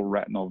central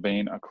retinal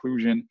vein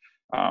occlusion.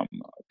 A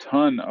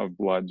ton of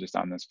blood just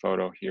on this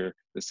photo here.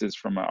 This is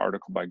from an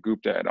article by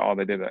Gupta et al.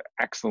 They did an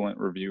excellent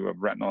review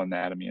of retinal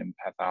anatomy and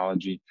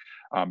pathology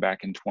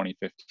back in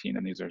 2015,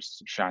 and these are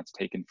shots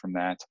taken from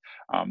that.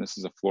 This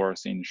is a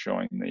fluorescein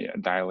showing the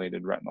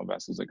dilated retinal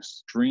vessels,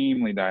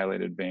 extremely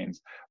dilated veins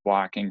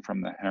blocking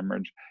from the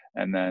hemorrhage.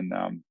 And then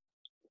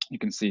you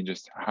can see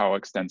just how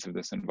extensive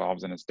this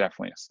involves, and it's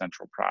definitely a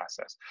central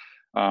process.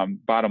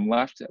 Bottom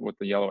left with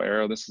the yellow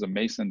arrow, this is a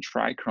Mason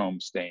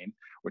trichrome stain,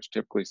 which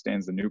typically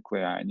stains the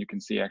nuclei. And you can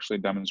see actually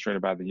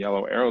demonstrated by the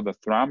yellow arrow, the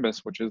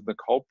thrombus, which is the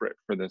culprit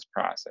for this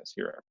process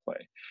here at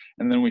play.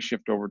 And then we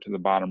shift over to the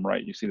bottom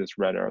right, you see this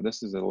red arrow.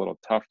 This is a little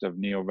tuft of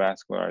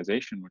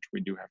neovascularization, which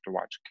we do have to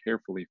watch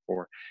carefully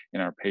for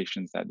in our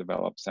patients that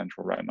develop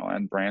central retinal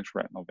and branch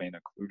retinal vein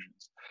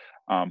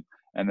occlusions.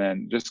 And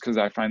then just because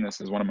I find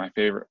this is one of my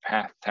favorite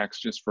path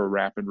texts just for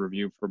rapid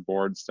review for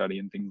board study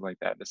and things like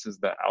that. This is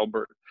the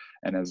Albert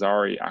and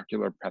Azari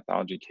ocular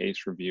pathology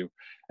case review.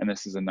 And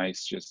this is a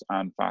nice just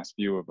en face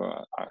view of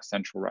a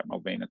central retinal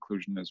vein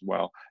occlusion as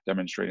well,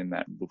 demonstrating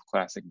that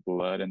classic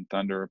blood and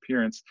thunder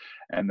appearance.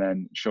 And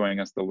then showing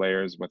us the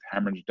layers with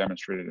hemorrhage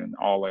demonstrated in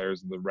all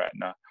layers of the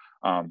retina.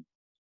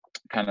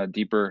 Kind of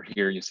deeper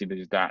here, you see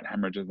these dot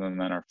hemorrhages and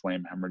then our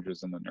flame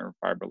hemorrhages in the nerve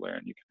fiber layer.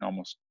 And you can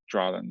almost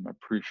draw and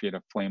appreciate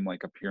a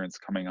flame-like appearance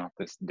coming off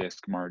this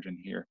disc margin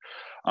here.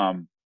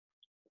 And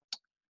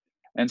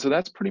so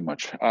that's pretty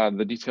much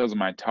the details of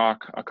my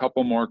talk. A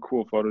couple more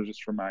cool photos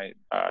just from my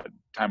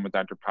time with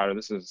Dr. Potter.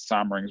 This is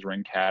Somring's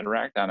ring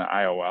cataract on an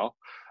IOL.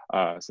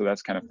 So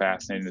that's kind of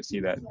fascinating to see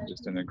that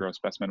just in a gross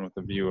specimen with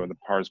a view of the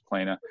pars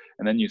plana.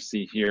 And then you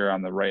see here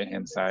on the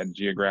right-hand side,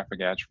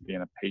 geographic atrophy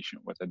in a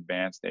patient with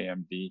advanced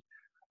AMD.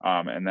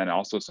 And then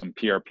also some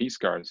PRP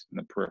scars in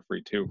the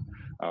periphery too,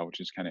 which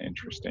is kind of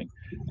interesting.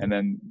 And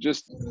then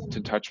just to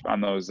touch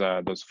on those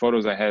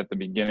photos I had at the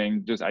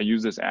beginning, I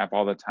use this app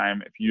all the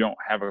time. If you don't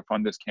have a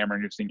fundus camera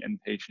and you're seeing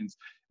inpatients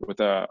with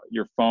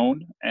your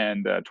phone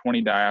and a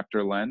 20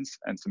 diopter lens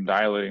and some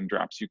dilating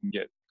drops, you can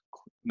get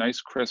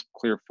nice, crisp,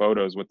 clear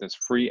photos with this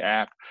free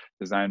app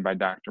designed by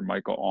Dr.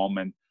 Michael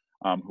Ullman,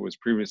 who was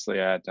previously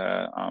at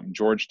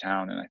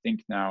Georgetown, and I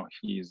think now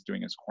he's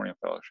doing his cornea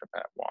fellowship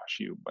at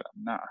WashU, but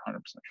I'm not 100%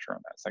 sure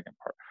on that second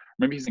part.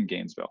 Maybe he's in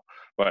Gainesville,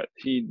 but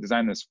he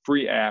designed this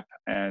free app,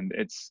 and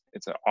it's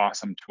an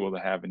awesome tool to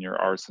have in your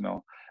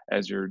arsenal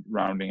as you're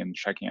rounding and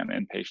checking on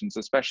inpatients,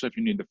 especially if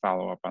you need to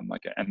follow up on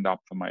like an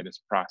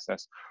endophthalmitis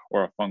process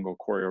or a fungal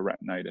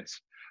chorioretinitis.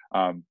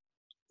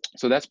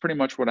 So that's pretty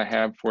much what I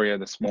have for you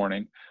this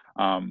morning.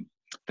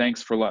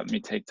 Thanks for letting me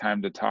take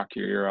time to talk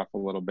your ear off a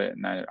little bit,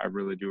 and I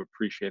really do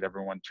appreciate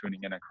everyone tuning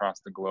in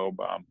across the globe.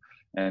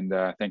 And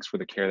thanks for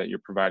the care that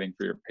you're providing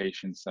for your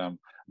patients. I'm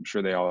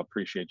sure they all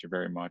appreciate you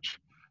very much.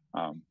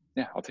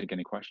 Yeah, I'll take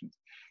any questions.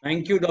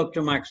 Thank you,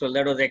 Dr. Maxwell.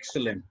 That was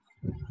excellent.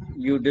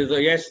 You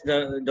deserve, yes,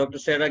 Dr.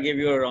 Sarah gave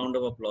you a round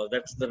of applause.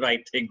 That's the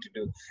right thing to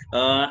do.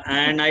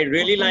 And I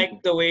really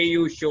like the way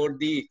you showed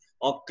the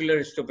ocular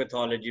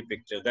histopathology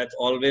picture. That's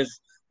always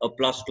a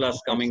plus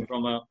coming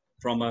from a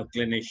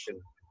clinician.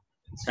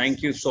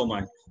 Thank you so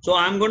much. So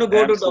I'm going to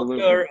go to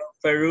Dr.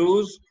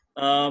 Feroz,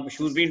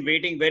 who's been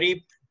waiting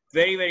very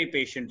very, very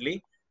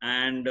patiently.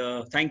 And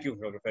thank you,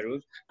 Dr.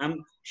 Feroz.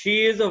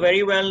 She is a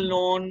very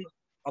well-known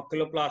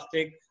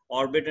oculoplastic,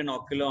 orbit and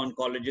ocular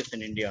oncologist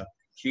in India.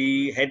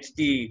 She heads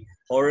the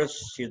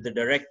Horus, she's the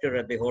director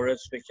at the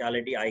Horus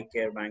Specialty Eye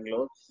Care,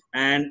 Bangalore.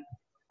 And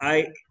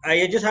I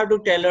just have to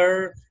tell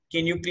her,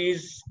 can you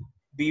please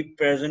be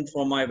present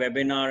for my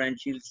webinar? And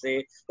she'll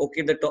say,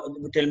 okay,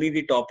 tell me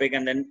the topic.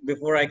 And then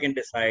before I can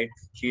decide,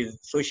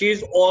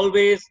 she's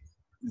always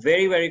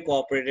very, very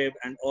cooperative,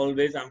 and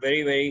always I'm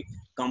very, very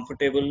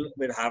comfortable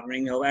with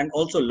having her and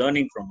also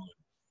learning from her.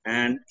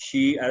 And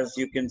she, as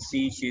you can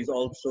see, she's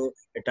also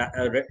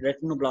a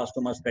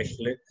retinoblastoma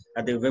specialist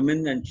at the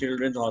Women and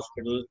Children's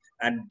Hospital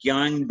at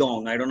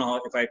Guangdong. I don't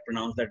know if I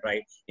pronounced that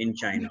right, in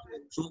China.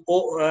 So,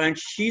 and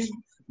she's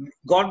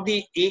got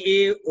the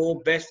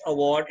AAO Best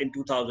Award in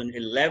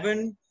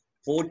 2011,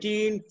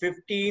 14,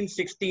 15,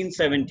 16,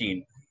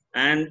 17.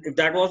 And if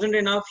that wasn't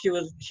enough,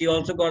 she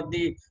also got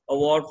the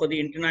award for the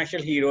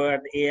International Hero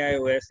at the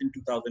AIOS in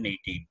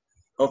 2018.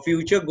 Her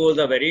future goals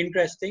are very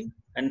interesting,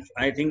 and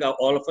I think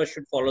all of us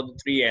should follow the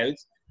 3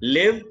 L's: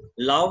 live,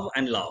 love,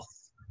 and laugh.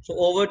 So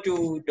over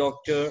to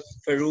Dr.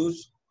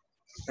 Feroz.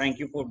 Thank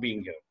you for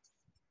being here.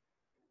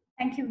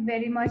 Thank you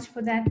very much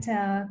for that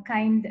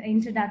kind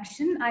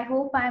introduction. I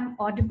hope I'm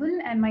audible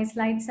and my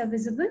slides are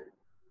visible.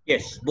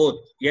 Yes, both.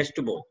 Yes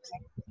to both.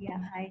 Yeah,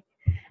 hi.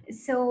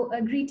 So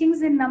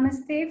greetings and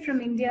namaste from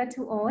India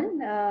to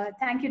all.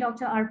 Thank you,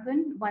 Dr.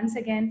 Arpan, once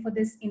again for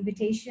this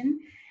invitation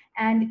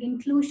and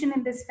inclusion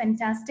in this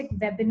fantastic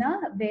webinar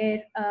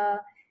where,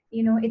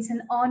 it's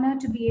an honor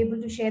to be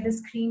able to share the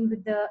screen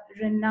with the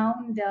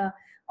renowned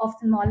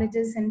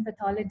ophthalmologists and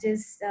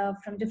pathologists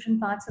from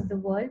different parts of the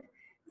world.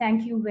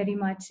 Thank you very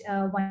much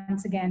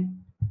once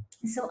again.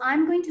 So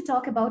I'm going to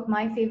talk about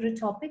my favorite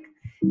topic,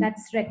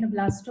 that's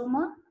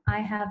retinoblastoma. I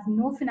have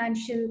no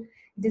financial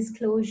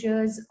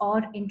disclosures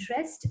or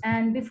interest.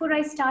 And before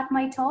I start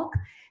my talk,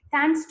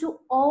 thanks to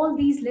all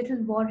these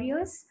little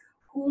warriors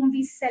whom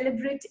we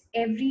celebrate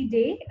every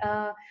day,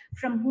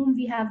 from whom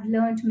we have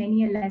learned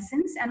many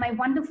lessons, and my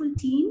wonderful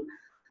team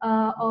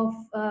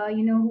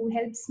who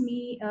helps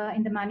me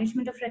in the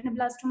management of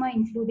retinoblastoma,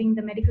 including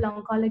the medical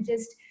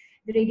oncologist,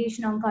 the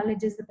radiation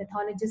oncologist, the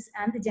pathologist,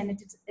 and the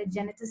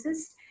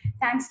geneticist.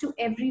 Thanks to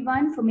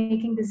everyone for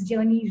making this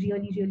journey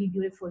really, really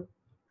beautiful.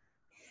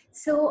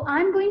 So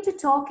I'm going to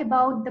talk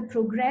about the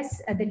progress,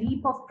 the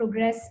leap of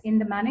progress in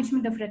the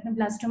management of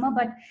retinoblastoma.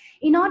 But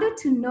in order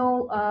to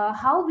know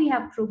how we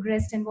have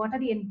progressed and what are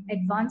the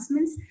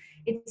advancements,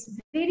 it's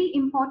very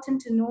important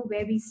to know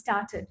where we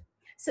started.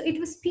 So it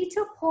was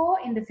Peter Paul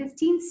in the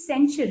 15th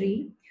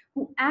century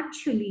who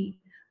actually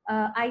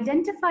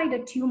identified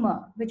a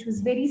tumor which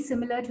was very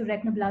similar to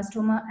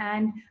retinoblastoma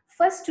and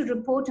first to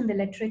report in the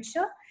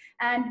literature.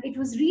 And it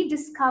was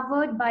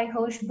rediscovered by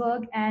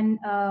Hirschberg and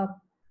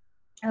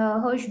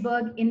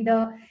Hirschberg in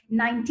the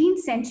 19th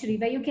century,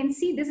 where you can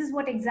see this is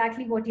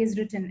exactly what he has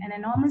written: an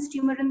enormous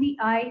tumor in the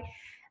eye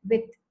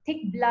with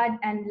thick blood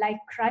and like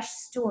crushed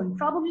stone.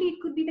 Probably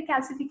it could be the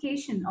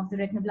calcification of the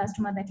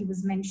retinoblastoma that he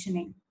was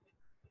mentioning.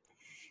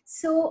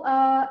 So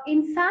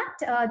in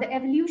fact, the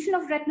evolution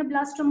of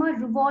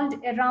retinoblastoma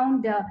revolved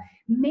around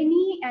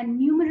many and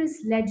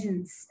numerous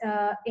legends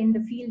in the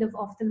field of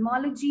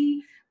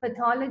ophthalmology,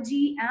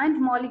 pathology, and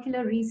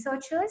molecular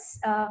researchers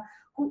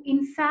who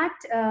in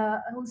fact,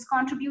 whose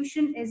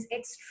contribution is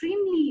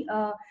extremely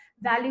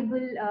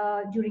valuable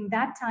during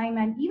that time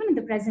and even in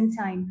the present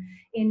time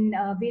in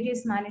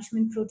various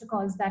management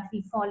protocols that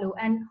we follow.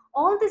 And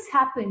all this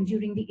happened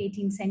during the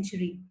 18th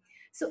century.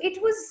 So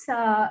it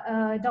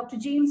was Dr.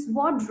 James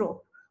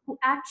Wardrope who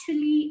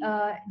actually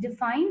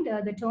defined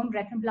the term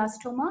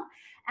retinoblastoma,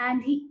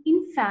 and he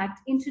in fact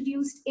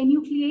introduced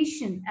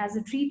enucleation as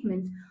a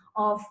treatment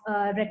of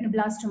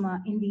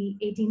retinoblastoma in the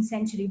 18th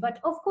century. But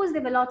of course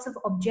there were lots of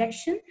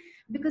objection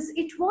because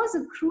it was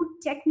a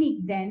crude technique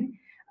then,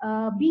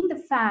 being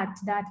the fact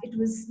that it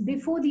was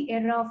before the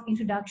era of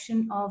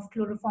introduction of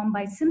chloroform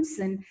by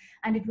Simpson,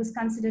 and it was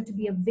considered to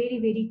be a very,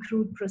 very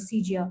crude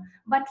procedure.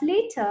 But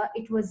later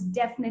it was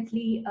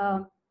definitely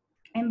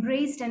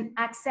embraced and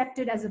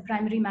accepted as a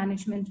primary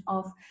management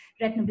of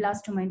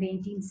retinoblastoma in the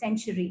 18th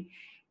century.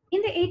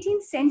 In the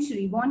 18th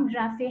century, von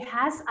Graffe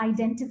has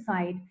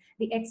identified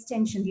the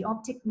extension, the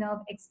optic nerve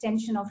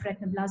extension of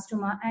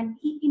retinoblastoma, and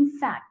he in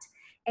fact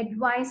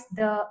advised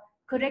the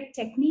correct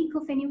technique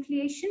of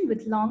enucleation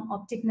with long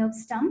optic nerve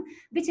stump,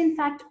 which in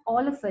fact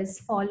all of us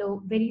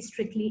follow very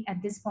strictly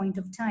at this point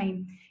of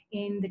time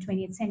in the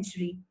 20th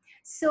century.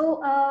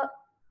 So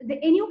the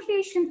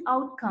enucleation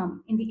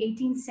outcome in the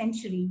 18th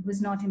century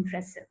was not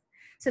impressive.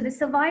 So the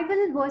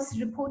survival was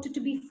reported to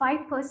be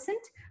 5%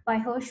 by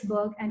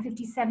Hirschberg and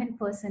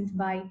 57%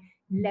 by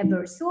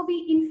Leber. So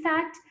we in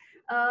fact,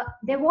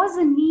 there was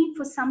a need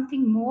for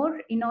something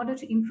more in order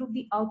to improve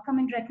the outcome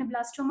in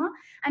retinoblastoma.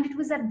 And it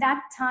was at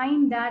that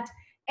time that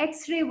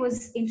X-ray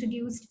was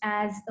introduced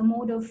as a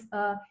mode of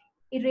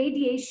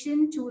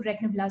irradiation to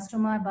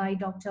retinoblastoma by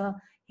Dr.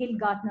 Hill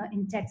Gartner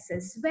in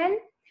Texas. Well,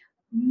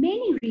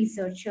 many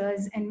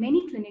researchers and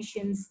many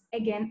clinicians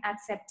again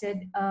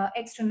accepted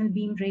external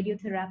beam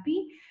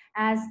radiotherapy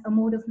as a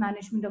mode of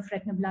management of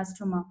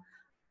retinoblastoma.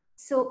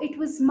 So it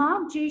was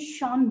Mark J.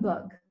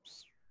 Schoenberg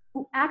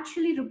who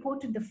actually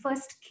reported the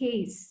first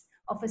case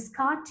of a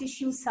scar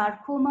tissue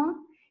sarcoma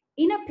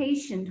in a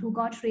patient who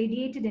got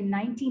radiated in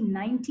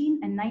 1919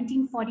 and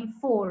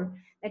 1944.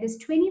 That is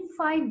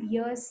 25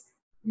 years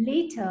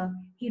later,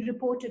 he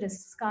reported a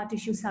scar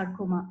tissue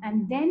sarcoma.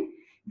 And then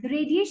the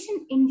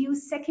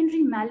radiation-induced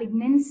secondary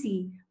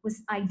malignancy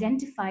was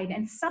identified,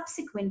 and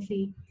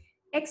subsequently,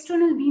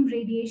 external beam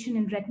radiation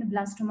in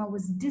retinoblastoma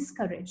was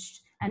discouraged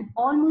and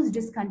almost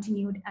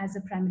discontinued as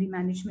a primary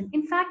management.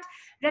 In fact,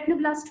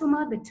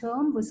 retinoblastoma, the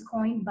term was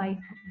coined by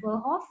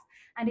Verhoff,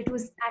 and it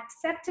was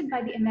accepted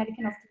by the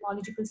American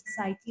Ophthalmological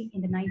Society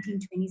in the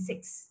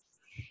 1926.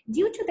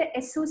 Due to the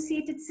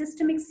associated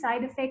systemic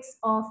side effects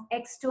of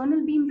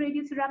external beam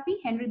radiotherapy,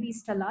 Henry B.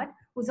 Stallard,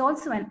 who's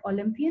also an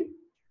Olympian,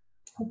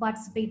 who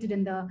participated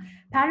in the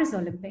Paris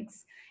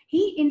Olympics,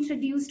 he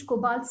introduced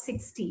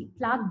cobalt-60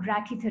 plaque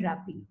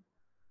brachytherapy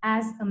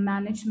as a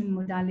management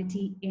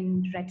modality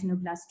in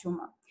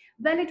retinoblastoma.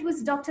 Well, it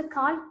was Dr.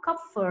 Karl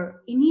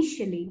Kupfer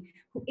initially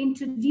who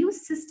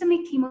introduced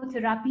systemic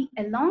chemotherapy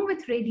along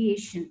with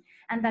radiation,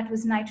 and that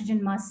was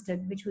nitrogen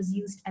mustard, which was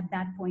used at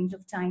that point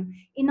of time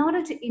in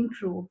order to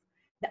improve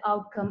the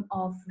outcome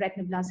of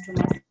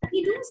retinoblastoma.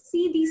 We do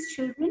see these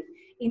children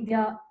in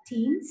their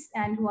teens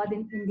and who are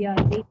in their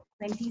late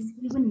 20s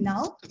even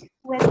now,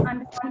 who has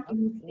undergone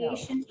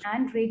enucleation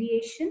and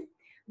radiation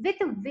with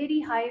a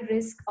very high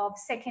risk of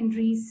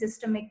secondary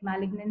systemic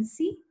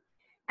malignancy.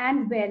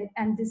 And well,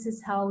 and this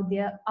is how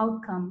their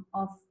outcome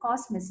of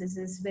cosmesis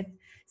is with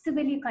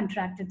severely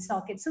contracted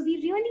sockets. So we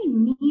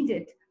really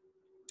needed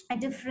a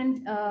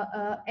different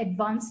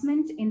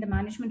advancement in the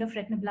management of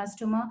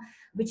retinoblastoma,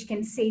 which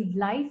can save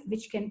life,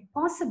 which can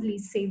possibly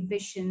save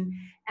vision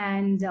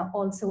and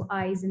also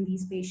eyes in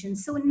these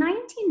patients. So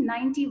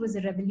 1990 was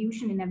a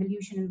revolution in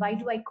evolution. And why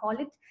do I call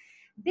it?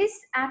 This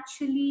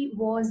actually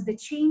was the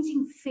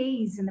changing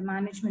phase in the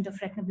management of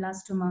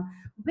retinoblastoma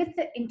with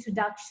the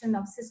introduction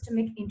of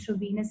systemic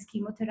intravenous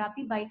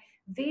chemotherapy by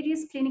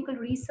various clinical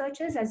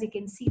researchers. As you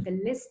can see, the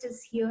list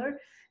is here.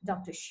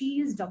 Dr.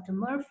 Shields, Dr.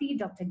 Murphy,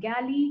 Dr.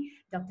 Galley,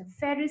 Dr.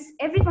 Ferris,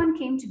 everyone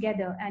came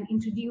together and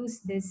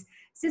introduced this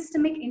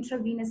systemic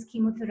intravenous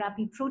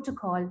chemotherapy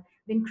protocol,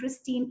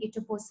 vincristine,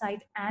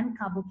 etoposide, and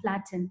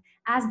carboplatin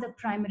as the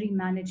primary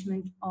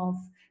management of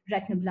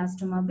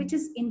retinoblastoma, which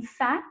is in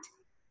fact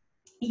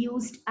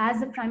used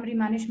as a primary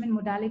management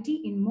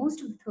modality in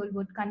most of the third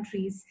world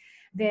countries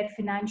where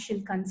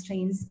financial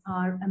constraints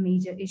are a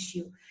major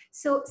issue.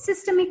 So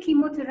systemic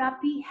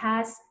chemotherapy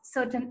has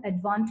certain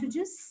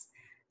advantages.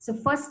 So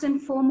first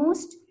and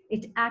foremost,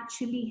 it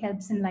actually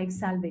helps in life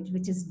salvage,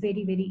 which is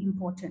very, very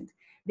important,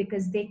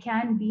 because there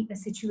can be a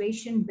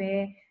situation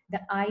where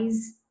the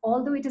eyes,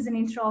 although it is an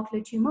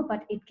intraocular tumor,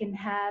 but it can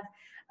have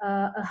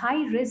a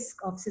high risk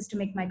of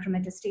systemic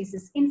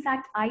micrometastasis. In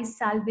fact, eye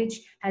salvage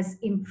has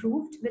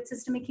improved with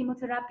systemic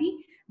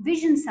chemotherapy.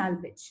 Vision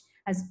salvage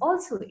has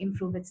also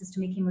improved with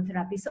systemic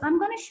chemotherapy. So I'm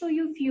going to show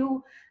you a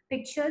few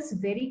pictures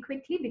very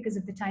quickly because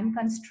of the time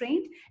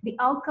constraint. The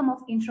outcome of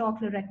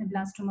intraocular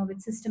retinoblastoma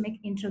with systemic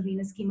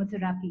intravenous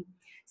chemotherapy.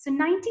 So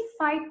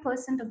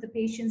 95% of the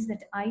patients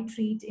that I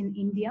treat in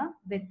India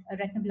with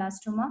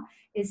retinoblastoma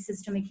is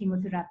systemic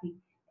chemotherapy.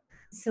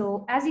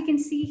 So as you can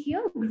see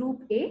here,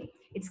 group A,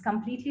 it's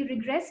completely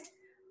regressed,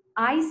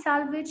 eye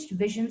salvaged,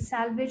 vision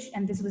salvaged,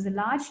 and this was a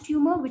large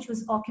tumor which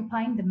was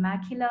occupying the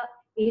macular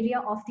area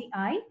of the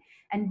eye.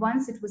 And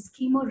once it was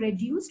chemo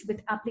reduced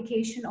with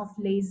application of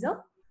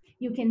laser,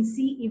 you can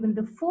see even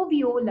the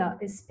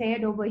foveola is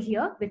spared over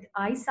here with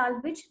eye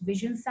salvage,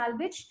 vision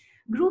salvage.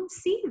 Group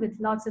C with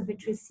lots of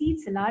vitreous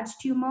seeds, a large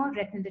tumor,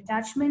 retinal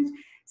detachment,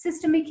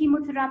 systemic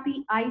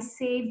chemotherapy, eye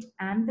saved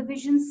and the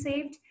vision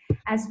saved,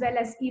 as well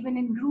as even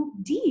in group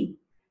D.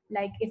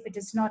 Like if it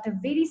is not a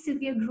very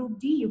severe group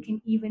D, you can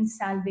even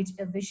salvage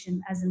a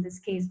vision as in this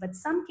case. But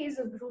some case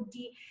of group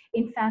D,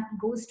 in fact,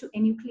 goes to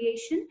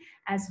enucleation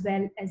as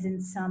well as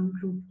in some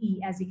group E,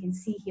 as you can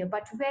see here.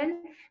 But well,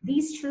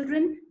 these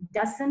children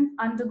doesn't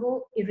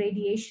undergo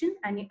irradiation.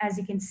 And as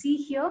you can see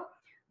here,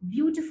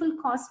 beautiful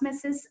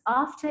cosmesis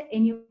after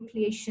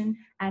enucleation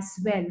as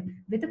well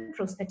with a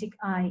prosthetic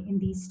eye in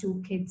these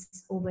two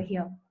kids over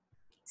here.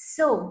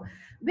 So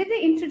with the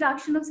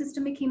introduction of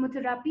systemic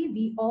chemotherapy,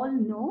 we all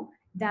know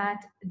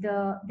that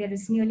there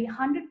is nearly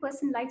 100%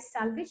 life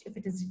salvage if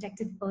it is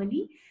detected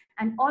early,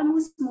 and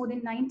almost more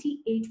than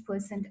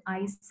 98%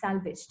 eye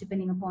salvage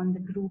depending upon the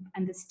group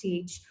and the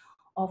stage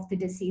of the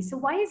disease. So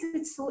why is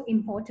it so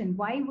important?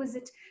 Why was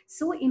it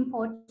so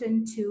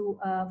important to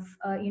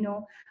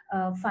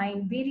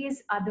find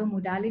various other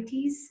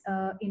modalities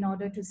in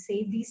order to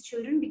save these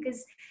children?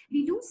 Because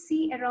we do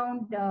see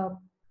around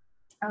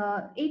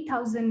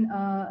 8,000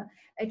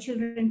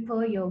 children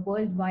per year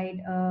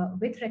worldwide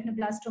with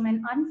retinoblastoma,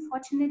 and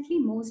unfortunately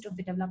most of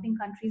the developing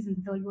countries and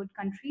third world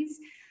countries,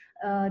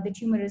 the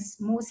tumor is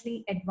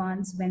mostly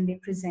advanced when they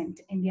present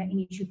in their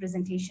initial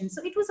presentation.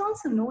 So it was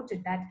also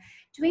noted that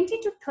 20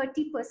 to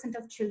 30%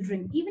 of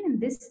children, even in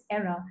this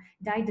era,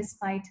 die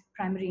despite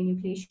primary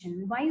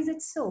enucleation. Why is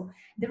it so?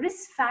 The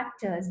risk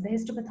factors, the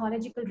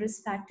histopathological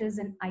risk factors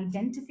and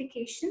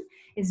identification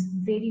is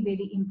very,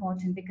 very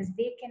important, because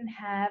they can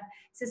have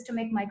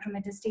systemic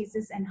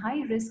micrometastasis and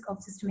high risk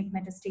of systemic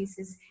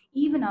metastasis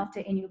even after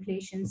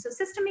enucleation. So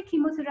systemic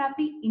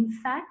chemotherapy, in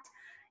fact,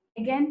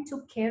 again,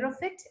 took care of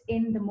it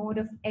in the mode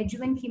of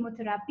adjuvant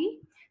chemotherapy.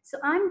 So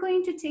I'm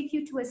going to take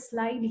you to a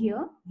slide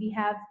here. We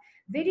have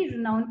very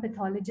renowned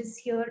pathologists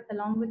here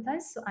along with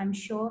us, so I'm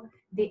sure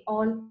they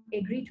all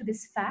agree to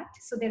this fact.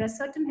 So there are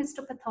certain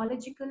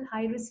histopathological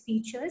high-risk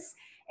features,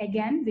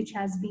 again, which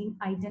has been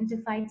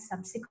identified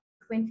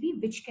subsequently,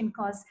 which can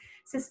cause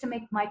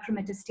systemic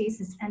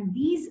micrometastasis. And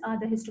these are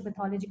the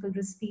histopathological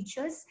risk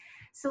features.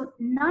 So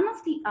none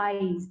of the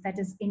eyes that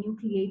is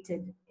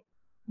enucleated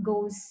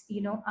goes,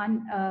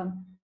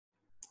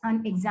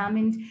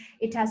 unexamined.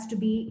 It has to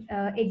be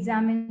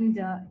examined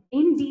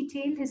in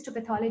detail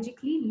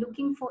histopathologically,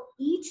 looking for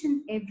each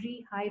and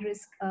every high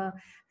risk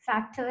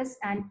factors,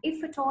 and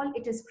if at all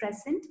it is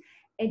present,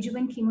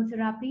 adjuvant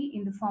chemotherapy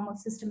in the form of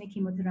systemic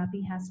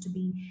chemotherapy has to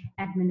be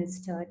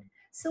administered.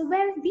 So,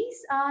 well,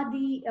 these are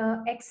the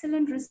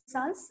excellent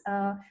results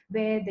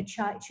where the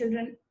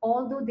children,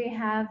 although they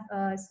have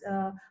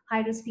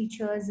high-risk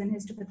features in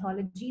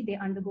histopathology, they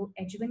undergo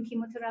adjuvant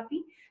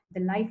chemotherapy,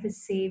 the life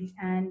is saved,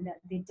 and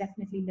they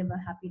definitely live a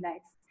happy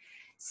life.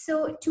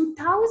 So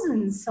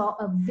 2000 saw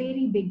a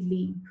very big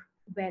leap.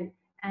 Well,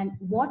 and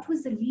what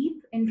was the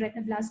leap in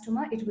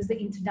retinoblastoma? It was the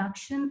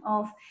introduction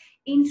of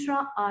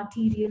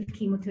intra-arterial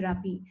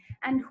chemotherapy.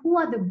 And who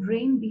are the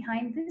brain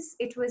behind this?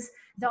 It was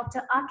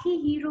Dr.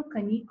 Akihiro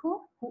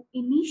Kaneko, who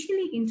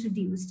initially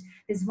introduced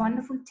this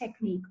wonderful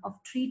technique of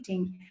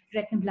treating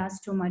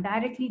retinoblastoma,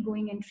 directly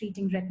going and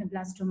treating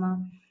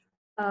retinoblastoma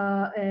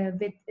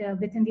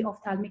within the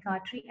ophthalmic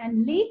artery.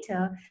 And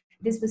later,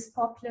 this was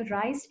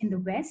popularized in the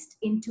West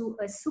into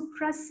a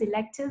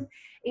supra-selective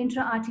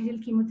intra-arterial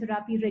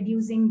chemotherapy,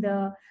 reducing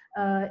the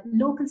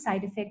local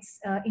side effects,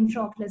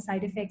 intraocular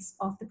side effects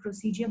of the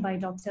procedure by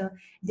Dr.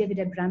 David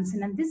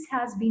Abramson. And this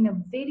has been a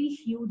very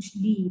huge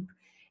leap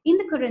in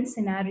the current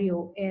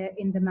scenario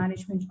in the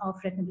management of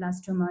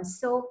retinoblastoma.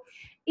 So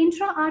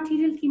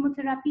intra-arterial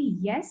chemotherapy,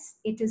 yes,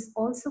 it is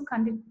also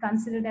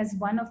considered as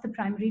one of the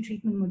primary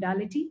treatment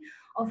modality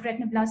of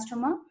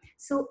retinoblastoma.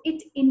 So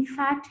it in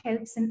fact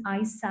helps in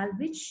eye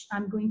salvage.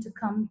 I'm going to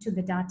come to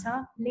the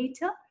data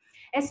later,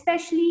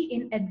 especially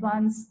in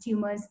advanced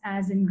tumors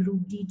as in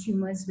group D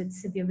tumors with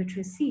severe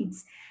vitreous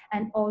seeds,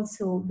 and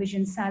also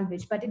vision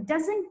salvage. But it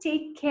doesn't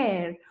take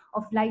care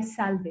of life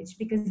salvage,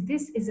 because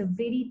this is a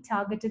very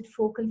targeted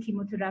focal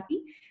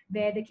chemotherapy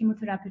where the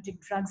chemotherapeutic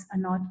drugs are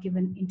not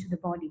given into the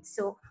body.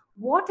 So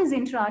what is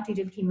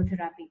intraarterial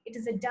chemotherapy? It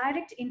is a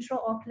direct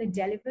intraocular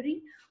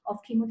delivery of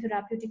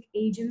chemotherapeutic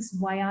agents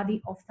via the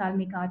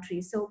ophthalmic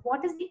artery. So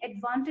what is the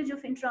advantage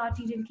of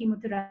intraarterial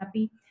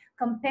chemotherapy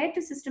compared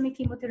to systemic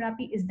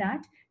chemotherapy is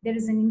that there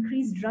is an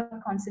increased drug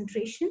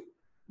concentration,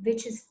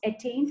 which is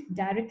attained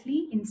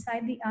directly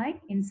inside the eye,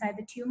 inside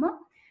the tumor,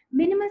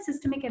 minimal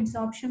systemic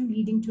absorption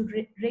leading to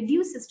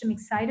reduced systemic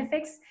side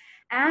effects,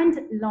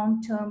 and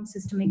long-term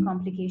systemic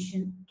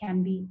complication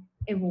can be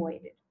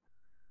avoided.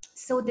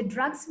 So the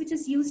drugs which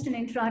is used in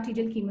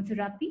intraarterial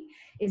chemotherapy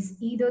is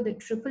either the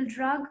triple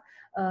drug,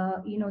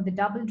 the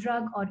double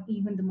drug, or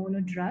even the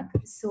mono drug.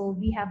 So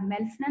we have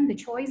melphalan. The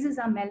choices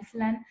are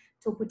melphalan,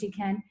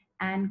 topotecan,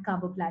 and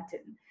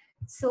carboplatin.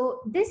 So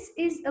this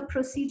is a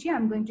procedure.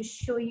 I'm going to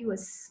show you a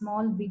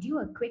small video,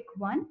 a quick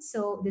one.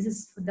 So this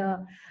is for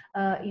the,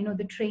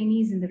 the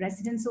trainees and the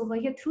residents over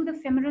here. Through the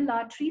femoral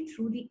artery,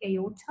 through the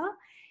aorta,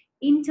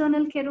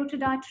 internal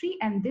carotid artery,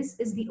 and this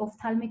is the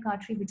ophthalmic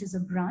artery, which is a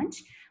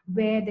branch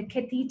where the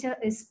catheter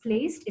is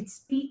placed.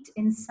 It's peaked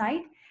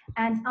inside,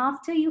 and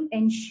after you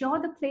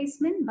ensure the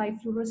placement by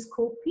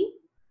fluoroscopy,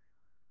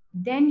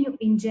 then you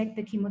inject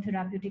the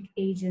chemotherapeutic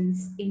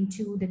agents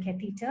into the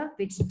catheter,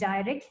 which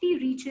directly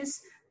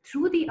reaches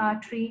through the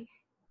artery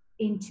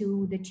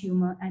into the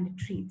tumor and it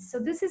treats. So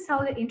this is how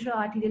the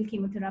intraarterial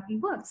chemotherapy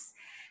works.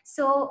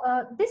 So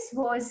this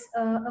was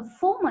a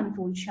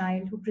 4-month-old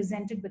child who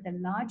presented with a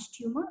large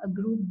tumor, a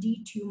group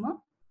D tumor.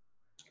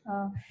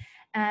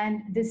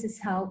 And this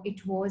is how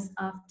it was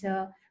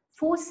after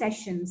 4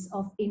 sessions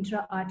of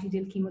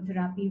intraarterial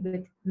chemotherapy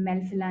with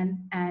melphalan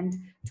and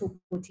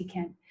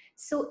topotecan.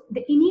 So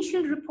the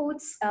initial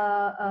reports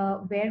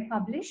were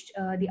published,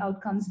 the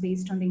outcomes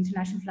based on the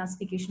International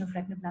Classification of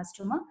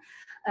Retinoblastoma.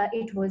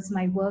 It was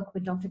my work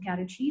with Dr.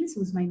 Carol Shields,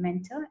 who's my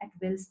mentor at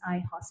Wills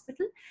Eye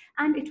Hospital,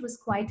 and it was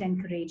quite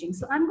encouraging.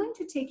 So I'm going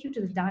to take you to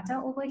the data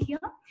over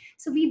here.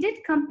 So we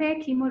did compare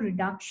chemo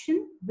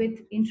reduction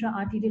with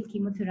intraarterial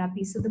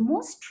chemotherapy. So the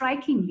most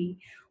strikingly,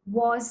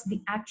 was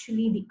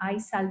actually the eye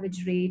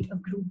salvage rate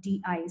of group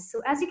D eyes.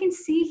 So as you can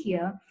see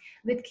here,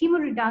 with chemo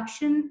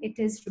reduction, it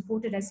is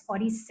reported as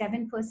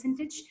 47%,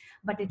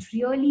 but it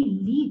really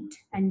leaped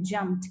and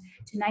jumped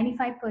to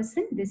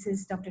 95%. This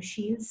is Dr.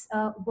 Shields'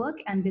 work,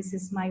 and this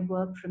is my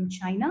work from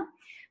China,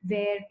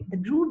 where the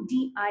group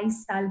D eye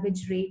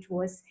salvage rate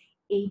was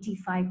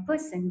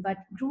 85%. But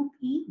group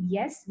E,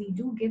 yes, we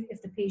do give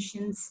if the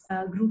patient's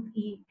group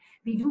E,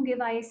 we do give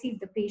IAC if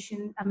the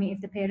patient, if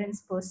the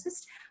parents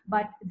persist,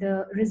 but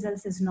the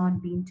results has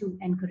not been too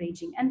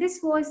encouraging. And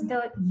this was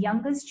the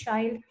youngest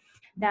child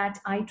that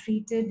I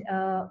treated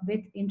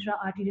with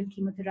intra-arterial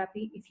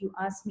chemotherapy. If you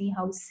ask me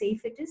how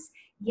safe it is,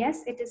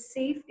 yes, it is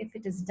safe if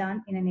it is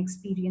done in an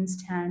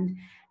experienced hand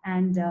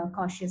and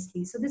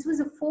cautiously. So this was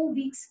a 4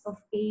 weeks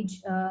of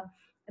age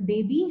a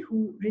baby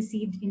who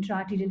received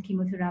intra-arterial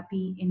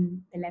chemotherapy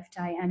in the left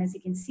eye. And as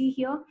you can see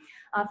here,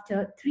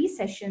 after 3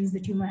 sessions, the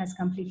tumor has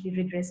completely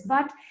regressed.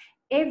 But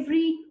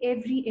every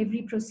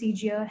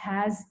procedure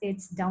has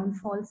its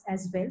downfalls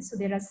as well. So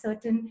there are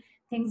certain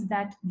things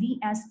that we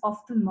as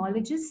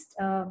ophthalmologists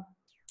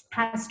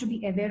has to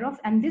be aware of.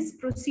 And this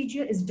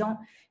procedure is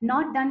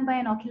not done by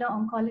an ocular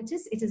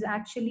oncologist. It is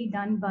actually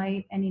done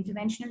by an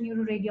interventional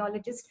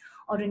neuroradiologist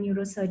or a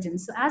neurosurgeon.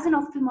 So as an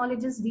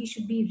ophthalmologist, we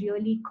should be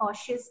really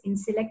cautious in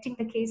selecting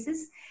the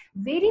cases,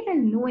 very well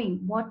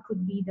knowing what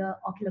could be the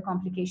ocular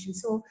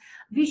complications. So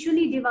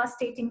visually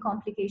devastating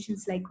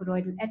complications like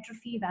choroidal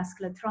atrophy,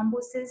 vascular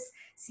thrombosis,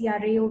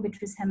 CRAO,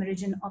 vitreous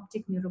hemorrhage, and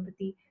optic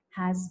neuropathy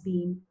has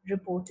been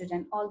reported.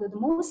 And although the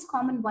most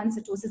common ones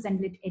are ptosis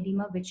and lid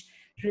edema, which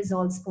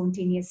resolves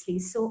spontaneously.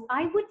 So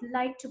I would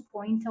like to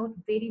point out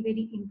very,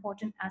 very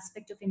important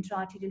aspect of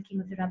intra-arterial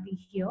chemotherapy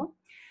here.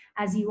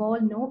 As you all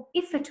know,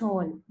 if at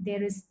all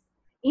there is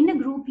in a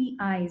group E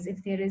eyes,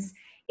 if there is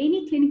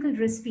any clinical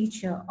risk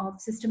feature of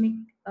systemic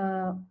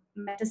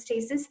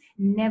metastasis,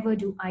 never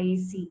do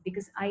IAC,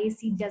 because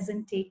IAC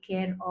doesn't take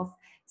care of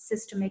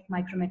systemic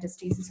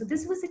micrometastasis. So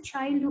this was a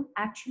child who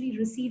actually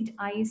received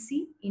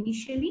IAC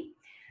initially.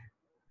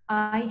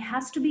 Eye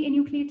has to be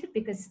enucleated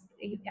because,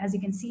 as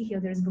you can see here,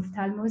 there is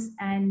ophthalmos,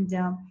 and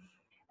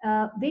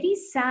very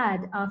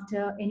sad,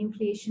 after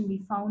enucleation,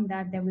 we found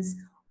that there was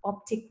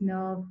optic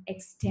nerve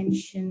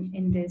extension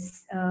in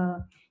this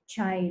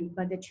child,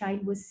 but the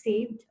child was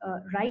saved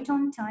right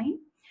on time.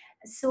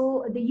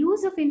 So the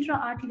use of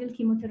intra-arterial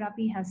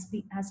chemotherapy has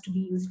to be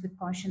used with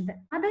caution. The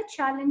other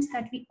challenge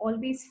that we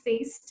always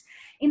faced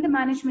in the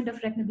management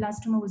of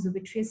retinoblastoma was the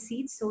vitreous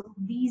seeds. So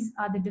these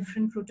are the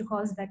different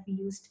protocols that we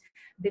used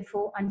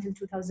before until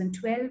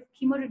 2012: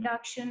 chemo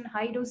reduction,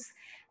 high-dose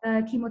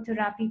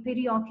chemotherapy,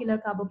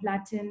 periocular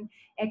carboplatin,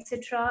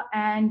 etc.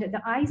 And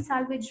the eye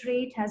salvage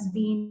rate has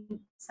been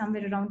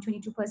somewhere around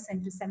 22%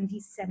 to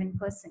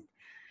 77%.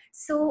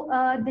 So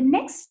the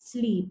next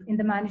leap in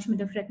the management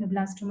of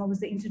retinoblastoma was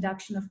the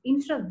introduction of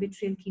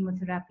intravitreal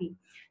chemotherapy.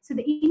 So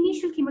the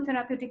initial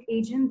chemotherapeutic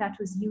agent that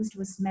was used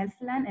was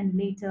melphalan and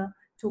later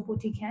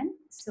topotecan.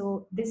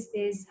 So this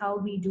is how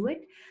we do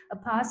it. A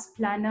pars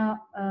plana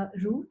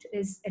route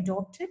is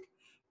adopted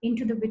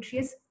into the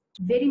vitreous,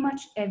 very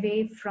much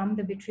away from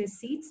the vitreous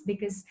seeds,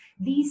 because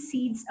these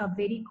seeds are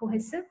very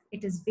cohesive.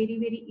 It is very,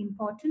 very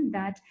important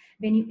that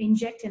when you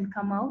inject and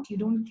come out, you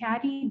don't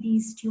carry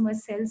these tumor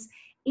cells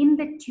in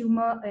the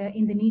tumor,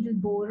 in the needle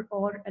bore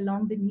or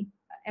along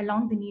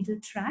the needle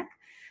track,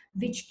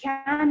 which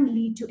can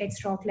lead to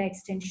extraocular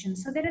extension.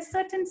 So there is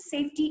certain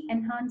safety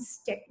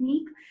enhanced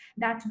technique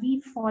that we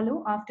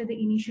follow after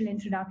the initial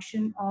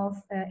introduction of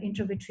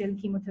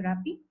intravitreal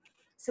chemotherapy.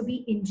 So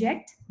we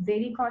inject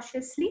very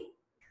cautiously,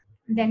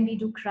 then we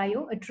do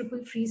cryo, a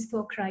triple freeze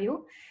thaw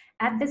cryo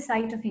at the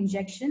site of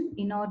injection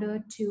in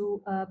order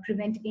to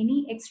prevent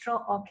any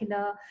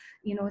extraocular,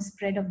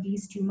 spread of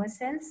these tumor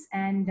cells.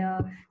 And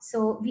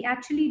so we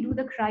actually do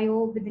the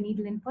cryo with the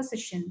needle in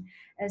position.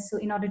 So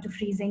in order to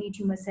freeze any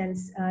tumor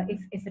cells,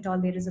 if at all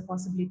there is a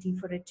possibility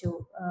for it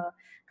to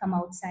come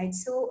outside.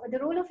 So the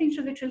role of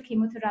intravitreal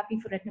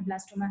chemotherapy for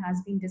retinoblastoma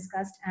has been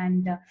discussed,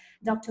 and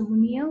Dr.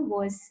 Munir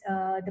was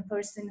the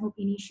person who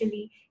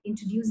initially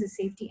introduced the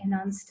safety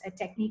enhanced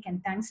technique,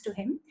 and thanks to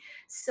him.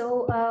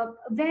 So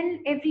well,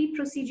 every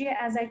procedure,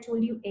 as I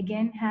told you,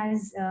 again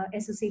has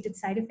associated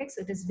side effects.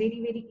 So it is very,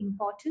 very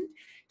important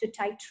to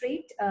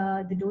titrate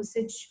the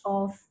dosage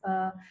of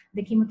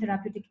the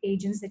chemotherapeutic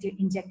agents that you're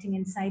injecting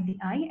inside the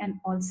eye, and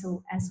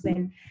also as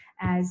well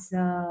as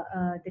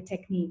the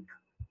technique.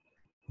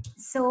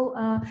 So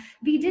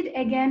we did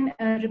again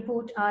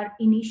report our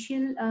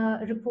initial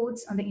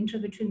reports on the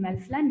intravitreal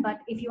melphalan,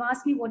 but if you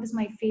ask me what is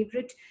my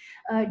favorite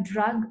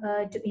drug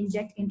to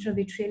inject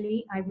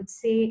intravitreally, I would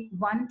say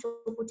 1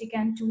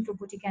 topotecan, 2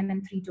 topotecan,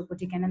 and 3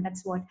 topotecan, and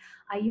that's what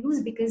I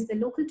use, because the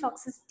local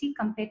toxicity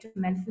compared to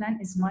melphalan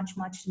is much,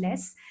 much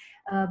less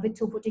with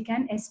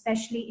topotecan,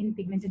 especially in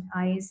pigmented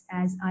eyes,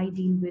 as I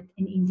deal with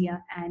in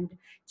India and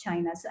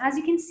China. So as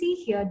you can see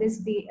here,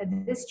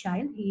 this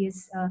child, he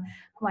is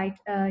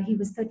he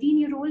was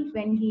 13-year-old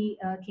when he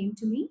came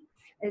to me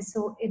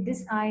So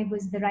this eye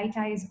was, the right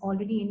eye is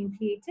already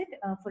enucleated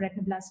for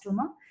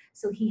retinoblastoma.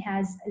 So he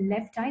has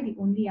left eye, the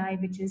only eye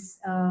which is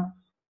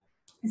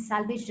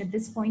salvaged at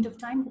this point of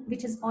time,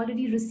 which has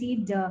already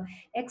received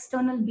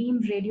external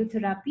beam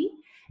radiotherapy.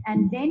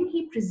 And then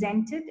he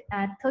presented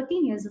at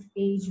 13 years of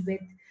age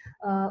with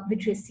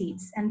vitreous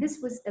seeds. And this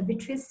was a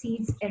vitreous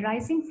seeds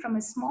arising from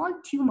a small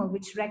tumor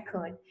which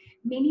recurred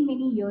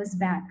many years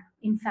back.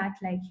 In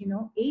fact, like,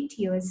 8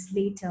 years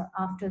later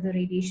after the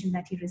radiation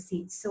that he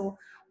received. So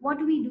what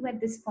do we do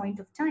at this point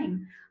of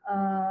time?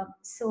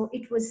 So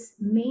it was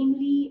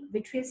mainly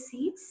vitreous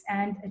seeds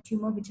and a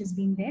tumor which has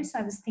been there. So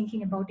I was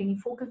thinking about any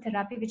focal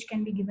therapy which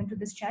can be given to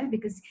this child,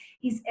 because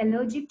he's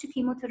allergic to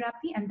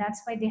chemotherapy, and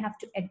that's why they have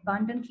to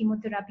abandon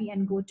chemotherapy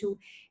and go to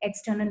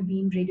external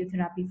beam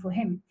radiotherapy for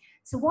him.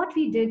 So what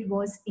we did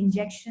was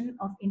injection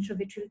of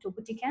intravitreal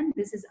topotecan.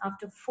 This is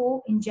after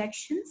 4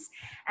 injections.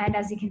 And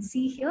as you can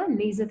see here,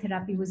 laser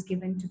therapy was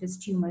given to this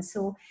tumor.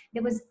 So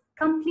there was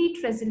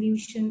complete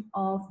resolution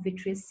of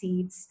vitreous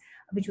seeds,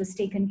 which was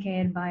taken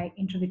care by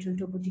intravitreal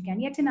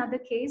topotecan. Yet another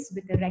case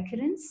with a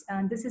recurrence.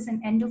 This is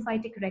an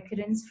endophytic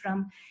recurrence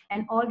from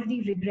an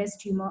already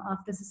regressed tumor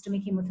after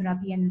systemic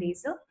chemotherapy and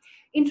laser.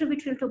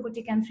 Intravitreal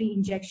topotecan 3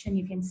 injection,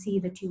 you can see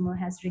the tumor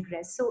has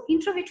regressed. So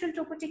intravitreal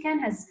topotecan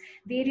has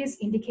various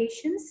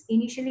indications.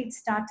 Initially, it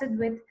started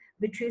with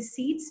vitreous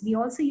seeds. We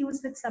also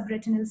use with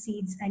subretinal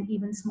seeds and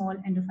even small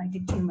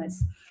endophytic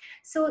tumors.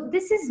 So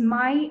this is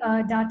my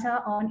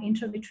data on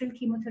intravitreal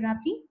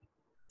chemotherapy.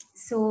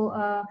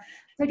 So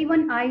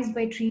 31 eyes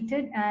were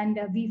treated, and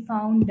we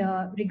found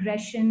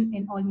regression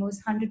in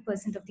almost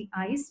 100% of the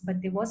eyes,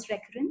 but there was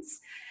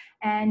recurrence,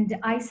 and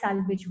eye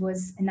salvage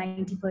was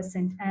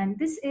 90%. And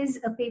this is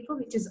a paper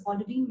which has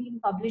already been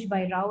published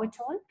by Rao et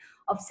al.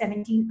 Of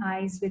 17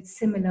 eyes with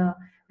similar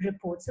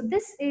reports. So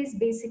this is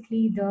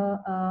basically the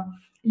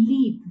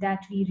leap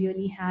that we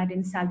really had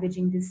in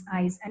salvaging these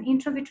eyes. And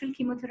intravitreal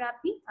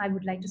chemotherapy, I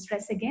would like to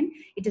stress again,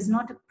 it is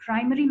not a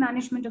primary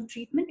management of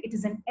treatment, it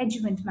is an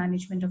adjuvant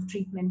management of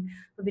treatment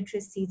for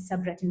vitreous seeds,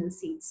 subretinal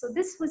seeds. So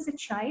this was a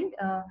child,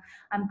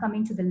 I'm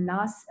coming to the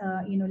last,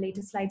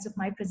 later slides of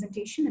my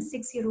presentation, a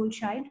 6-year-old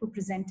child who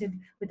presented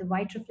with a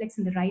white reflex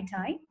in the right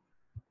eye.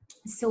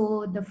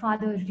 So the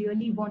father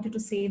really wanted to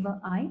save an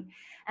eye.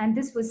 And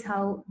this was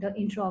how the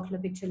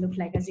intraocular picture looked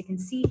like. As you can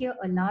see here,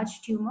 a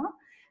large tumor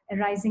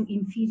arising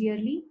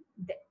inferiorly.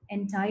 The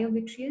entire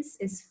vitreous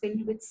is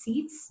filled with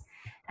seeds.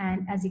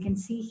 And as you can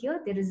see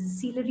here, there is a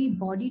ciliary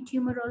body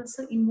tumor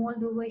also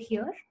involved over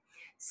here.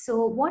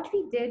 So what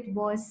we did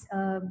was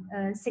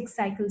 6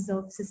 cycles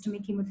of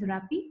systemic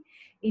chemotherapy,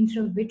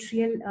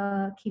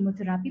 intravitreal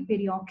chemotherapy,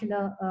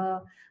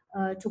 periocular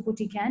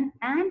topotecan,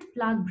 and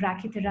plaque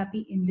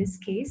brachytherapy in this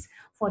case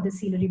for the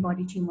ciliary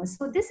body tumor.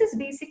 So this is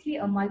basically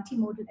a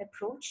multimodal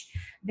approach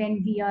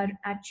when we are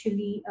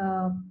actually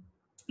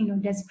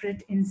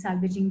desperate in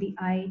salvaging the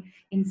eye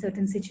in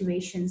certain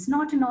situations.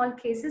 Not in all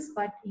cases,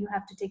 but you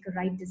have to take a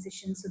right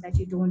decision so that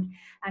you don't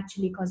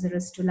actually cause a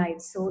risk to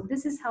life. So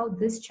this is how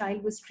this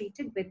child was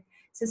treated with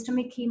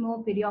systemic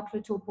chemo,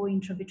 periocular topo,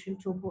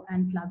 intravitreal topo,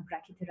 and plaque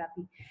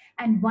brachytherapy.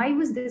 And why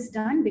was this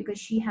done? Because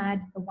she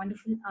had a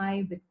wonderful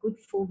eye with good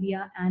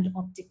fovea and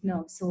optic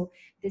nerve. So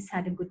this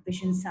had a good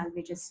vision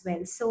salvage as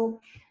well. So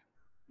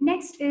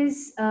next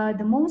is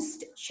the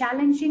most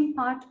challenging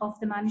part of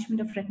the management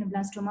of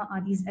retinoblastoma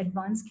are these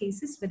advanced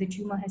cases where the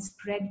tumor has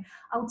spread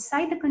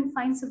outside the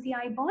confines of the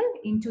eyeball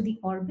into the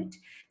orbit.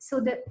 So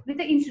with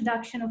the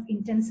introduction of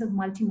intensive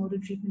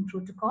multimodal treatment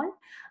protocol,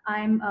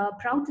 I'm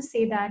proud to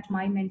say that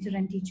my mentor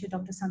and teacher,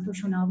 Dr.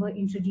 Santosh Honavar,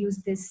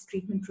 introduced this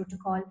treatment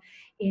protocol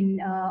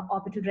in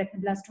orbital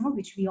retinoblastoma,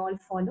 which we all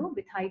follow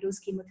with high-dose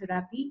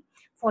chemotherapy,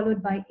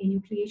 followed by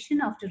enucleation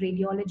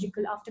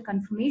after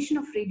confirmation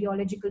of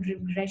radiological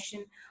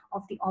regression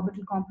of the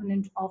orbital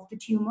component of the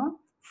tumor,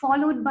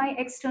 followed by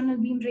external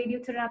beam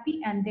radiotherapy,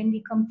 and then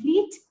we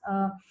complete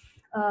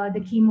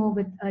the chemo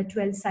with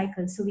 12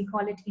 cycles. So we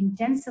call it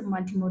intensive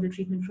multimodal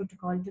treatment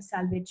protocol to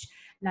salvage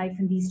life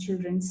in these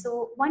children.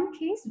 So one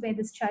case where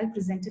this child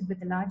presented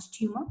with a large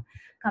tumor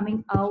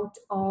coming out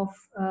of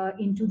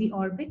into the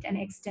orbit and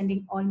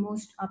extending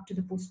almost up to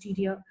the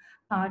posterior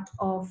part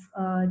of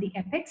the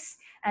apex.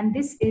 And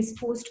this is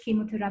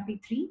post-chemotherapy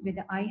 3, where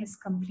the eye has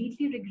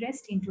completely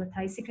regressed into a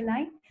thicical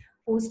eye.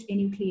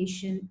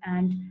 Post-enucleation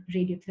and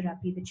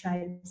radiotherapy, the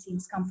child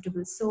seems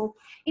comfortable. So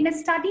in a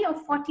study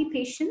of 40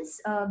 patients,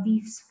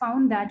 we've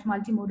found that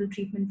multimodal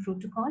treatment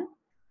protocol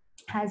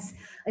has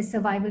a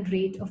survival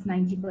rate of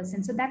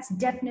 90%. So that's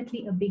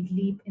definitely a big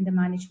leap in the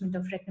management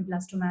of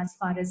retinoblastoma as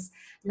far as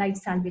life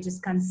salvage is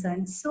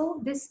concerned.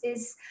 So this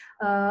is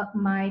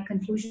my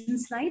conclusion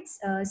slides.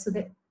 So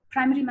the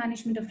primary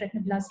management of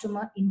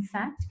retinoblastoma, in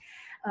fact,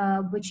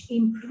 which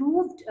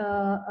improved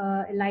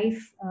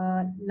life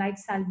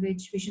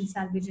salvage, vision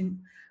salvage, and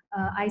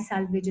eye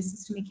salvage is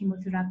systemic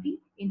chemotherapy,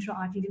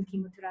 intra-arterial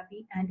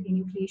chemotherapy, and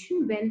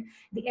enucleation. Well,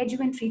 the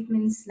adjuvant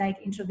treatments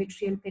like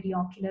intravitreal,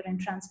 periocular, and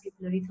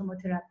transpupillary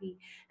thermotherapy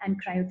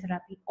and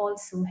cryotherapy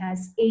also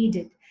has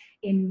aided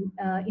in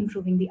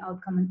improving the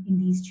outcome in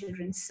these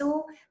children.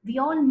 So we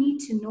all need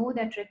to know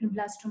that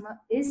retinoblastoma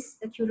is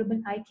a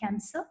curable eye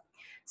cancer.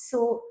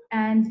 So,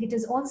 and it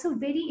is also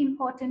very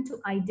important to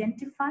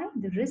identify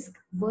the risk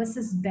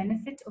versus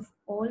benefit of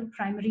all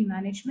primary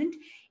management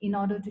in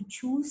order to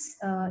choose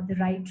the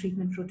right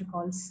treatment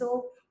protocol.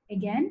 So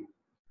again,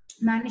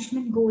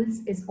 management goals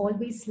is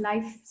always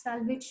life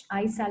salvage,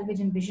 eye salvage,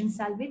 and vision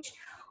salvage.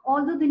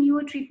 Although the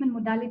newer treatment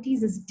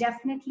modalities is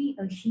definitely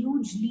a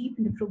huge leap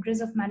in the progress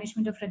of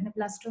management of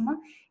retinoblastoma,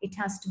 it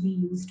has to be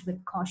used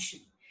with caution.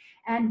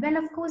 And well,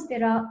 of course,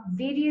 there are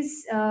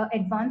various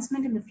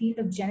advancements in the field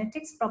of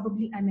genetics.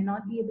 Probably I may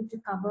not be able to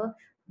cover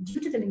due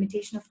to the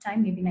limitation of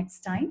time, maybe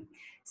next time.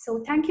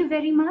 So thank you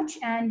very much.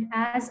 And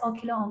as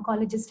ocular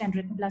oncologist and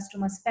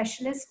retinoblastoma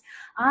specialist,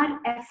 our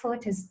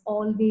effort has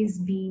always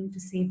been to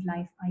save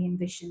life, eye, and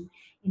vision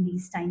in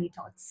these tiny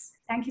tots.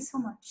 Thank you so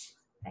much.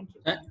 Thank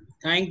you.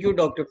 Thank you,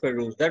 Dr.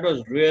 Feroz. That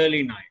was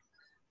really nice.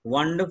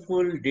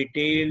 Wonderful,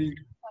 detailed,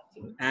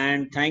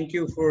 and thank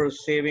you for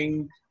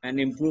saving and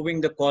improving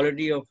the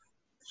quality of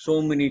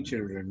so many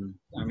children.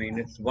 I mean,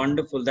 it's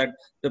wonderful that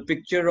the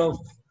picture of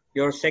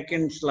your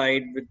second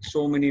slide with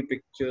so many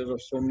pictures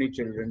of so many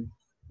children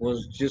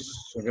was just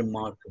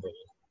remarkable.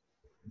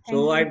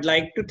 So I'd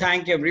like to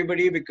thank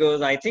everybody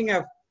because I think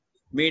I've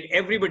made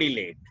everybody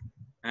late.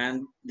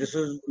 And this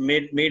has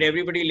made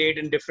everybody late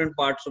in different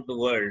parts of the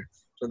world.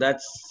 So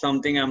that's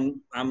something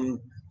I'm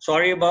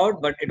sorry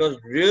about, but it was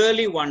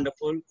really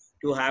wonderful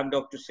to have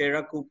Dr.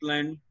 Sarah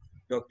Coupland,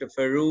 Dr.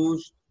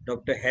 Feroz,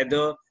 Dr.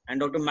 Heather, and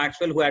Dr.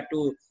 Maxwell, who had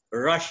to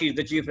rush. He's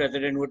the chief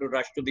resident who had to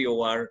rush to the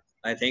OR,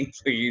 I think.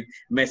 So he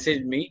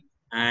messaged me.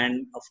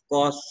 And of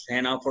course,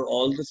 Hannah, for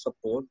all the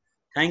support.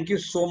 Thank you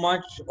so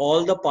much,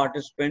 all the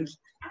participants.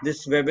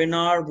 This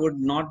webinar would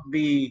not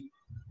be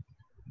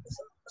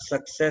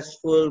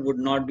successful, would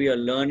not be a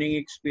learning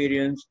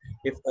experience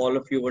if all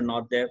of you were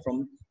not there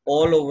from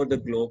all over the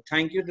globe.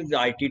 Thank you to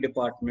the IT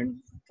department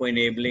for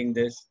enabling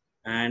this.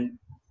 And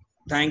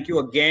thank you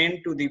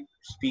again to the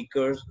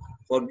speakers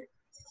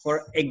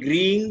for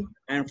agreeing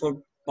and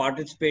for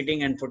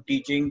participating and for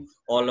teaching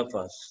all of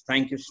us.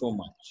 Thank you so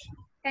much.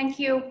 Thank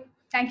you.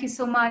 Thank you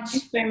so much.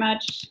 Thanks very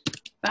much.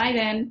 Bye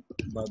then.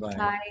 Bye-bye. Bye.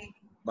 Bye.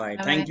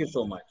 Bye-bye. Thank you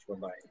so much.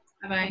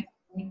 Bye-bye.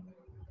 Bye-bye.